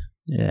ge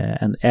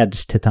en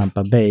edge till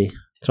Tampa Bay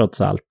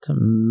trots allt.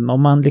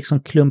 Om man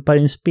liksom klumpar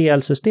in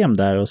spelsystem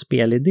där och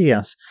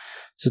spelidé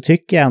så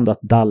tycker jag ändå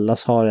att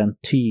Dallas har en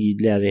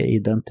tydligare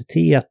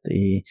identitet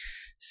i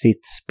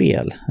sitt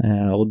spel.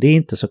 Och det är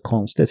inte så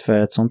konstigt, för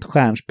ett sånt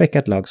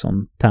stjärnspäckat lag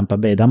som Tampa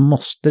Bay, där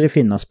måste det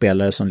finnas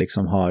spelare som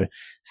liksom har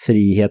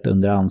frihet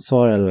under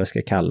ansvar, eller vad jag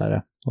ska kalla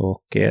det.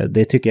 Och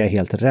det tycker jag är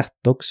helt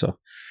rätt också.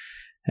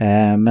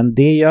 Men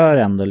det gör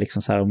ändå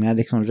liksom så här, om jag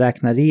liksom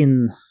räknar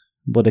in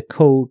både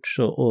coach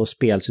och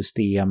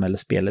spelsystem eller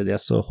spelidé,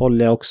 så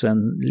håller jag också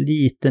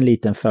en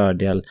liten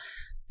fördel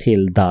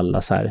till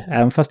Dallas här.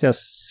 Även fast jag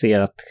ser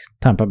att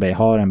Tampa Bay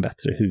har en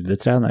bättre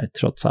huvudtränare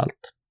trots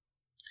allt.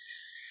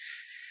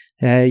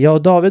 Jag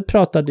och David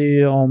pratade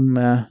ju om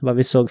vad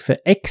vi såg för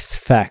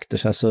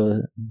X-factors, alltså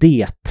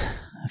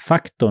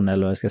det-faktorn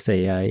eller vad jag ska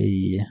säga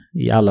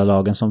i alla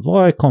lagen som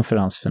var i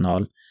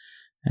konferensfinal.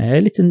 Jag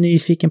är lite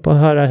nyfiken på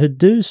att höra hur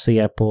du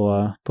ser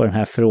på den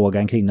här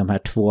frågan kring de här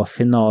två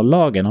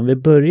finallagen. Om vi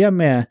börjar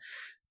med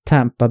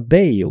Tampa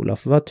Bay,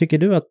 Olof. Vad tycker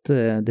du att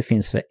det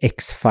finns för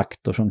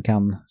X-faktor som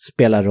kan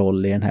spela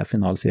roll i den här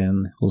finalserien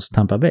hos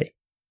Tampa Bay?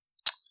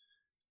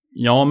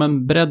 Ja,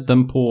 men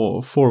bredden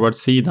på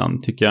forwardsidan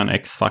tycker jag är en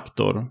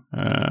X-faktor.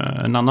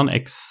 En annan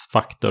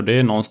X-faktor, det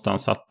är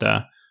någonstans att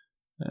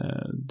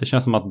det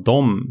känns som att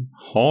de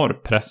har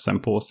pressen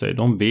på sig.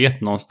 De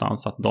vet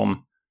någonstans att de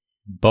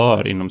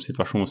bör inom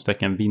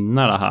situationstecken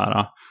vinna det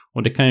här.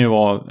 Och det kan ju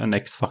vara en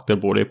X-faktor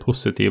både i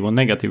positiv och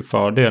negativ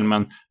fördel,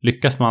 men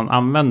lyckas man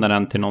använda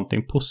den till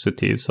någonting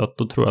positivt, så att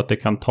då tror jag att det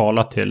kan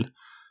tala till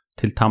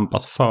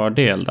Tampas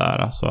fördel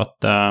där. Så att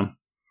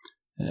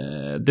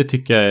det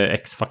tycker jag är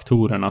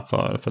X-faktorerna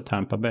för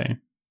Tampa Bay.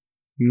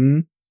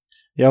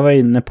 Jag var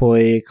inne på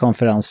i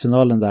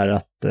konferensfinalen där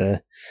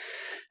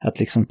att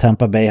liksom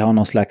Tampa Bay har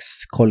någon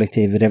slags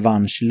kollektiv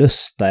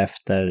revanschlusta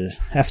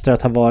efter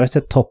att ha varit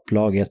ett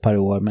topplag i ett par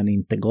år men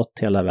inte gått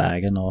hela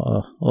vägen,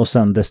 och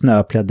sen det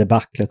snöpliga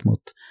debaclet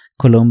mot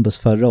Columbus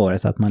förra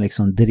året, att man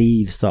liksom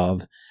drivs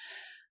av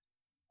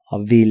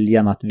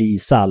viljan att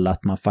visa alla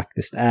att man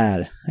faktiskt är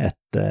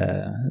ett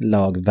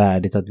lag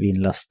värdigt att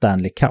vinna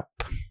Stanley Cup.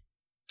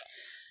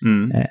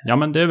 Ja,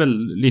 men det är väl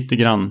lite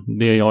grann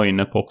det jag är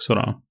inne på också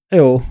då.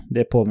 Jo,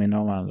 det påminner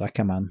om andra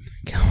kan man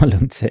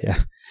lugnt säga.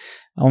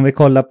 Om vi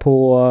kollar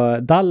på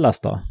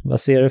Dallas då, vad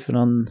ser du för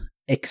någon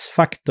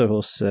X-faktor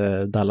hos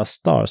Dallas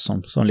Stars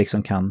som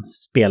liksom kan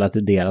spela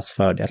till deras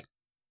fördel?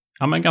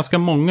 Ja, men ganska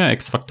många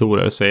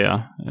X-faktorer ser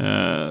jag.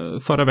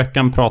 Förra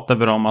veckan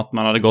pratade vi om att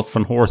man hade gått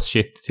från horse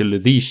shit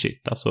till the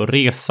shit. Alltså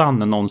resan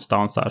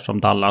någonstans där som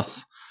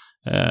Dallas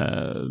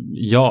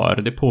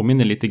gör. Det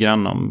påminner lite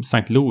grann om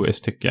St.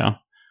 Louis tycker jag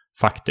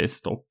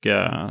faktiskt. Och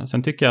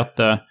sen tycker jag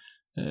att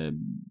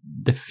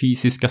det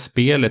fysiska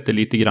spelet är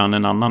lite grann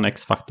en annan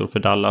X-faktor för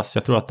Dallas.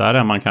 Jag tror att där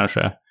är man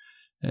kanske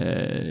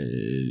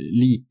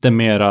lite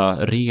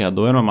mera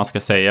redo än vad man ska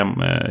säga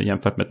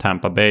jämfört med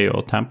Tampa Bay.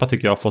 Och Tampa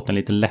tycker jag har fått en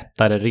lite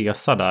lättare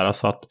resa där.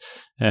 Alltså att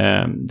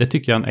det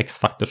tycker jag är en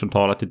X-faktor som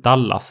talar till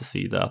Dallas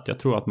sida. Att jag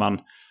tror att man,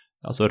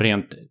 alltså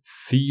rent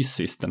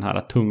fysiskt, den här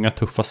tunga,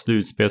 tuffa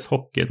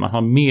slutspelshockey, man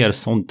har mer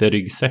sånt i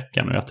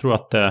ryggsäcken. Och jag tror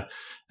att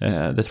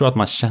det tror att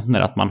man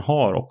känner att man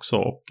har också.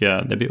 Och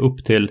det blir upp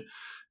till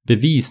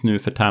bevis nu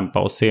för Tampa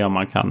och se om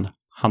man kan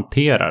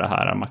hantera det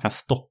här. Man kan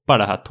stoppa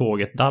det här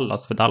tåget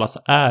Dallas. För Dallas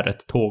är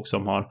ett tåg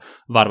som har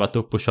varvat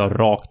upp och kör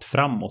rakt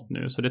framåt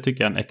nu. Så det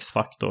tycker jag är en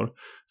X-faktor.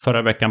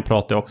 Förra veckan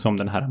pratade jag också om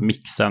den här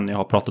mixen. Jag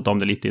har pratat om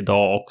det lite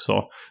idag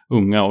också.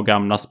 Unga och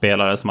gamla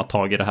spelare som har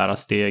tagit det här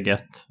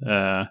steget.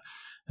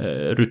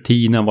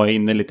 Rutinen var jag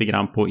inne lite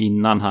grann på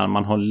innan här.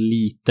 Man har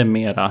lite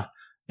mera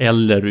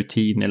äldre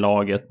rutin i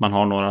laget. Man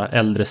har några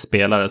äldre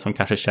spelare som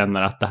kanske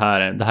känner att det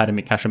här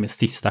är kanske min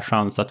sista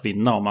chans att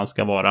vinna om man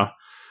ska vara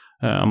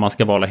Om man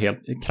ska vara helt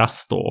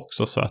krass då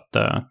också. Så att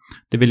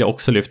det vill jag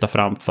också lyfta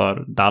fram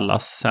för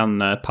Dallas. Sen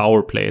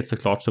powerplay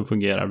såklart som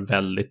fungerar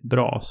väldigt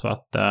bra. Så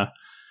att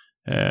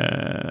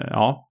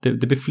ja,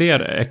 det blir fler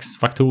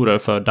X-faktorer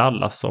för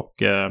Dallas. Och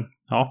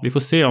ja, vi får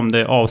se om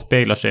det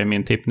avspeglar sig i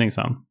min tippning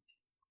sen.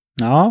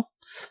 Ja,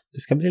 det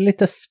ska bli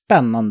lite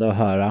spännande att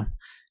höra.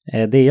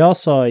 Det jag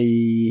sa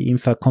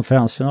inför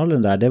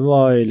konferensfinalen där, det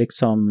var ju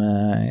liksom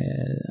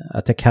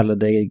att jag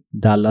kallade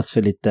Dallas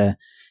för lite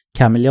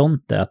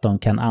kameleonter, att de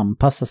kan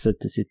anpassa sig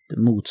till sitt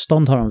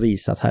motstånd har de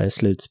visat här i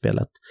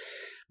slutspelet.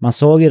 Man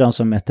såg ju dem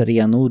som ett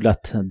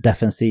renodlat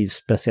defensiv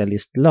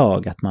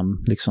specialistlag, att man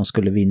liksom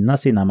skulle vinna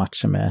sina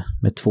matcher med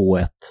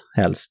 2-1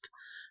 helst,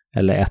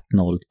 eller 1-0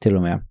 till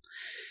och med.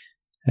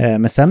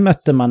 Men sen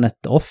mötte man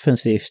ett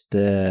offensivt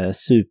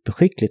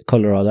superskickligt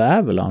Colorado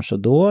Avalanche,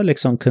 och då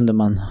liksom kunde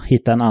man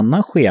hitta en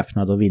annan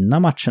skepnad och vinna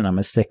matcherna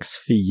med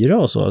 6-4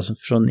 och så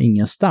från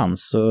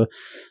ingenstans.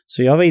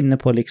 Så jag var inne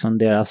på liksom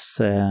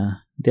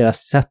deras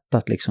sätt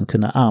att liksom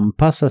kunna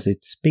anpassa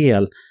sitt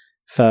spel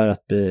för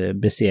att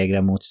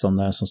besegra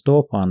motståndaren som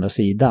står på andra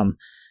sidan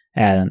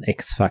är en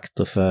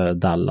X-faktor för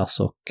Dallas,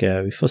 och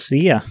vi får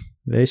se.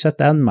 Vi har ju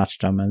sett en match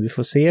där, men vi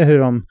får se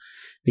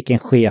vilken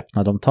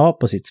skepnad de tar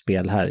på sitt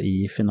spel här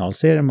i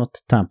finalserien mot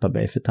Tampa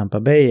Bay. För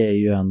Tampa Bay är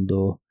ju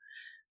ändå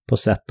på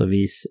sätt och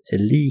vis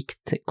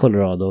likt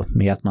Colorado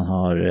med att man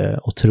har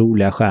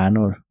otroliga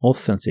stjärnor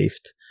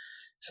offensivt.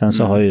 Sen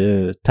så har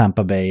ju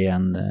Tampa Bay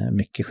en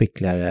mycket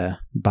skickligare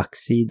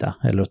backsida,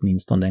 eller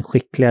åtminstone en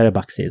skickligare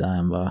backsida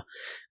än vad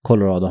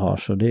Colorado har.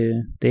 Så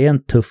det är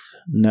en tuff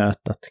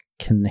nöt att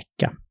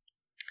knäcka.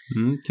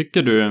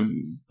 Tycker du,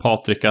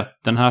 Patrik, att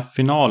den här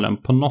finalen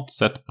på något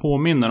sätt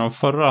påminner om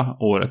förra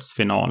årets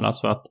final?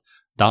 Alltså att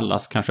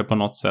Dallas kanske på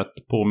något sätt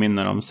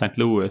påminner om St.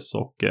 Louis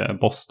och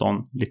Boston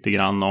lite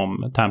grann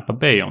om Tampa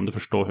Bay, om du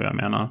förstår hur jag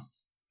menar.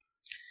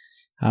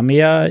 Ja, men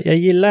jag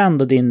gillar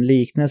ändå din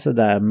liknelse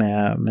där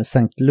med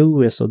St.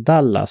 Louis och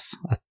Dallas.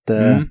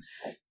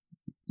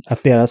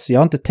 Att deras, jag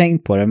har inte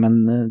tänkt på det,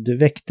 men du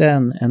väckte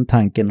en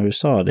tanke när du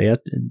sa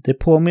det. Det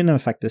påminner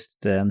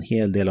faktiskt en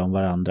hel del om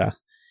varandra.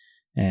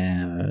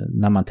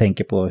 När man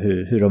tänker på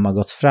hur de har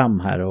gått fram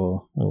här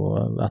och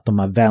att de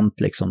har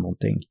vänt liksom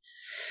någonting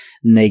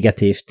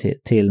negativt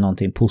till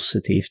någonting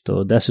positivt,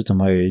 och dessutom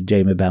har ju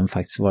Jamie Benn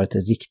faktiskt varit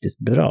riktigt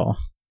bra.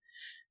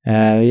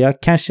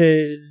 Jag kanske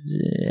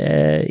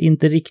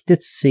inte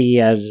riktigt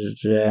ser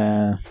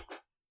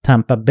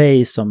Tampa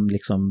Bay som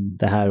liksom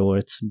det här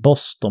årets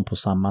Boston på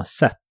samma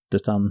sätt,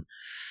 utan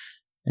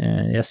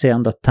jag ser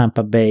ändå att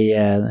Tampa Bay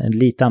är en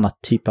lite annan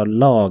typ av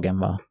lag än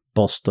vad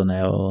Boston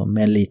är, och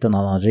med en liten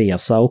annan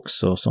resa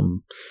också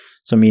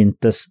som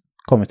inte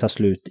kommer ta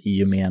slut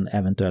i och med en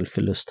eventuell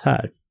förlust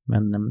här.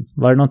 Men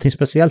var det någonting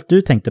speciellt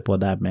du tänkte på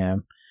där med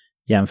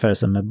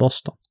jämförelsen med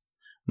Boston?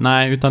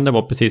 Nej, utan det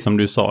var precis som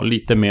du sa,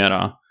 lite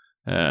mera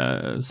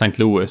St.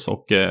 Louis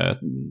och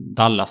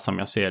Dallas som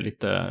jag ser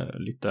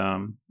lite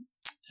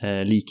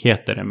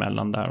likheter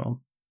emellan där.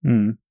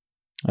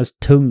 Alltså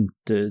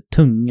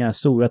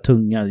stora,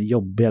 tunga,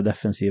 jobbiga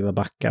defensiva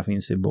backar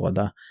finns i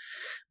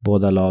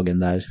båda lagen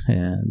där,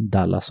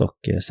 Dallas och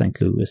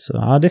St. Louis. Så,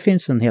 ja, det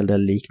finns en hel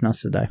del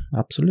liknelser där,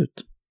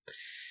 absolut.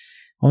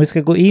 Om vi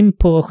ska gå in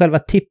på själva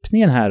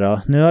tippningen här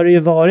då. Nu har det ju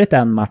varit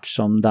en match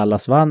som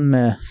Dallas vann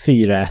med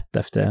 4-1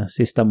 efter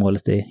sista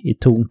målet i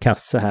tom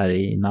kasse här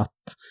i natt.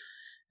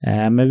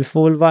 Men vi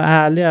får väl vara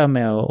ärliga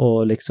med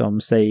att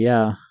liksom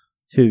säga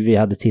hur vi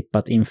hade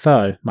tippat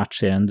inför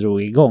matchen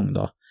drog igång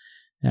då.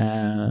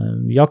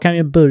 Jag kan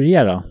ju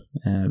börja då.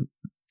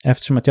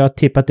 Eftersom att jag har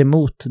tippat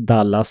emot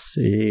Dallas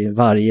i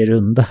varje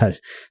runda här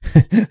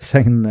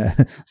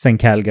sen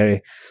Calgary,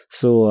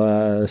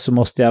 så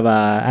måste jag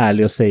vara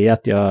ärlig och säga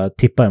att jag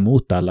tippar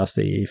emot Dallas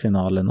i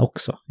finalen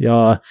också.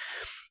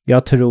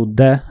 Jag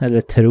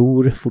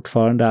tror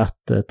fortfarande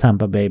att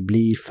Tampa Bay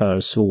blir för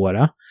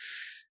svåra.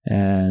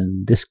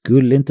 Det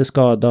skulle inte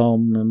skada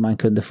om man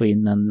kunde få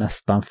in en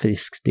nästan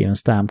frisk Steven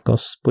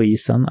Stamkos på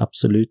isen,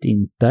 absolut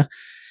inte.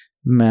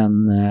 Men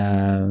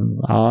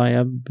ja,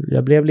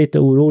 jag blev lite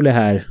orolig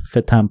här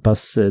för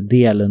Tampas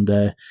del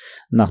under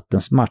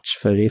nattens match.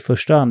 För i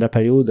första och andra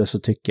perioden så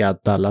tycker jag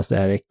att Dallas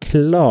är det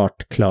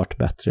klart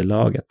bättre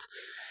laget.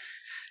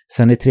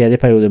 Sen i tredje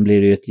perioden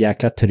blir det ju ett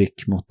jäkla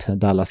tryck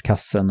mot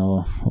Dallas-kassen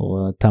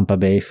och Tampa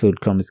Bay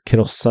fullkomligt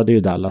krossade ju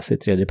Dallas i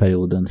tredje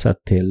perioden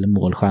sett till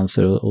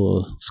målchanser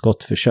och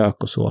skottförsök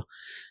och så.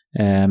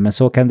 Men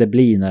så kan det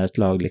bli när ett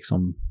lag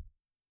liksom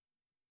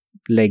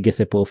lägger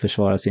sig på att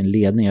försvara sin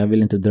ledning. Jag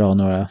vill inte dra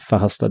några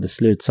förhastade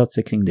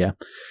slutsatser kring det.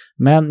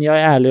 Men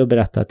jag är ärlig och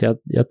berättar att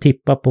jag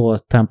tippar på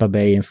Tampa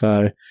Bay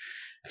inför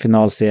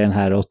finalserien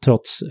här, och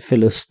trots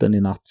förlusten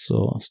i natt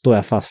så står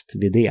jag fast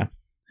vid det.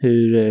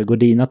 Hur går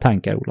dina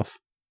tankar, Olof?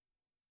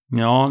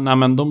 Ja, nej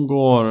men de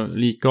går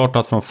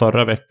likartat från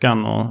förra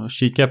veckan, och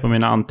kikar jag på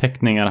mina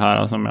anteckningar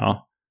här som jag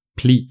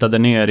plitade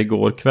ner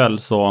igår kväll,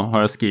 så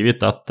har jag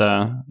skrivit att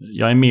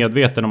jag är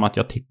medveten om att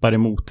jag tippar i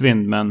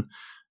motvind, men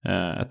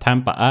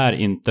Tampa är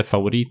inte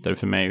favoriter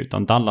för mig,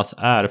 utan Dallas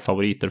är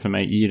favoriter för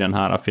mig i den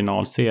här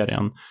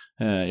finalserien.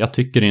 Jag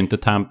tycker inte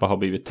Tampa har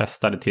blivit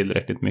testade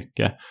tillräckligt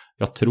mycket.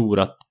 Jag tror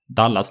att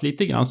Dallas,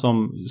 lite grann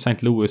som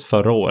St. Louis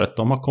förra året,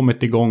 de har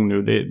kommit igång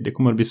nu. Det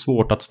kommer att bli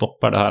svårt att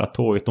stoppa det här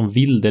tåget. De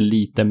vill det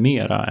lite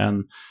mera än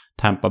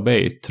Tampa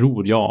Bay,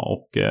 tror jag.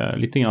 Och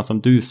lite grann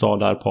som du sa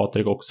där,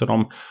 Patrik,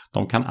 också.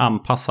 De kan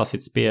anpassa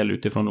sitt spel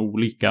utifrån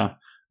olika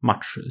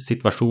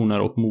matchsituationer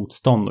och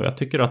motstånd. Och jag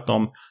tycker att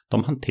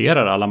de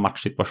hanterar alla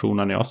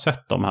matchsituationer när jag har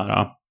sett de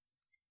här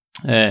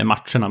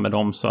matcherna med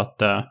dem. Så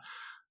att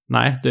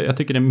nej, jag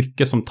tycker det är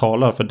mycket som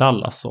talar för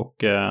Dallas. Och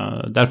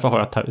därför har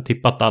jag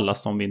tippat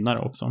Dallas som vinnare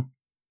också.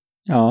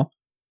 Ja,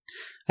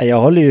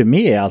 jag håller ju med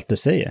i allt du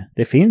säger.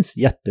 Det finns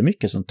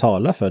jättemycket som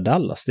talar för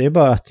Dallas. Det är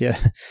bara att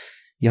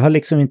jag har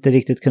liksom inte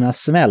riktigt kunnat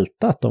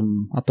smälta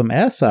att de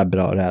är så här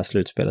bra i det här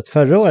slutspelet.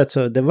 Förra året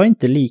så det var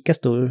inte lika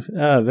stor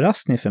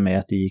överraskning för mig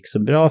att det gick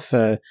så bra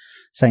för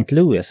St.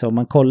 Louis. Om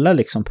man kollar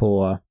liksom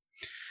på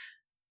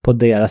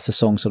deras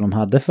säsong som de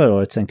hade förra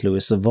året, St.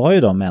 Louis, så var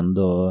ju de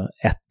ändå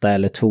 1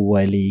 eller 2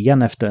 i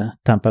ligan efter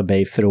Tampa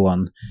Bay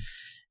från,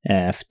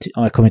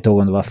 jag kommer inte ihåg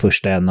om det var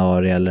 1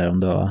 januari eller om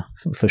det var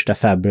 1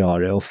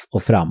 februari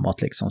och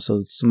framåt liksom.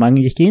 Så man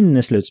gick in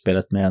i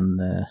slutspelet med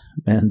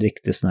en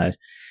riktigt sån här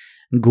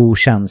god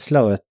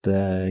känsla och ett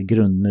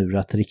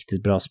grundmurat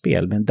riktigt bra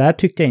spel. Men där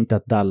tyckte jag inte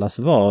att Dallas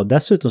var. Och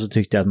dessutom så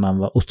tyckte jag att man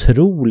var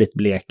otroligt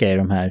bleka i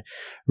de här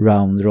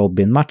round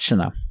robin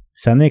matcherna.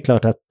 Sen är det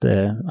klart att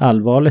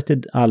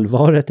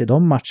allvaret i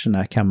de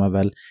matcherna kan man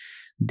väl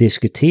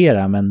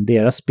diskutera, men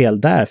deras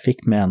spel där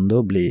fick mig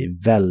ändå bli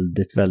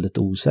väldigt, väldigt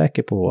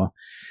osäker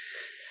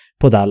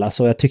på Dallas.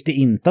 Och jag tyckte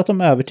inte att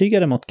de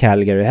övertygade mot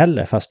Calgary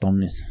heller, fast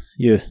de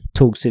ju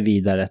tog sig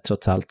vidare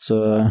trots allt.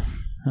 Så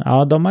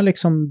ja, de har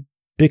liksom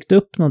byggt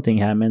upp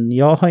någonting här, men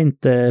jag har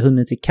inte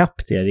hunnit ikapp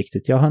det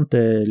riktigt. Jag har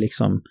inte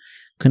liksom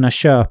kunnat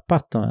köpa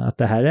att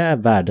det här är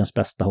världens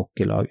bästa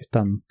hockeylag,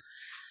 utan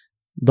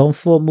de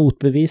får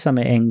motbevisa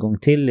mig en gång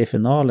till i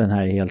finalen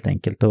här helt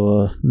enkelt.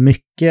 Och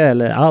mycket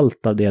eller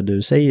allt av det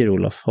du säger,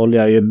 Olof, håller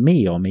jag ju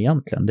med om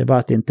egentligen. Det är bara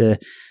att det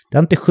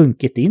har inte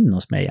sjunkit in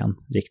hos mig än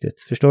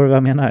riktigt. Förstår du vad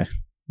jag menar?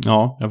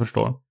 Ja, jag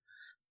förstår.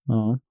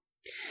 Ja.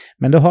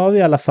 Men då har vi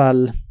i alla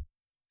fall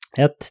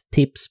ett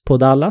tips på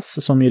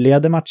Dallas som ju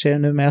leder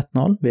matchen nu med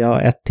 1-0. Vi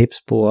har ett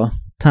tips på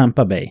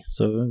Tampa Bay.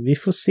 Så vi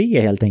får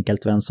se helt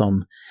enkelt vem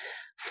som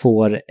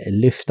får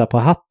lyfta på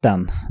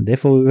hatten. Det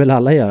får vi väl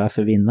alla göra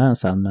för vinnaren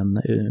sen, men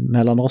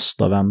mellan oss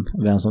då,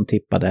 vem som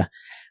tippade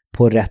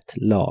på rätt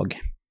lag.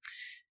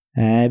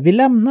 Vi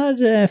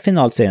lämnar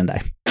finalserien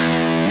där.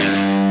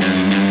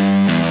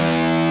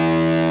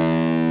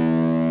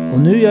 Och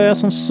nu gör jag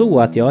som så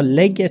att jag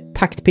lägger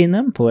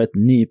taktpinnen på ett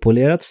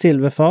nypolerat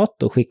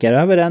silverfat och skickar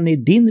över den i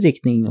din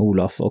riktning,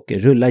 Olof, och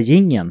rullar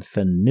jingeln,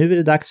 för nu är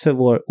det dags för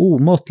vår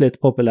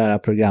omåttligt populära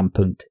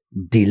programpunkt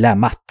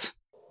Dilemmat.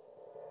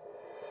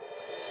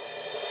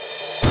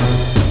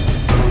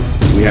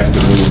 We have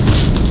to move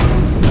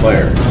the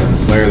player. And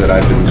the player that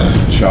I've been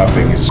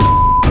shopping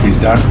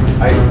he's done.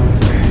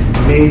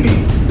 Maybe.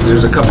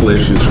 There's a couple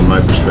issues from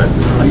my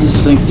perspective. I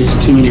just think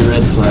there's too many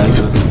red flags.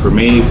 For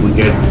me, if we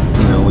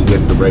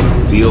get the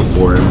right deal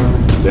for him,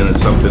 then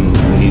it's something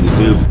we need to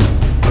do.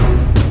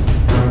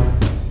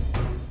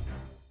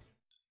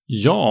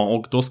 Ja,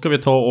 och då ska vi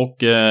ta och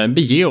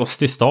bege oss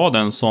till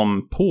staden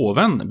som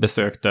påven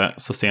besökte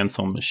så sent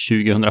som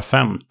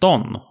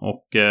 2015.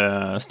 Och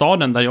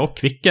staden där jag och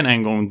Kvicken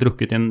en gång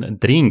druckit en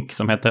drink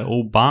som hette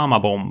Obama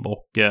Bomb.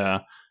 Och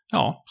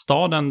ja,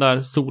 staden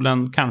där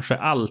solen kanske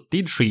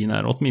alltid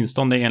skiner,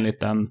 åtminstone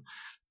enligt en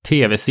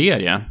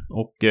tv-serie.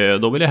 Och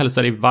då vill jag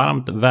hälsa dig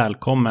varmt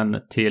välkommen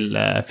till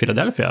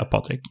Philadelphia,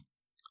 Patrik.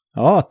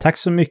 Ja, tack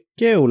så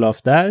mycket,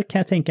 Olof. Där kan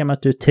jag tänka mig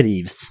att du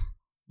trivs.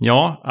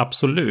 Ja,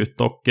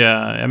 absolut. Och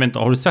jag vet inte,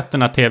 har du sett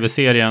den här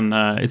tv-serien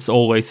It's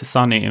Always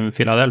Sunny in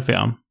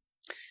Philadelphia?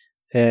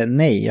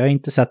 Nej, jag har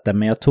inte sett den,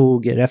 men jag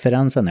tog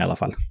referensen i alla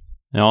fall.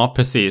 Ja,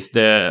 precis.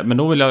 Men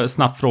då vill jag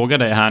snabbt fråga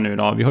dig här nu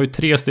då. Vi har ju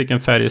 3 stycken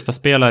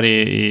Färjestad-spelare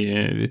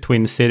i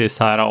Twin Cities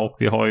här, och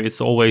vi har ju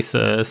It's Always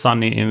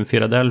Sunny in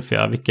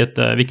Philadelphia.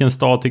 Vilken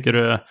stad tycker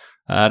du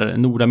är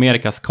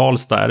Nordamerikas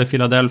Karlstad? Är det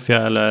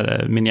Philadelphia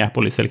eller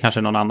Minneapolis eller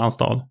kanske någon annan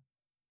stad?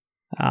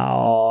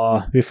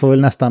 Ja, vi får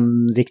väl nästan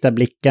rikta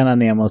blickarna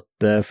ner mot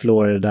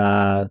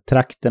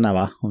Florida-trakterna,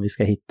 va? Om vi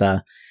ska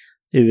hitta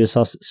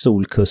USAs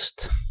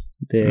solkust.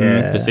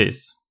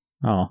 Precis.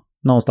 Ja,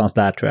 någonstans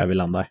där tror jag vi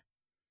landar.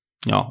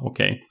 Ja,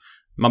 okej.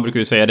 Man brukar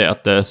ju säga det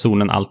att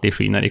solen alltid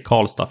skiner i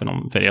Karlstad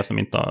för er som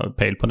inte har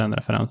pejl på den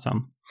referensen.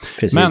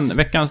 Precis. Men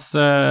veckans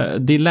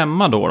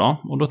dilemma då.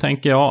 Och då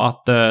tänker jag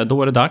att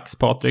då är det dags,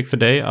 Patrik, för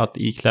dig att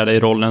ikläda dig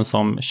rollen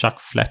som Chuck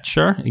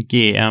Fletcher,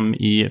 GM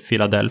i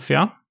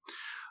Philadelphia.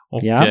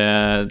 Och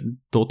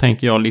då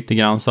tänker jag lite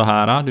grann så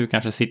här. Du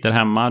kanske sitter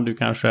hemma, du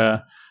kanske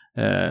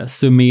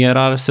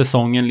summerar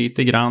säsongen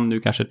lite grann, du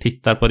kanske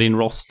tittar på din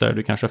roster,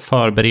 du kanske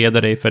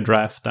förbereder dig för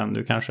draften,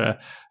 du kanske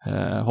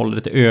håller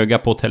ett öga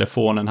på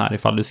telefonen här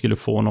ifall du skulle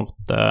få något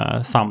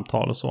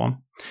samtal och så.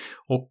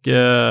 Och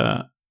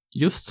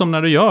just som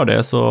när du gör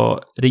det så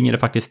ringer det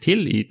faktiskt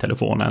till i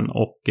telefonen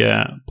och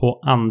på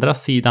andra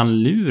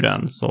sidan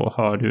luren så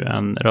hör du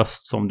en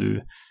röst som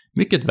du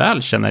mycket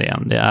väl känner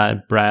igen. Det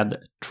är Brad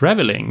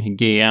Trevelling,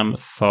 GM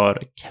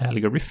för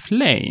Calgary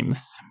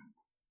Flames.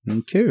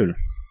 Kul.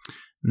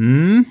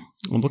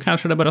 Och då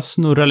kanske det börjar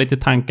snurra lite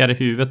tankar i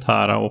huvudet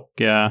här och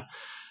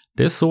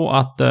det är så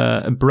att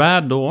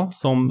Brad då,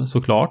 som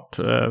såklart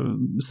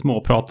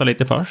småpratar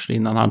lite först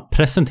innan han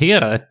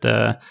presenterar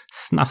ett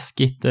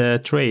snaskigt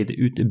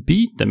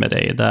trade-utbyte med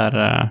dig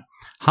där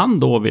han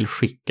då vill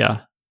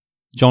skicka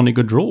Johnny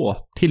Gaudreau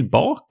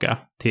tillbaka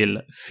till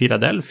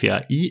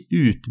Philadelphia i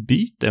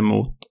utbyte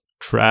mot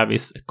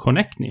Travis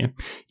Konecny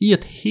i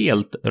ett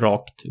helt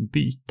rakt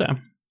byte.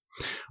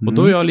 Och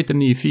då är jag lite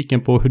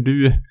nyfiken på hur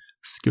du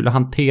skulle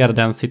hantera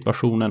den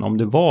situationen om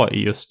det var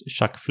i just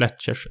Chuck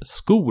Fletchers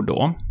skor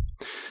då.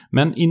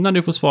 Men innan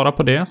du får svara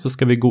på det så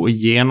ska vi gå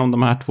igenom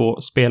de här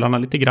två spelarna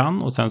lite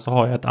grann och sen så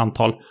har jag ett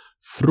antal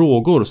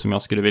frågor som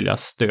jag skulle vilja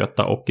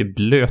stöta och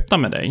blöta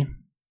med dig.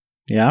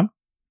 Ja.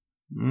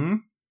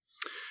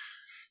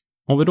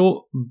 Om vi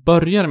då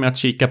börjar med att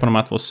kika på de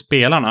här två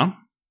spelarna.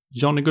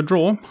 Johnny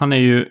Gaudreau, han är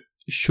ju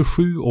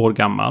 27 år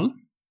gammal.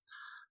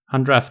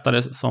 Han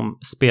draftades som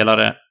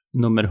spelare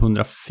nummer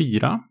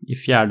 104 i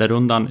fjärde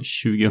rundan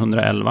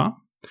 2011.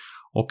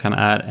 Och han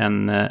är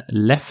en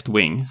left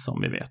wing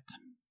som vi vet.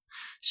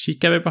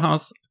 Kikar vi på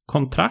hans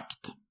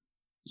kontrakt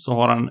så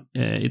har han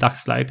i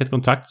dagsläget ett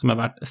kontrakt som är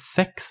värt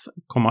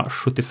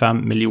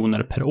 6,75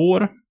 miljoner per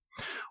år.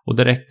 Och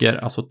det räcker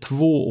alltså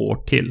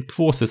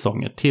 2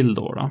 säsonger till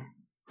då.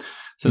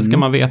 Sen ska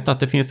man veta att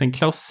det finns en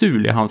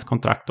klausul i hans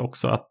kontrakt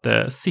också.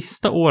 Att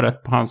sista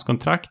året på hans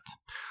kontrakt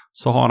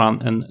så har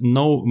han en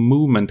no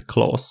movement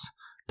clause.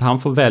 Där han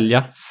får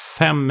välja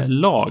 5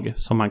 lag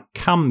som han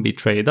kan bli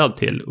tradad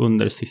till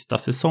under sista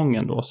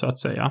säsongen då så att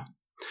säga.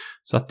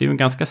 Så att det är ju en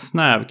ganska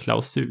snäv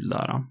klausul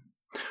där. Och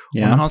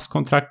när hans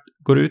kontrakt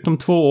går ut om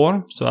 2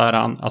 år så är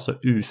han alltså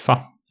UFA.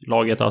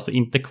 Laget har alltså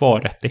inte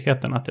kvar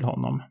rättigheterna till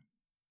honom.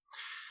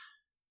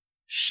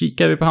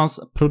 Kikar vi på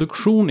hans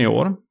produktion i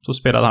år så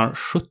spelade han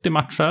 70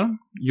 matcher,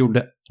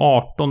 gjorde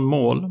 18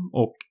 mål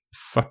och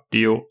 40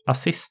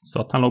 assist.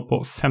 Så att han låg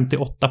på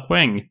 58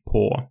 poäng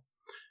på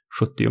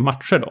 70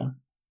 matcher då.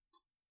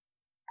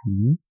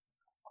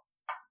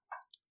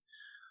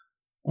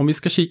 Om vi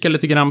ska kika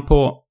lite grann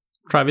på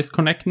Travis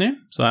Konecny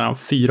så är han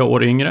 4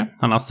 år yngre.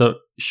 Han är alltså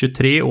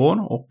 23 år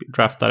och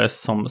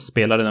draftades som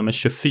spelare nummer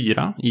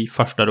 24 i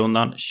första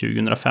rundan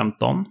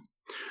 2015.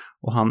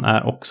 Och han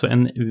är också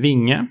en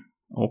vinge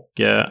och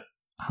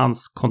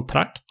hans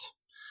kontrakt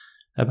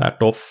är värt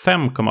då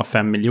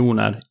 5,5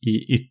 miljoner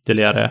i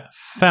ytterligare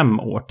 5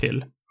 år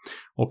till.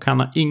 Och han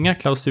har inga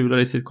klausuler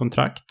i sitt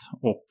kontrakt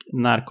och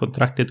när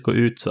kontraktet går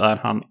ut så är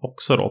han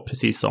också då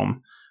precis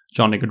som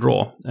Johnny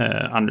Gaudreau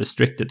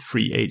unrestricted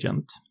free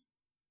agent.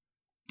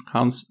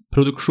 Hans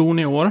produktion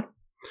i år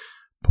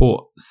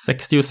på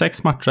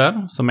 66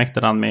 matcher så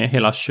mäktade han med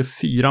hela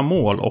 24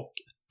 mål och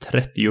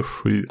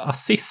 37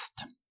 assist.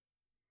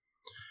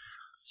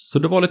 Så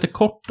det var lite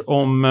kort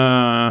om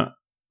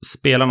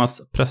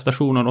spelarnas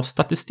prestationer och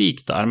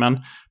statistik där. Men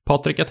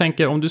Patrik, jag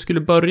tänker om du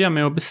skulle börja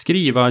med att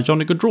beskriva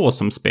Johnny Gaudreau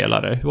som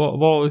spelare.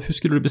 Hur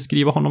skulle du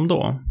beskriva honom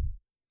då?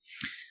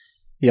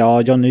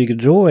 Ja, Johnny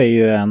Gaudreau är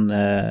ju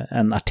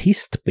en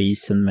artist på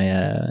isen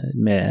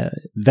med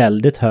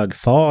väldigt hög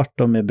fart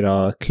och med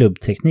bra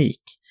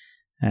klubbteknik.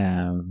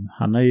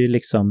 Han har ju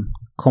liksom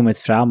kommit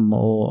fram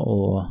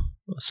och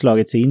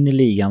slagit sig in i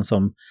ligan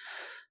som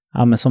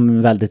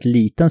en väldigt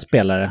liten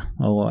spelare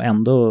och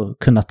ändå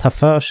kunna ta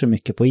för sig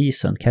mycket på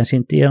isen. Kanske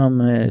inte genom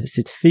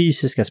sitt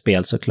fysiska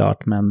spel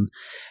såklart,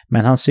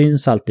 men han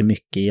syns alltid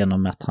mycket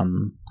genom att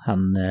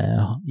han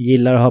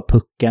gillar att ha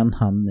pucken,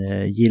 han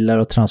gillar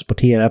att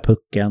transportera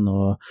pucken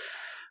och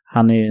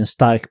han är ju en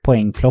stark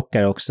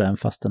poängplockare också, även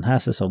fast den här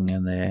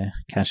säsongen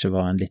kanske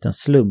var en liten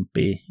slump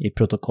i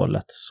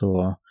protokollet.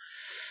 Så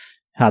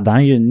hade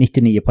han ju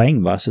 99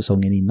 poäng var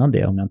säsongen innan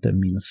det, om jag inte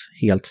minns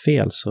helt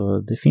fel.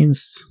 Så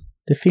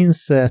det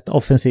finns ett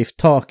offensivt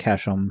tak här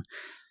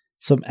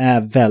som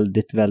är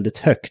väldigt, väldigt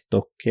högt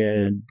och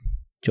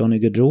Johnny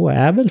Gaudreau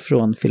är väl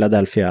från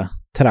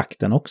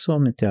Philadelphia-trakten också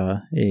om inte jag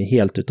är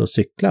helt ute och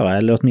cyklar, va?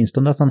 Eller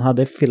åtminstone att han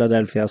hade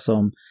Philadelphia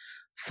som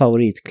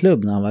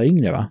favoritklubb när han var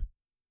yngre, va?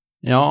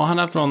 Ja, han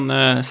är från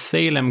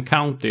Salem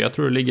County. Jag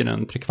tror det ligger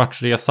en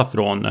 3/4 resa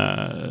från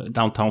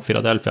downtown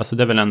Philadelphia. Så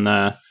det är väl en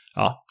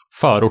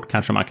förort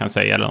kanske man kan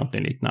säga eller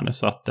någonting liknande.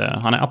 Så att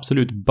han är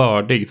absolut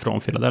bördig från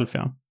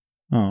Philadelphia.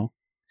 Ja.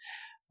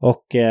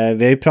 Och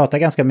vi har ju pratat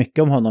ganska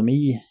mycket om honom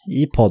i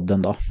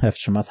podden då,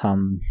 eftersom att han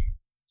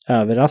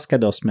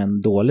överraskade oss med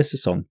en dålig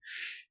säsong.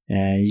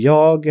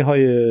 Jag har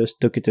ju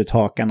stuckit ut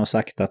hakan och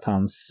sagt att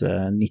hans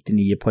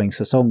 99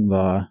 poängsäsong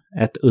var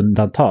ett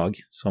undantag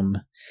som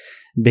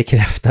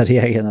bekräftar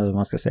regeln, eller vad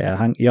man ska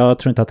säga. Jag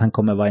tror inte att han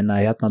kommer vara i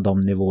närheten av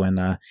de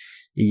nivåerna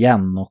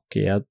igen och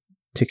jag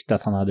tyckte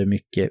att han hade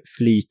mycket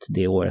flyt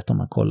det året om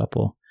man kollar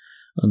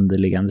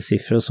underliggande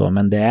siffror och så,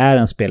 men det är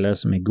en spelare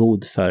som är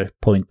god för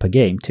point per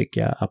game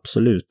tycker jag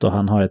absolut, och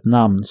han har ett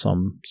namn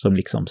som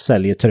liksom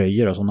säljer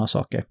tröjor och sådana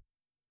saker.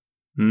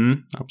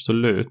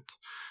 Absolut.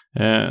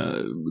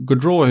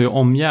 Gaudreau har ju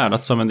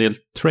omgärdats av en del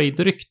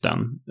trade-rykten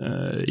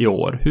i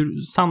år.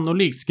 Hur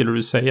sannolikt skulle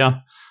du säga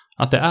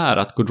att det är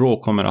att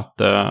Gaudreau kommer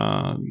att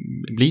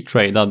bli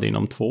tradad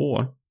inom 2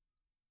 år?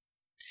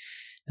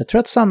 Jag tror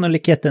att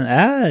sannolikheten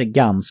är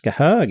ganska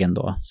hög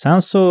ändå.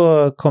 Sen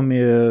så kommer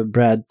ju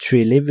Brad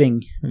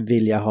Treliving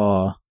vilja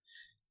ha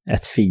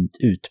ett fint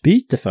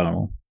utbyte för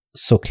honom.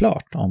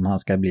 Såklart, om han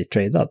ska bli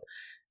tradad.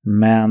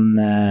 Men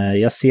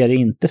jag ser det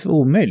inte för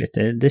omöjligt.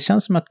 Det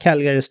känns som att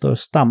Calgary står och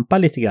stampar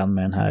lite grann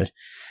med den här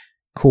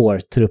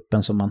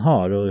core-truppen som man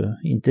har. Och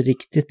inte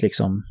riktigt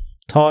liksom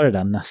tar det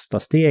där nästa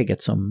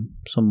steget som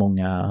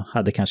många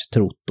hade kanske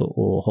trott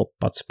och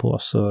hoppats på.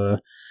 Så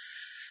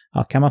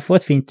ja, kan man få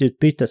ett fint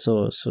utbyte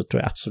så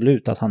tror jag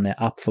absolut att han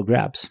är up for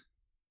grabs.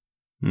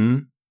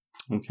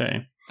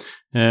 Okej.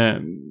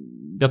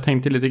 Jag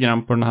tänkte lite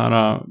grann på den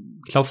här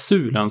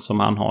klausulen som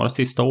han har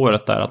sista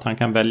året där, att han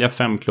kan välja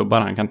 5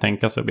 klubbar han kan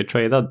tänka sig att bli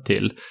tradad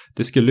till.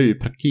 Det skulle ju i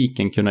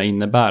praktiken kunna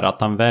innebära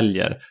att han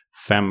väljer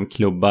 5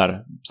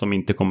 klubbar som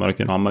inte kommer att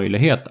kunna ha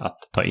möjlighet att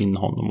ta in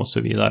honom och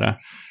så vidare.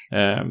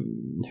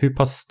 Hur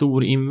pass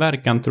stor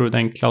inverkan tror du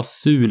den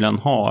klausulen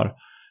har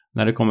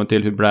när det kommer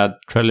till hur Brad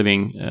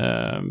Treliving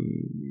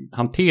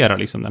hanterar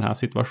liksom den här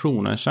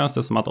situationen? Känns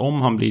det som att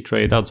om han blir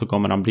tradad så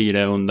kommer han bli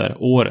det under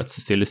årets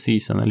silly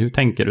season, eller hur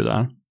tänker du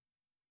där?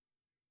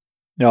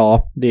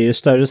 Ja, det är ju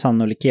större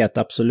sannolikhet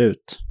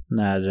absolut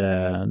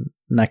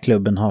när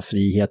klubben har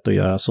frihet att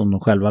göra som de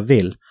själva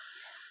vill.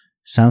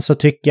 Sen så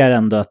tycker jag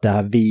ändå att det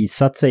har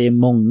visat sig i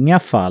många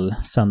fall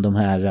sedan de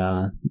här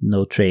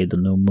no trade och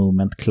no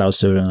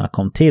movement-klausulerna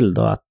kom till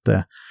då,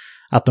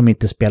 att de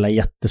inte spelar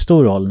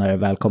jättestor roll när det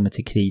väl kommer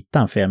till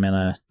kritan. För jag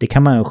menar, det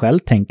kan man ju själv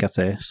tänka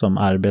sig som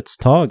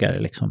arbetstagare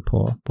liksom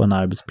på en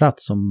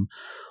arbetsplats.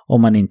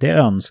 Om man inte är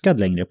önskad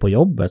längre på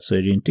jobbet så är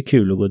det ju inte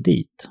kul att gå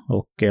dit.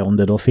 Och om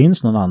det då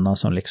finns någon annan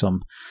som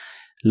liksom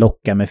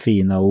lockar med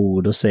fina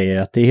ord och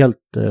säger att det är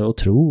helt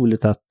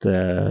otroligt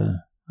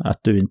att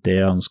du inte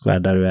är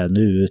önskvärd där du är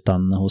nu,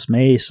 utan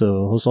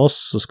hos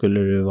oss så skulle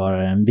du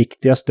vara den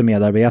viktigaste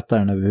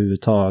medarbetaren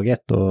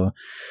överhuvudtaget,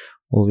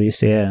 och vi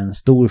ser en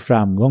stor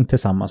framgång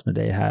tillsammans med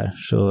dig här,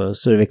 så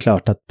är det väl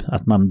klart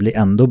att man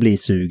ändå blir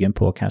sugen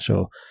på kanske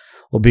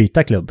att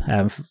byta klubb,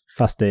 även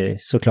fast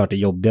det såklart är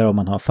jobbigare om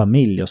man har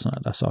familj och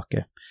sådana där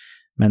saker.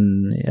 Men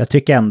jag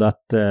tycker ändå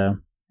att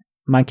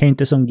man kan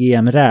inte som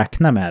GM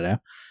räkna med det,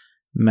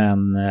 men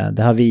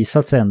det har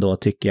visat sig ändå,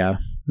 tycker jag,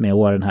 med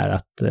åren här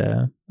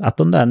att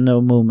de där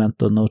no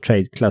movement och no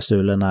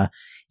trade-klausulerna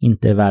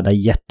inte är värda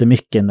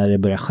jättemycket när det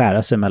börjar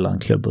skära sig mellan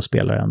klubb och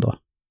spelare ändå.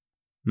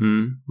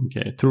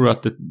 Okej. Tror du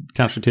att det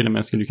kanske till och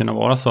med skulle kunna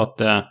vara så att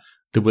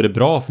det vore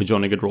bra för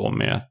Johnny Gaudreau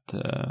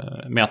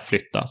med att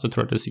flytta? Så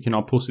tror jag att det skulle kunna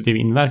ha positiv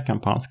inverkan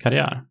på hans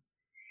karriär?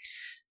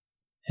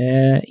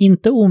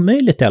 Inte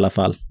omöjligt i alla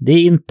fall. Det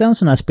är inte en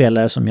sån här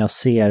spelare som jag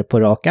ser på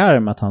rak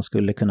arm att han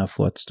skulle kunna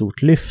få ett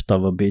stort lyft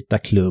av att byta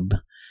klubb.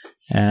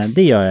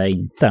 Det gör jag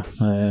inte.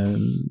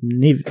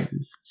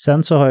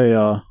 Sen så har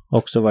jag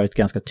också varit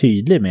ganska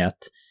tydlig med att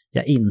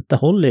jag inte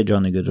håller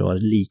Johnny Gaudreau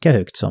lika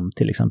högt som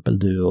till exempel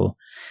du och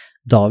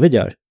David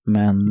gör.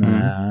 Men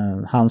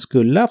han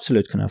skulle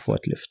absolut kunna få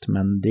ett lyft.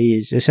 Men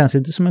det känns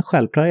inte som en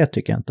självklarhet,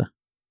 tycker jag inte.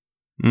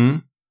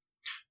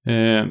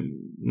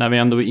 När vi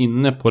ändå är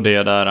inne på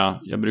det där,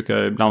 jag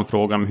brukar ibland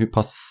fråga hur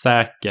pass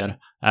säker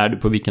är du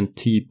på vilken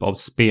typ av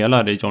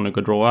spelare Johnny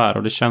Gaudreau är,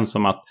 och det känns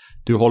som att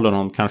du håller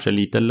honom kanske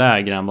lite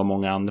lägre än vad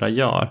många andra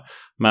gör.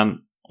 Men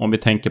om vi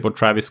tänker på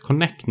Travis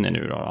Konecny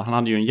nu då, han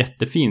hade ju en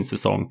jättefin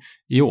säsong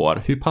i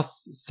år. Hur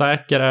pass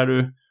säker är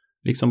du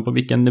liksom på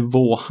vilken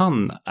nivå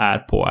han är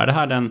på? Är det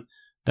här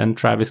den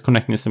Travis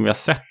Konecny som vi har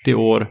sett i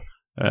år?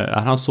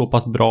 Är han så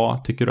pass bra?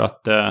 Tycker du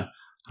att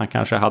han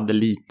kanske hade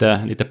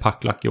lite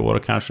packlack i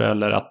år kanske,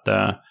 eller att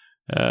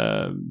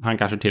han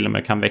kanske till och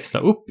med kan växla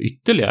upp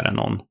ytterligare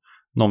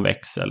någon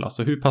växel?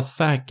 Alltså hur pass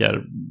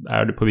säker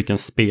är du på vilken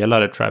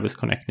spelare Travis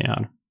Konecny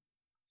är?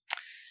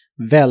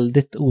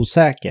 Väldigt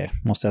osäker,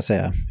 måste jag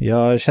säga.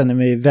 Jag känner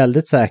mig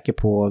väldigt säker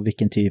på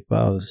vilken typ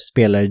av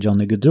spelare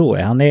Johnny Gaudreau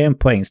är. Han är en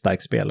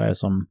poängstark spelare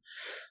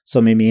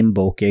som i min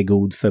bok är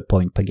god för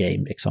point per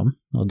game liksom.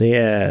 Och det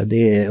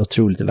är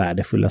otroligt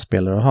värdefulla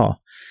spelare att ha.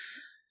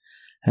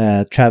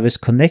 Travis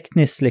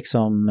Konecnys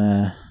liksom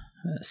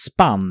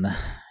spann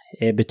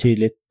är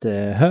betydligt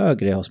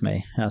högre hos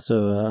mig.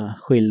 Alltså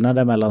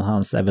skillnaden mellan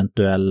hans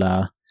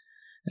eventuella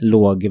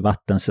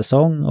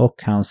lågvattensäsong och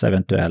hans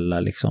eventuella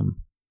liksom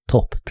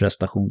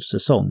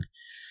toppprestationssäsong.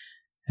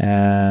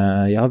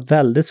 Jag har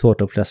väldigt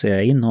svårt att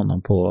placera in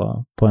honom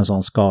på en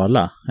sån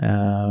skala.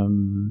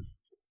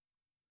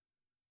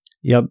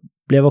 Jag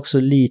blev också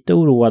lite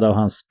oroad av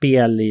hans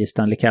spel i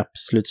Stanley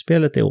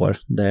Cup-slutspelet i år.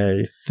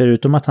 Där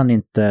förutom att han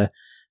inte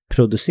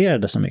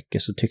producerade så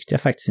mycket så tyckte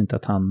jag faktiskt inte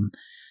att han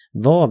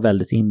var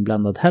väldigt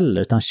inblandad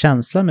heller. Utan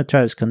känslan med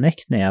Travis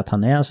Konecny är att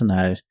han är en sån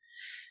här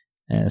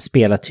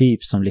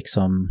spelartyp som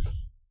liksom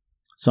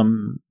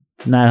som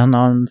när han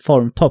har en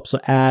formtopp så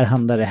är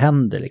han där det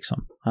händer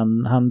liksom.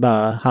 Han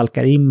bara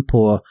halkar in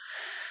på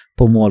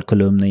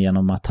målkolumnen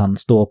genom att han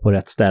står på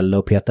rätt ställe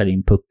och petar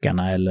in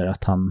puckarna, eller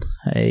att han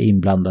är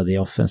inblandad i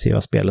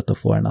offensiva spelet och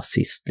får en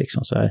assist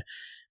liksom så här.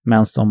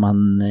 Men om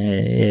han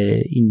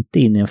är inte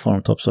inne i en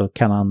formtopp så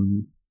kan han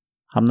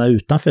hamna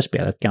utanför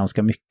spelet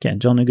ganska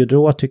mycket. Johnny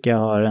Gaudreau tycker jag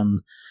har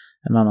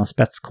en annan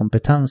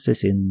spetskompetens i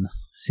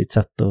sitt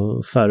sätt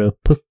att föra upp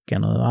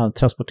pucken och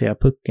transportera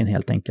pucken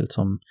helt enkelt,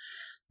 som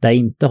där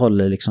inte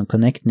håller liksom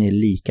Konecny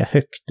lika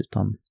högt,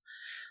 utan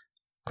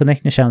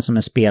Konecny känns som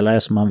en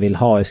spelare som man vill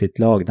ha i sitt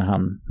lag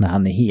när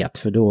han är het,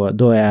 för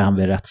då är han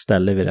vid rätt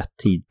ställe vid rätt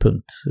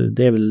tidpunkt.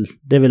 Det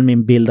är väl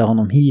min bild av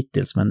honom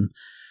hittills, men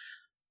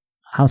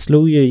han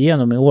slog ju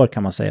igenom i år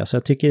kan man säga, så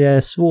jag tycker det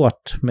är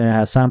svårt med det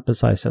här sample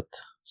sizet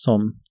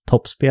som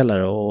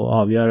toppspelare och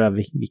avgöra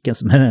vilken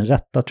som är den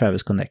rätta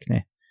Travis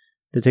Konecny.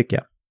 Det tycker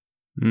jag.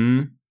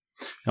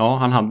 Ja,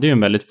 han hade ju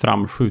en väldigt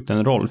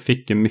framskjuten roll,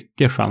 fick ju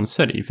mycket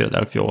chanser i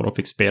Philadelphia och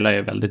fick spela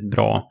i väldigt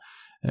bra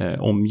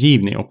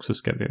omgivning också,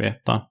 ska vi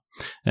veta.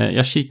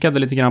 Jag kikade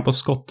lite grann på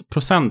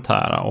skottprocent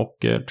här,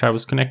 och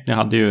Travis Konecny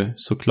hade ju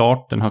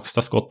såklart den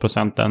högsta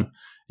skottprocenten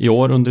i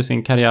år under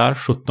sin karriär,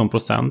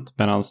 17%,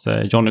 medan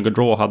Johnny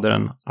Gaudreau hade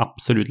den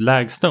absolut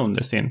lägsta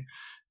under sin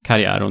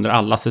karriär under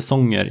alla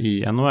säsonger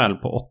i NHL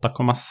på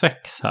 8,6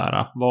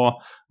 här.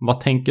 Vad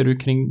tänker du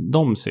kring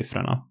de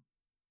siffrorna?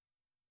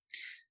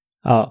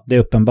 Ja, det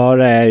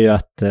uppenbara är ju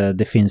att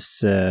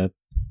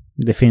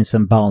det finns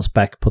en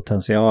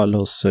bounce-back-potential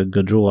hos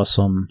Gaudreau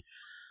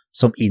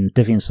som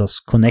inte finns hos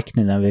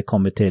Konecny när vi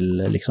kommer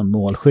till liksom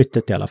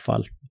målskyttet i alla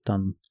fall.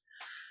 Utan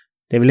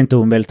det är väl inte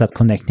omöjligt att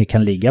Konecny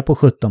kan ligga på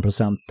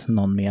 17%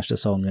 någon mer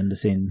säsong under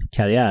sin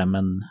karriär,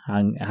 men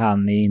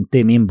han är inte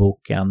i min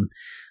bok en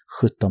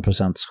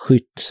 17%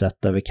 skytt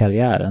sett över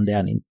karriären, det är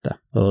han inte.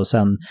 Och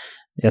sen,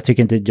 jag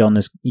tycker inte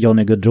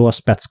Johnny Gaudreaus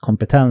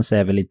spetskompetens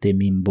är väl inte i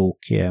min bok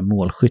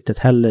målskyttet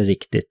heller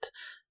riktigt,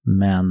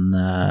 men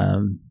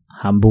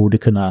han borde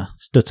kunna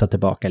studsa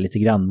tillbaka lite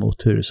grann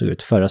mot hur det såg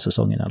ut förra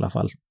säsongen i alla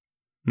fall.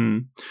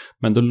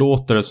 Men då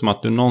låter det som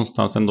att du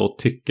någonstans ändå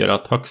tycker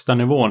att högsta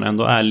nivån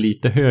ändå är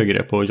lite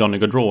högre på Johnny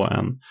Gaudreau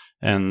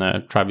än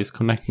Travis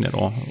Konecny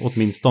då,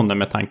 åtminstone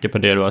med tanke på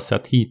det du har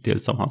sett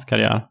hittills av hans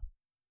karriär.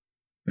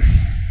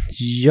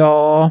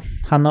 Ja,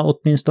 han har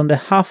åtminstone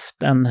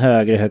haft en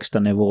högre högsta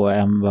nivå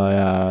än vad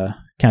jag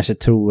kanske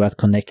tror att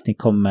Konecny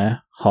kommer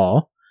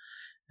ha.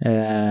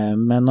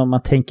 Men om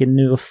man tänker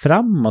nu och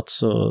framåt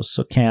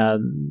så kan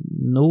jag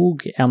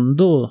nog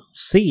ändå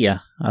se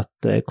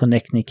att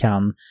Konecny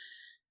kan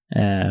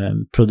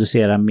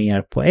producera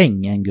mer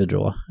poäng än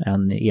Gaudreau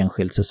en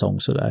enskild säsong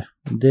sådär.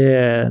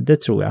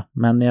 Det tror jag.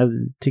 Men jag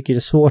tycker det är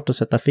svårt att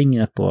sätta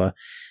fingret på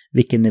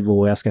vilken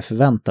nivå jag ska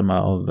förvänta mig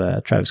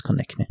av Travis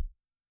Konecny.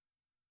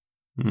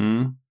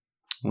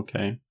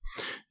 Okej.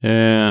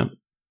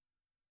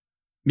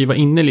 Vi var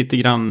inne lite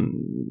grann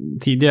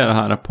tidigare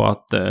här på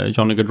att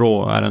Johnny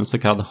Gaudreau är en så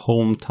kallad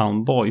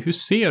hometown boy. Hur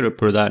ser du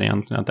på det där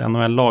egentligen? Att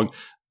NHL-lag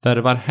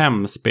värvar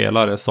hem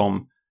spelare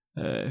som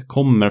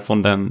kommer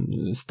från den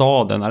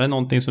staden. Är det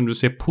någonting som du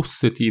ser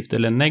positivt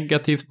eller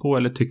negativt på?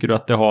 Eller tycker du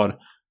att det har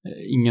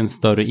ingen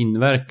större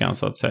inverkan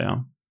så att säga?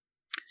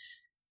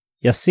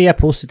 Jag ser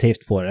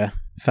positivt på det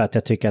för att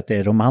jag tycker att det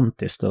är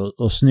romantiskt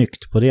och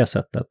snyggt på det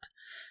sättet.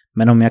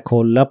 Men om jag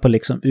kollar på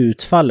liksom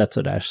utfallet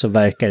så där så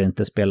verkar det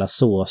inte spela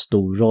så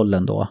stor roll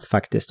ändå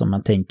faktiskt, om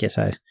man tänker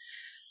så här.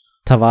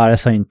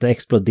 Tavares har inte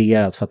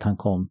exploderat för att han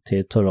kom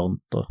till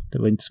Toronto. Det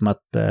var inte som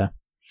att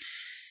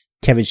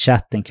Kevin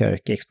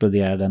Shattenkirk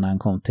exploderade när han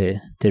kom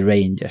till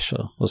Rangers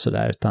och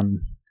sådär, utan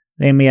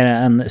det är mer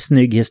en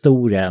snygg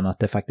historia än att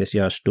det faktiskt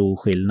gör stor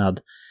skillnad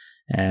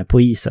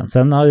på isen.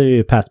 Sen har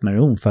ju Pat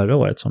Maroon förra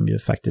året som ju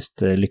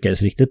faktiskt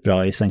lyckades riktigt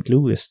bra i St.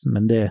 Louis,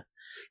 men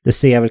det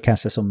ser jag väl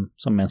kanske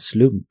som en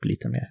slump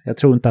lite mer. Jag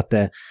tror inte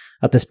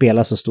att det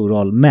spelar så stor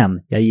roll, men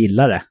jag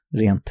gillar det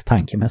rent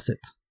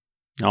tankemässigt.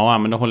 Ja,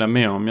 men det håller jag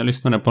med om. Jag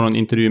lyssnade på någon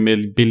intervju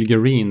med Bill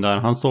Green där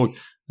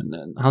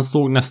han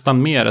såg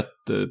nästan mer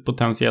ett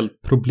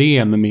potentiellt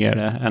problem med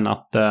det än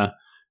att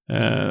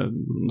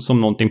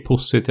som någonting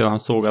positivt. Han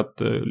såg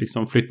att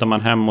liksom flyttar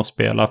man hem och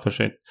spelar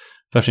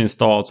för sin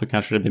stad så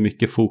kanske det blir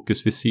mycket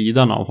fokus vid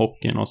sidan av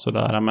hockeyn och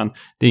sådär. Men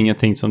det är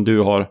ingenting som du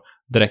har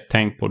direkt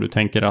tänkt på. Du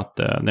tänker att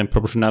den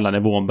professionella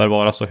nivån bör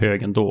vara så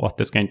hög ändå att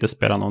det ska inte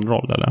spela någon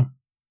roll, eller?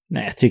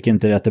 Nej, jag tycker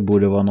inte att det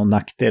borde vara någon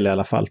nackdel i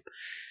alla fall.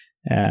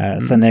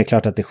 Sen är det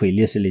klart att det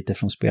skiljer sig lite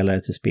från spelare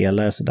till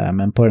spelare sådär,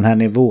 men på den här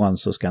nivån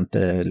så ska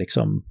inte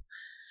liksom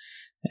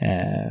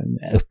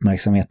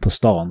uppmärksamhet på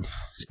stan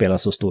spela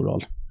så stor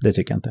roll. Det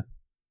tycker jag inte.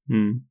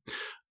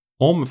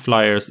 Om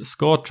Flyers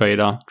ska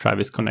trada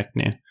Travis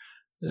Konecny,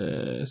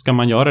 ska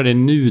man göra det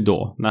nu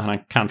då när han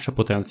kanske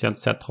potentiellt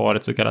sett har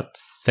ett så kallat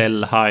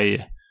sell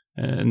high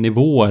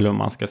nivå, eller vad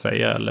man ska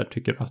säga, eller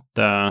tycker du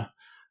att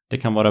det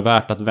kan vara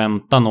värt att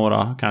vänta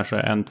några, kanske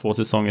 1-2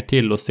 säsonger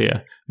till och se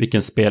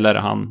vilken spelare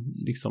han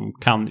liksom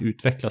kan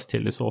utvecklas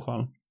till i så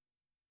fall?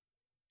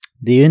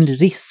 Det är ju en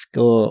risk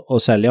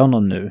att sälja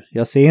honom nu.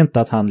 Jag ser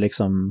inte att han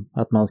liksom,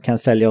 att man kan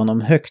sälja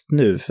honom högt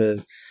nu, för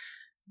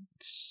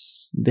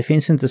det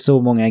finns inte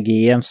så många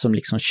GM som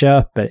liksom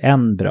köper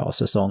en bra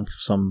säsong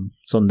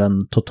som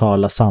den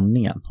totala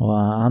sanningen. Och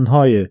han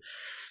har ju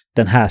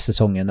den här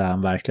säsongen där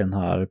han verkligen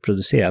har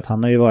producerat.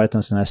 Han har ju varit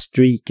en sån här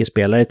streaky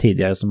spelare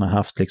tidigare som har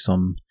haft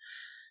liksom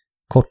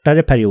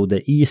kortare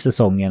perioder i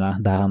säsongerna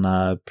där han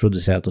har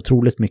producerat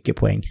otroligt mycket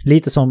poäng.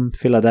 Lite som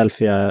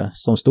Philadelphia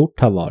som stort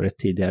har varit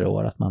tidigare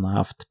år, att man har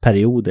haft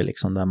perioder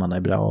liksom där man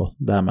är bra och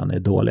där man är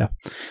dåliga.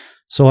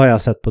 Så har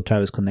jag sett på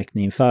Travis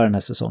Konecny inför den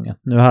här säsongen.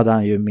 Nu hade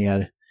han ju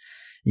mer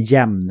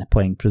jämn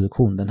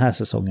poängproduktion den här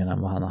säsongen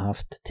än vad han har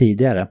haft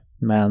tidigare.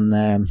 Men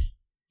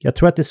jag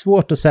tror att det är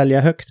svårt att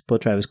sälja högt på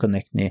Travis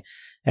Konecny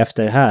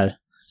efter den här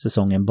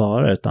säsongen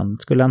bara, utan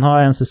skulle han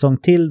ha en säsong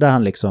till där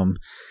han liksom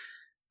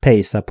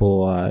pacea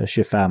på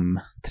 25-30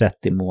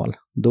 mål,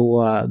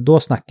 då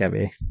snackar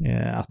vi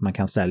att man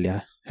kan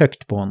sälja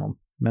högt på honom.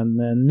 Men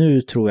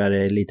nu tror jag det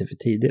är lite för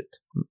tidigt.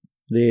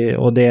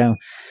 Det är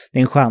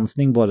en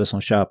chansning både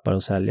som köpare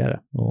och säljare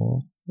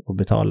och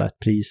betala ett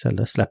pris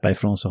eller släppa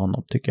ifrån sig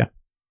honom, tycker jag.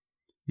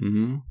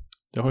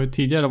 Det har ju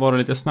tidigare varit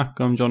lite snack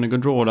om Johnny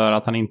Gaudreau där,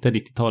 att han inte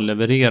riktigt har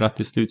levererat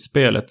i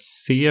slutspelet.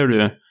 Ser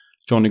du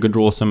Johnny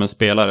Gaudreau som en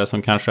spelare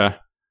som kanske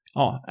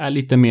är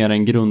lite mer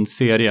en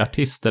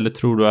grundserieartist, eller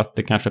tror du att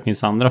det kanske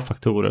finns andra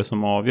faktorer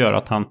som avgör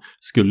att han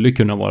skulle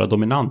kunna vara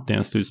dominant i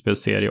en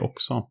slutspelserie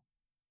också?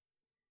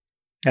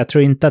 Jag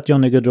tror inte att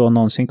Johnny Gaudreau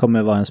någonsin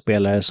kommer vara en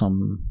spelare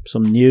som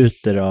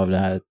njuter av det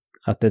här,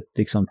 att det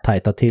liksom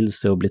tajtar till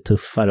sig och blir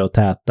tuffare och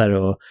tätare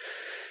och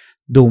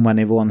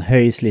domarnivån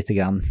höjs lite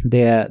grann.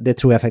 Det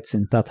tror jag faktiskt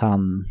inte att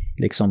han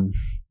liksom,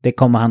 det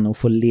kommer han nog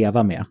få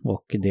leva med,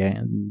 och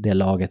det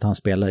laget han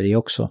spelar i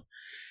också.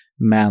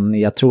 Men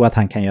jag tror att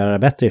han kan göra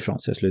bättre ifrån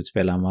sig i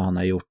slutspel än vad han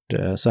har gjort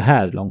så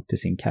här långt i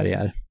sin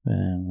karriär.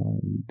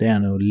 Det är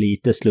nog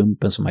lite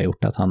slumpen som har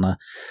gjort att han har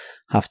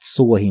haft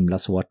så himla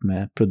svårt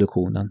med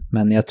produktionen.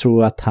 Men jag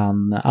tror att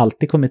han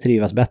alltid kommer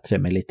trivas bättre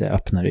med lite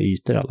öppnare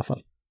ytor i alla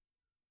fall.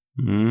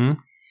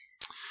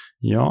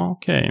 Ja,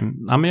 okej.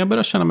 Ja, men jag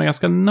börjar känna mig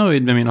ganska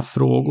nöjd med mina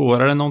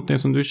frågor. Är det någonting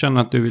som du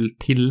känner att du vill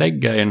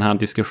tillägga i den här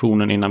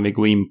diskussionen innan vi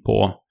går in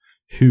på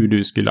hur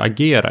du skulle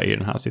agera i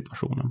den här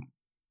situationen?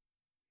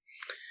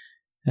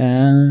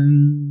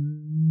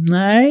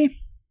 Nej,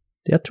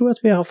 jag tror att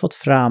vi har fått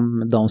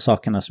fram de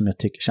sakerna som jag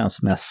tycker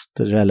känns mest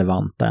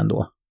relevanta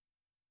ändå.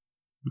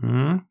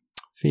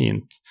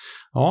 Fint.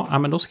 Ja,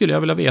 men då skulle jag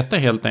vilja veta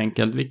helt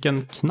enkelt,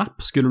 vilken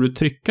knapp skulle du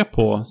trycka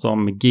på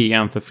som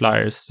GM för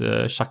Flyers,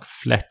 Chuck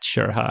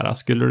Fletcher här?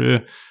 Skulle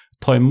du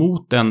ta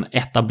emot en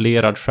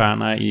etablerad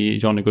stjärna i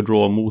Johnny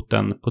Gaudreau mot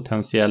en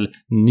potentiell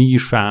ny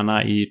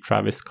stjärna i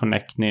Travis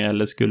Konecny,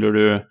 eller skulle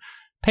du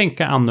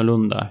tänka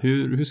annorlunda?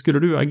 Hur skulle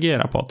du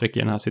agera, Patrik, i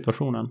den här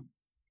situationen?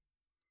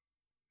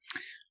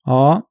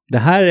 Ja, det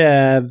här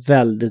är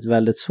väldigt,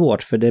 väldigt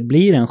svårt, för det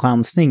blir en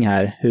chansning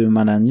här hur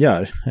man än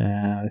gör.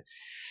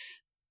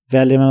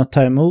 Väljer man att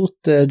ta emot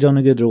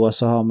Johnny Gaudreau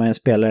så har man en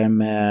spelare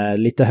med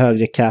lite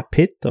högre cap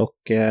hit, och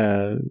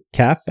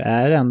cap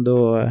är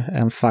ändå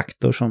en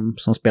faktor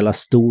som spelar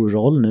stor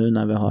roll nu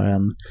när vi har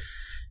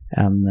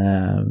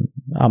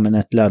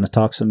ett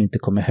lönetak som inte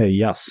kommer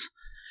höjas.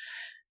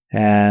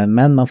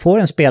 Men man får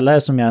en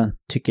spelare som jag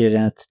tycker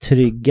är ett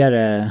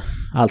tryggare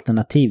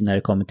alternativ när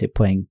det kommer till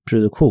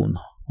poängproduktion.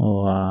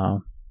 Och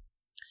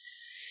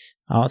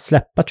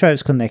släppa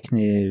Travis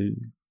Konecny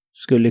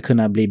skulle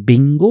kunna bli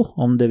bingo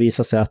om det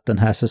visar sig att den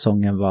här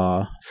säsongen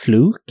var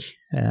fluk.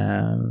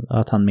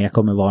 Att han mer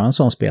kommer vara en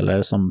sån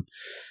spelare som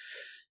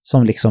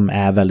liksom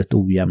är väldigt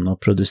ojämn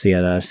och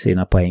producerar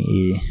sina poäng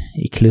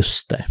i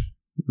kluster.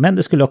 Men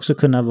det skulle också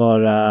kunna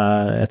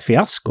vara ett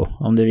fiasko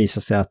om det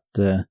visar sig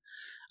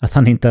att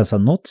han inte ens har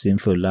nått sin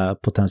fulla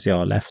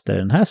potential efter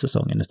den här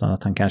säsongen, utan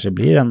att han kanske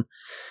blir en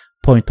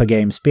point per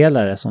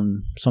game-spelare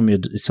som ju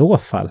i så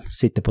fall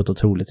sitter på ett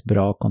otroligt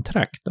bra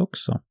kontrakt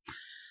också.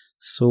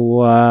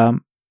 Så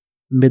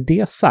med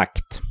det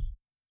sagt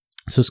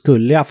så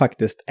skulle jag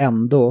faktiskt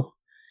ändå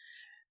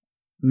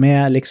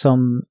med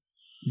liksom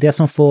det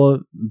som får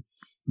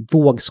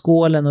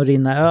vågskålen att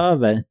rinna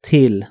över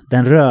till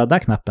den röda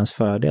knappens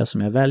fördel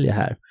som jag väljer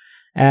här,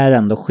 är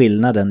ändå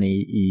skillnaden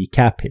i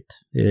cap hit.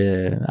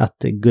 Att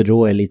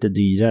Gaudreau är lite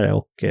dyrare,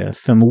 och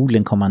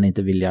förmodligen kommer han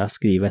inte vilja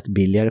skriva ett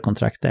billigare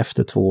kontrakt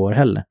efter 2 år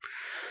heller.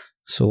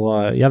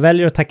 Så jag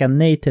väljer att tacka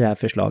nej till det här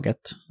förslaget.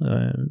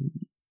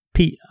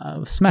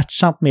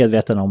 Smärtsamt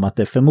medveten om att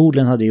det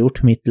förmodligen hade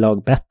gjort mitt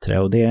lag bättre,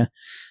 och det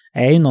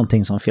är ju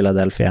någonting som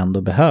Philadelphia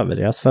ändå behöver.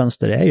 Deras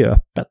fönster är ju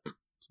öppet.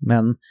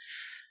 Men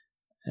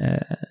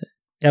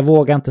jag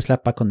vågar inte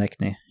släppa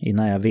Konecny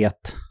innan jag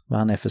vet vad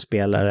han är för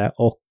spelare,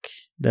 och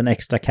den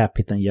extra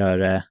capiten gör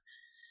det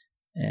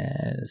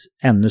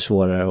ännu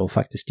svårare att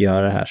faktiskt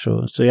göra det här.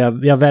 Så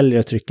jag väljer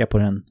att trycka på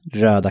den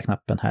röda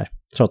knappen här,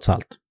 trots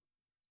allt.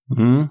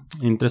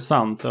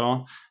 Intressant,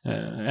 ja.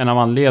 En av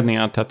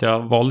anledningarna till att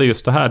jag valde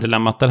just det här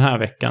dilemmat den här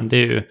veckan, det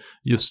är ju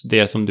just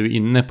det som du är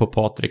inne på,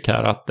 Patrik,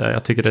 här, att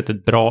jag tycker det är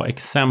ett bra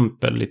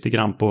exempel lite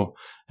grann på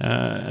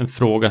en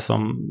fråga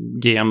som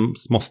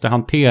GMs måste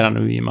hantera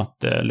nu i och med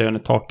att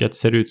lönetaket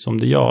ser ut som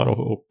det gör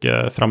och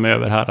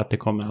framöver här att det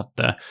kommer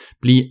att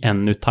bli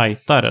ännu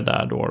tajtare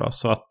där då.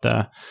 Så att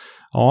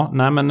ja,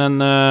 nej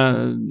men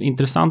en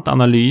intressant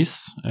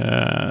analys.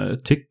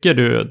 Tycker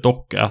du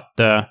dock att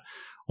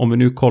om vi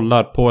nu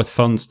kollar på ett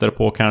fönster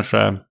på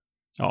kanske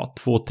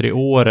 2-3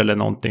 år eller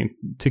någonting,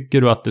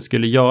 tycker du att det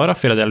skulle göra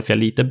Philadelphia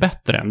lite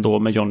bättre ändå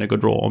med Johnny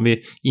Gaudreau, om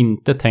vi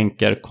inte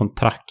tänker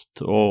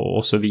kontrakt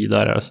och så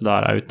vidare och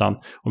sådär, utan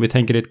om vi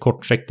tänker i ett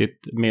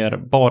kortsiktigt,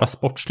 mer bara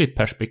sportsligt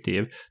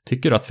perspektiv,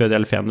 tycker du att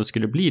Philadelphia ändå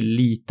skulle bli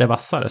lite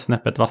vassare,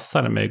 snäppet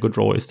vassare med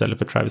Gaudreau istället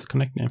för Travis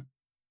Konecny?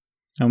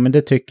 Ja, men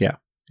det tycker jag.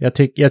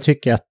 Jag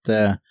tycker att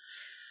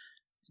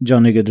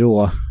Johnny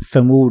Gaudreau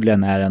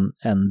förmodligen är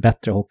en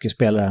bättre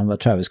hockeyspelare än vad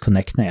Travis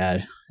Konecny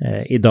är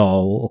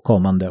idag och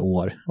kommande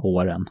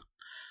åren.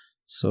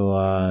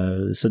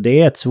 Så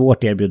det är ett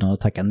svårt erbjudande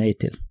att tacka nej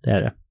till, det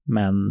är det.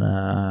 Men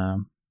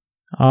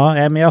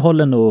men jag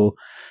håller nog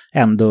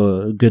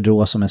ändå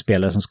Gaudreau som en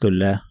spelare som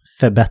skulle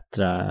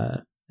förbättra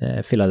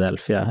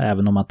Philadelphia,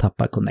 även om man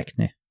tappar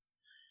Konecny.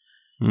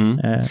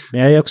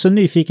 Men jag är också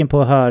nyfiken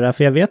på att höra,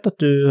 för jag vet att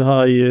du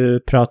har ju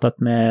pratat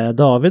med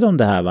David om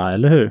det här, va?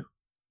 Eller hur?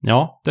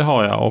 Ja, det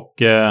har jag, och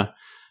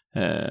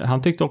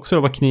han tyckte också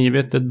det var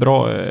knivigt, ett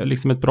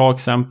bra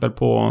exempel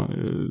på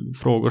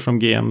frågor som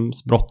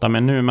GMs brottar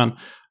med nu, men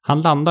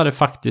han landade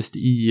faktiskt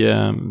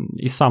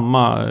i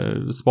samma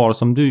svar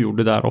som du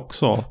gjorde där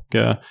också, och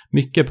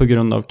mycket på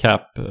grund av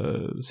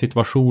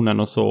cap-situationen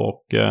och så,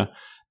 och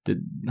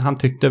han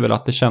tyckte väl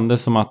att det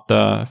kändes som att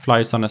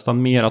Flyers har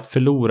nästan mer att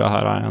förlora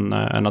här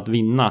än att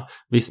vinna.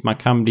 Visst, man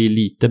kan bli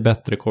lite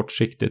bättre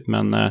kortsiktigt,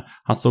 men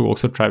han såg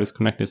också Travis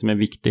Konecny som en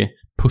viktig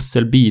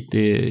pusselbit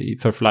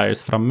för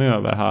Flyers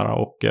framöver här,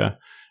 och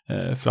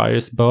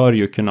Flyers bör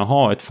ju kunna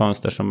ha ett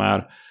fönster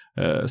som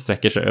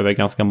sträcker sig över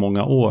ganska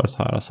många år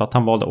så att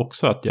han valde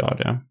också att göra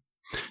det.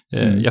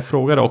 Jag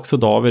frågade också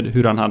David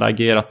hur han hade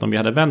agerat om vi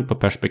hade vänt på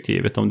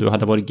perspektivet, om du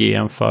hade varit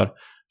GM för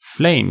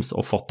Flames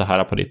och fått det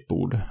här på ditt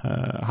bord.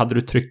 Hade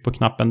du tryckt på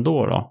knappen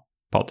då,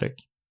 Patrik?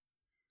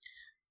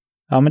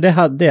 Ja, men det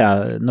hade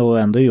jag nog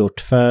ändå gjort.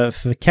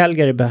 För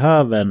Calgary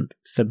behöver en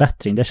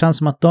förbättring. Det känns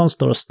som att de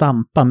står och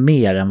stampar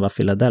mer än vad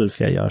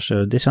Philadelphia gör.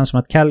 Så det känns som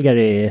att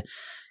Calgary är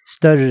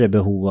större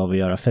behov av att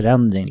göra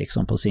förändring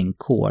liksom på sin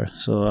core.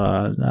 Så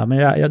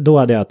då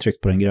hade jag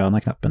tryckt på den gröna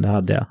knappen. Det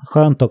hade jag.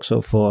 Skönt också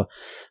att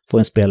få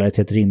en spelare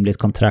till ett rimligt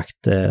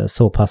kontrakt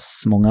så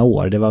pass många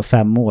år. Det var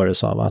 5 år du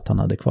sa, att han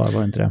hade kvar, var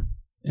det inte det?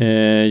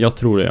 Jag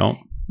tror det, ja.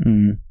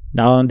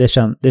 Ja,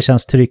 det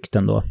känns tryggt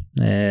ändå.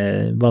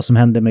 Vad som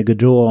händer med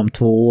Gaudreau om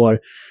 2 år,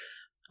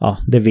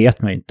 det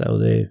vet man inte. Och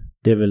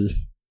det är väl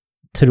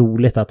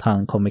troligt att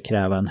han kommer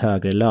kräva en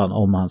högre lön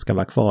om han ska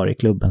vara kvar i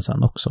klubben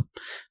sen också.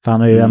 För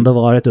han har ju ändå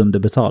varit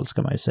underbetald,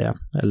 ska man ju säga.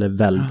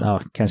 Eller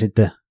kanske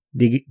inte,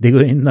 det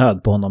går in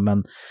nöd på honom,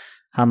 men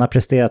han har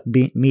presterat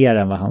mer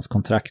än vad hans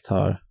kontrakt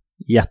har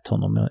gett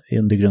honom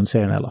under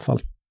grundserien i alla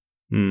fall.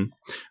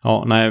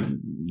 Ja, nej,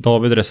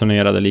 David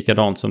resonerade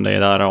likadant som det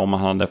där, om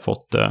han hade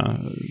fått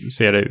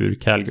se det ur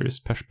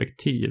Calgarys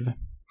perspektiv.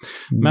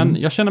 Men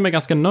jag känner mig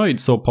ganska nöjd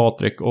så,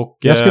 Patrik, och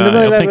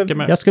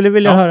jag skulle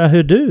vilja höra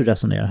hur du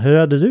resonerar. Hur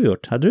hade du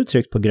gjort? Hade du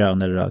tryckt på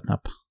grön eller röd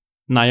knapp?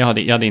 Nej, jag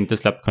hade inte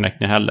släppt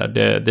Konecny heller.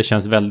 Det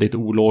känns väldigt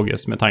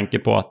ologiskt med tanke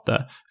på att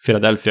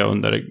Philadelphia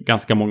under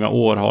ganska många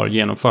år har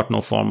genomfört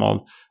någon form av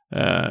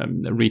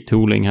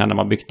retooling här när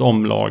man byggt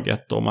om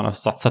laget, och man har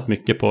satsat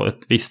mycket på ett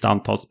visst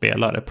antal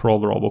spelare,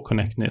 Provorov och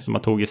Konecny, som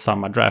har tagit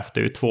samma draft.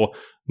 Det är ju 2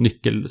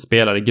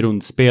 nyckelspelare,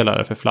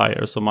 grundspelare för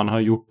Flyers, så man har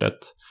gjort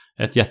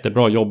ett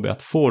jättebra jobb i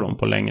att få dem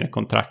på längre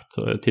kontrakt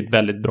till ett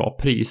väldigt bra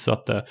pris. Så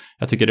att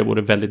jag tycker det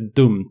vore väldigt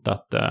dumt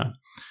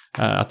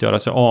att göra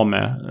sig av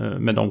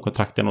med de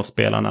kontrakten och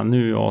spelarna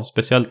nu, och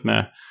speciellt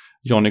med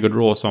Johnny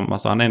Gaudreau som,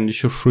 alltså han är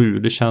 27,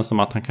 det känns som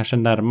att han kanske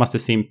närmar sig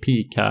sin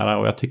peak här,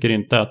 och jag tycker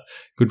inte att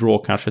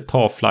Gaudreau kanske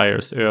tar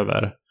Flyers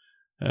över,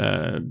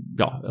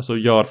 alltså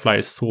gör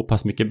Flyers så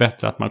pass mycket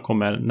bättre att man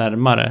kommer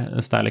närmare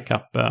en Stanley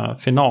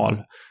Cup-final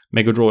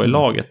med Gaudreau i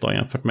laget då,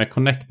 jämfört med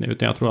Konecny,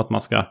 utan jag tror att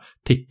man ska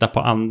titta på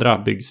andra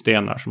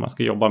byggstenar som man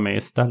ska jobba med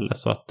istället.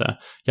 Så att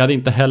jag hade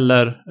inte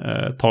heller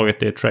tagit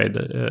det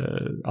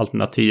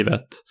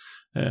trade-alternativet.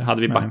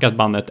 Hade vi backat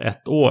bandet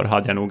 1 år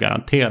hade jag nog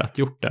garanterat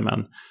gjort det,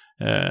 men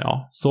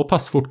så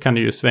pass fort kan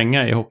det ju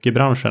svänga i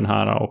hockeybranschen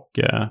här, och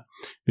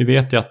vi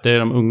vet ju att det är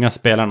de unga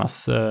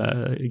spelarnas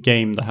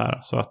game det här,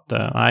 så att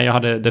nej, jag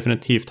hade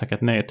definitivt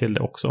tackat nej till det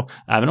också,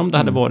 även om det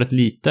hade varit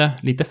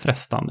lite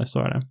frestande, så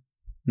är det.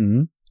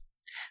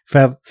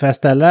 Får jag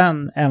ställa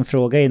en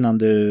fråga innan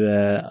du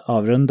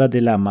avrundar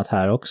dilemmat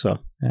här också?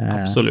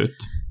 Absolut.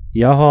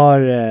 Jag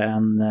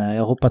har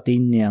hoppat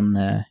in i en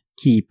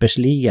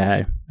keepersliga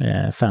här,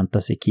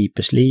 fantasy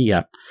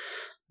keepersliga,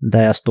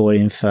 där jag står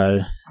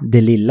inför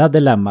det lilla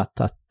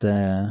dilemmat att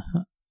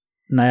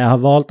när jag har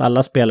valt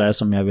alla spelare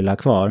som jag vill ha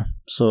kvar,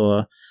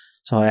 så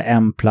så har jag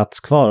en plats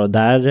kvar och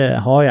där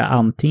har jag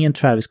antingen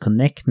Travis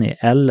Konechny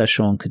eller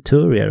Sean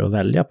Couturier att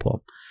välja på.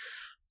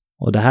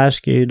 Och det här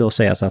ska ju då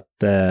sägas att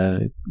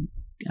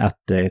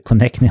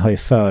Konechny har ju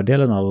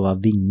fördelen av att vara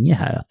vinge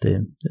här, att det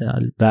är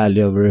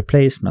value over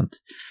replacement.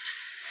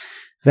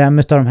 Vem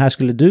av de här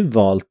skulle du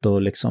valt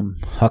att liksom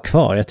ha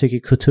kvar? Jag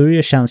tycker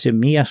Couturier känns ju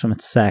mer som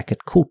ett säkert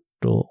kort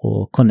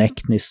och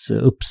Konechnys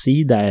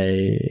uppsida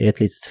är ett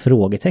litet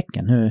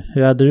frågetecken.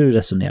 Hur hade du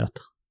resonerat?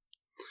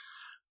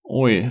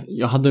 Oj,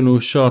 jag hade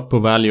nog kört på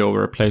value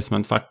over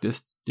replacement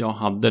faktiskt. Jag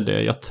hade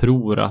det. Jag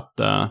tror att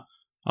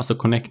alltså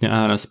Konechny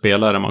är en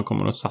spelare man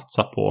kommer att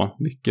satsa på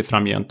mycket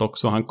framgent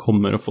också. Han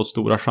kommer att få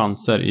stora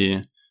chanser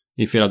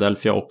i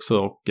Philadelphia också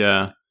och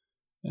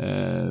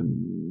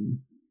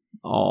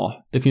ja,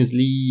 det finns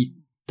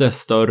lite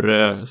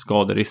större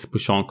skaderisk på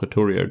Sean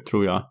Couturier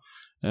tror jag.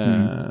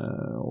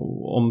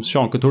 Om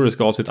Sean Couturier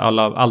ska ha sitt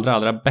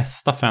allra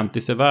bästa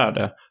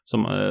fantasyvärde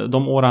som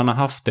de år han har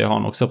haft det har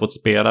han också fått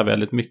spela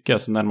väldigt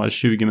mycket, så närmare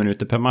 20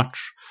 minuter per match.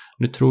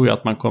 Nu tror jag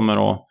att man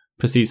kommer att,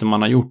 precis som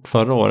man har gjort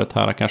förra året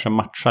här, kanske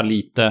matcha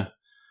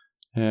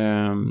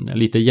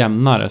lite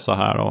jämnare så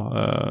här och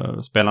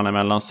spelarna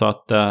emellan, så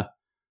att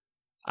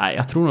nej,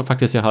 jag tror nog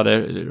faktiskt jag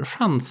hade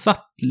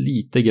chansat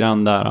lite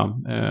grann där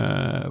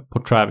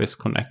på Travis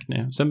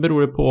Konechny. Sen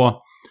beror det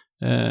på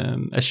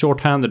är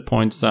short-handed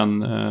points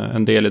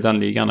en del i den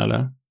ligan,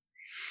 eller?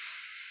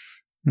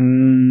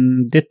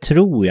 Det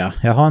tror jag.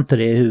 Jag har inte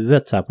det i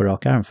huvudet så här på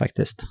rak arm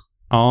faktiskt.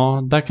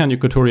 Ja, där kan ju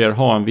Couturier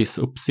ha en viss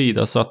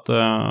uppsida, så att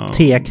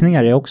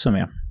teckningar är också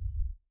med.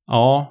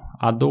 Ja,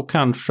 då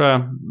kanske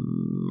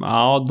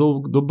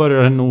då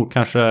börjar det nog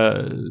kanske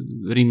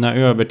rinna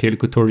över till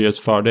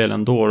Couturiers fördel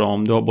ändå då,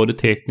 om du har både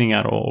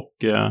teckningar och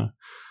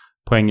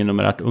poängen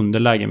numerärt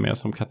underläge med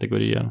som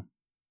kategorier.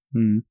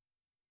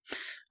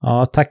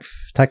 Ja,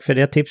 tack för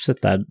det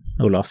tipset där,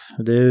 Olof.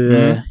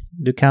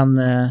 Du kan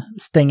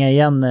stänga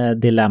igen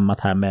dilemmat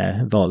här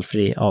med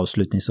valfri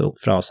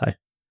avslutningsfras här.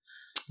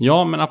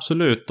 Ja, men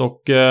absolut.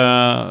 Och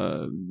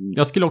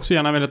jag skulle också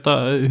gärna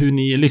veta hur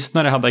ni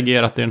lyssnare hade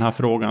agerat i den här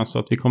frågan, så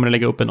att vi kommer att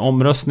lägga upp en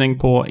omröstning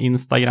på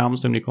Instagram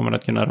som ni kommer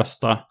att kunna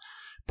rösta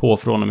på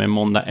från och med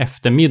måndag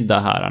eftermiddag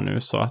här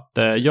nu. Så att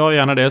gör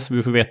gärna det så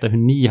vi får veta hur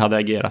ni hade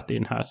agerat i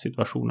den här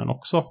situationen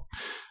också.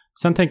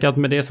 Sen tänker jag att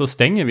med det så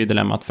stänger vi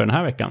dilemmat för den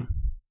här veckan.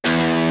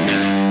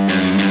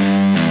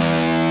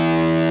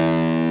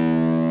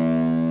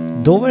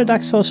 Då var det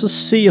dags för oss att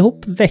sy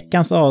ihop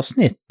veckans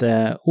avsnitt.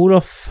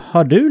 Olof,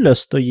 har du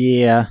lust att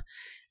ge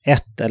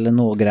ett eller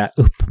några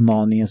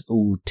uppmaningens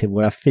ord till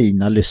våra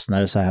fina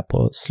lyssnare så här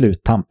på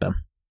sluttampen?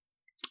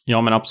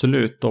 Ja, men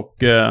absolut. Och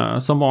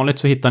som vanligt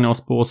så hittar ni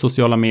oss på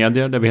sociala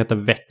medier där vi heter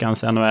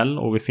Veckans NHL,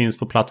 och vi finns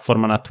på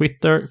plattformarna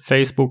Twitter,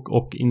 Facebook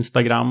och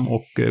Instagram,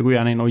 och gå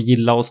gärna in och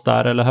gilla oss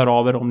där eller hör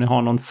av er om ni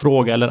har någon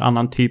fråga eller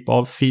annan typ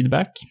av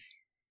feedback.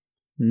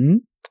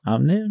 Ja,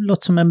 det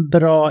låter som en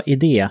bra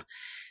idé.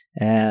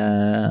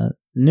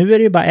 Nu är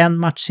det ju bara en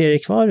matchserie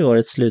kvar i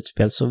årets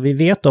slutspel, så vi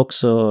vet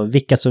också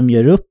vilka som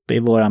gör upp i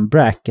våran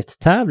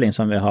bracket-tävling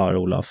som vi har,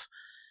 Olof.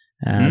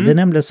 Det är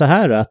nämligen så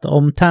här att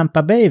om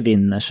Tampa Bay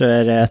vinner så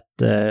är det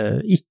ett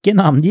icke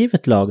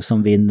namngivet lag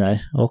som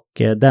vinner,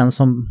 och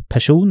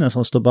personen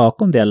som står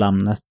bakom det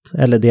namnet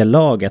eller det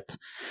laget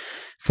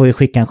får ju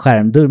skicka en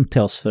skärmdump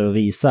till oss för att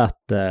visa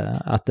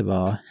att det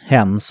var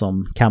hen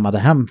som kammade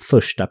hem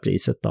första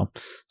priset då,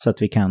 så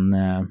att vi kan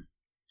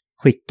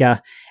skicka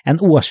en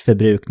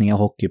årsförbrukning av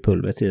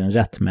hockeypulver till den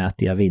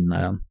rättmätiga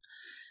vinnaren.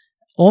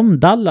 Om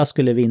Dallas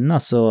skulle vinna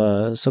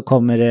så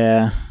kommer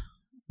det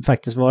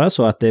faktiskt vara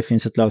så att det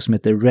finns ett lag som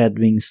heter Red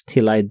Wings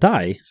Till I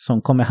Die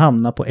som kommer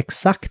hamna på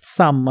exakt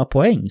samma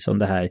poäng som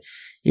det här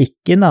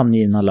icke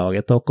namngivna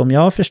laget. Och om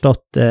jag har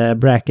förstått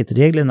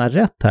bracketreglerna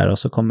rätt här,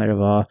 så kommer det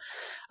vara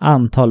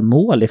antal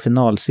mål i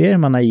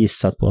finalserien man har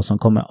gissat på som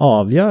kommer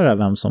avgöra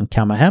vem som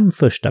kammar hem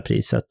första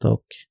priset.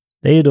 Och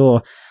det är ju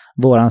då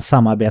våran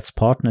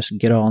samarbetspartners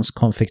Grans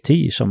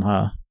Konfektyr som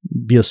har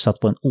bjussat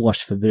på en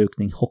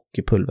årsförbrukning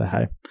hockeypulver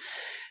här.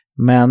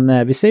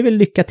 Men vi säger väl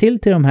lycka till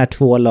de här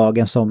två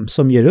lagen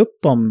som gör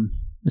upp om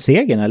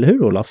segern, eller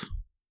hur, Olof?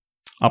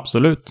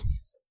 Absolut.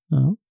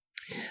 Ja.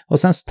 Och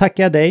sen så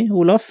tackar jag dig,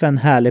 Olof, för en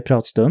härlig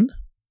pratstund.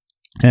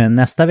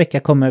 Nästa vecka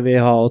kommer vi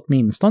ha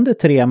åtminstone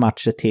 3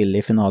 matcher till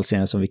i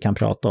finalserien som vi kan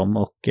prata om,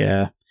 och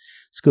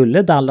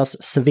skulle Dallas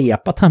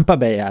svepa Tampa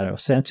Bay här,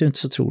 så är det inte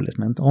så troligt,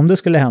 men om det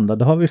skulle hända,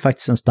 då har vi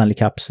faktiskt en Stanley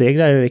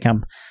Cup-segrare vi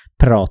kan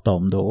prata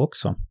om då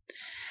också.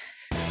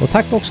 Och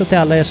tack också till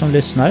alla er som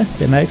lyssnar.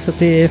 Det märks att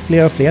det är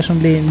fler och fler som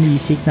blir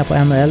nyfikna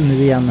på NHL nu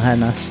igen här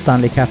när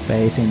Stanley Cup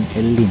är i sin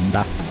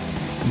linda.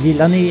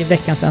 Gillar ni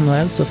veckans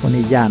NHL så får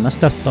ni gärna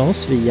stötta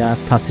oss via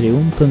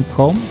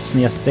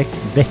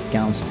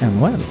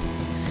patreon.com/veckansNHL.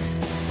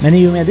 Men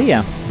i och med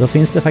det, då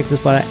finns det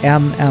faktiskt bara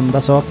en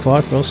enda sak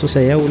kvar för oss att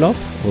säga,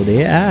 Olof, och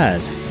det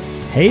är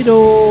hej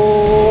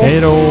då!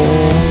 Hej då!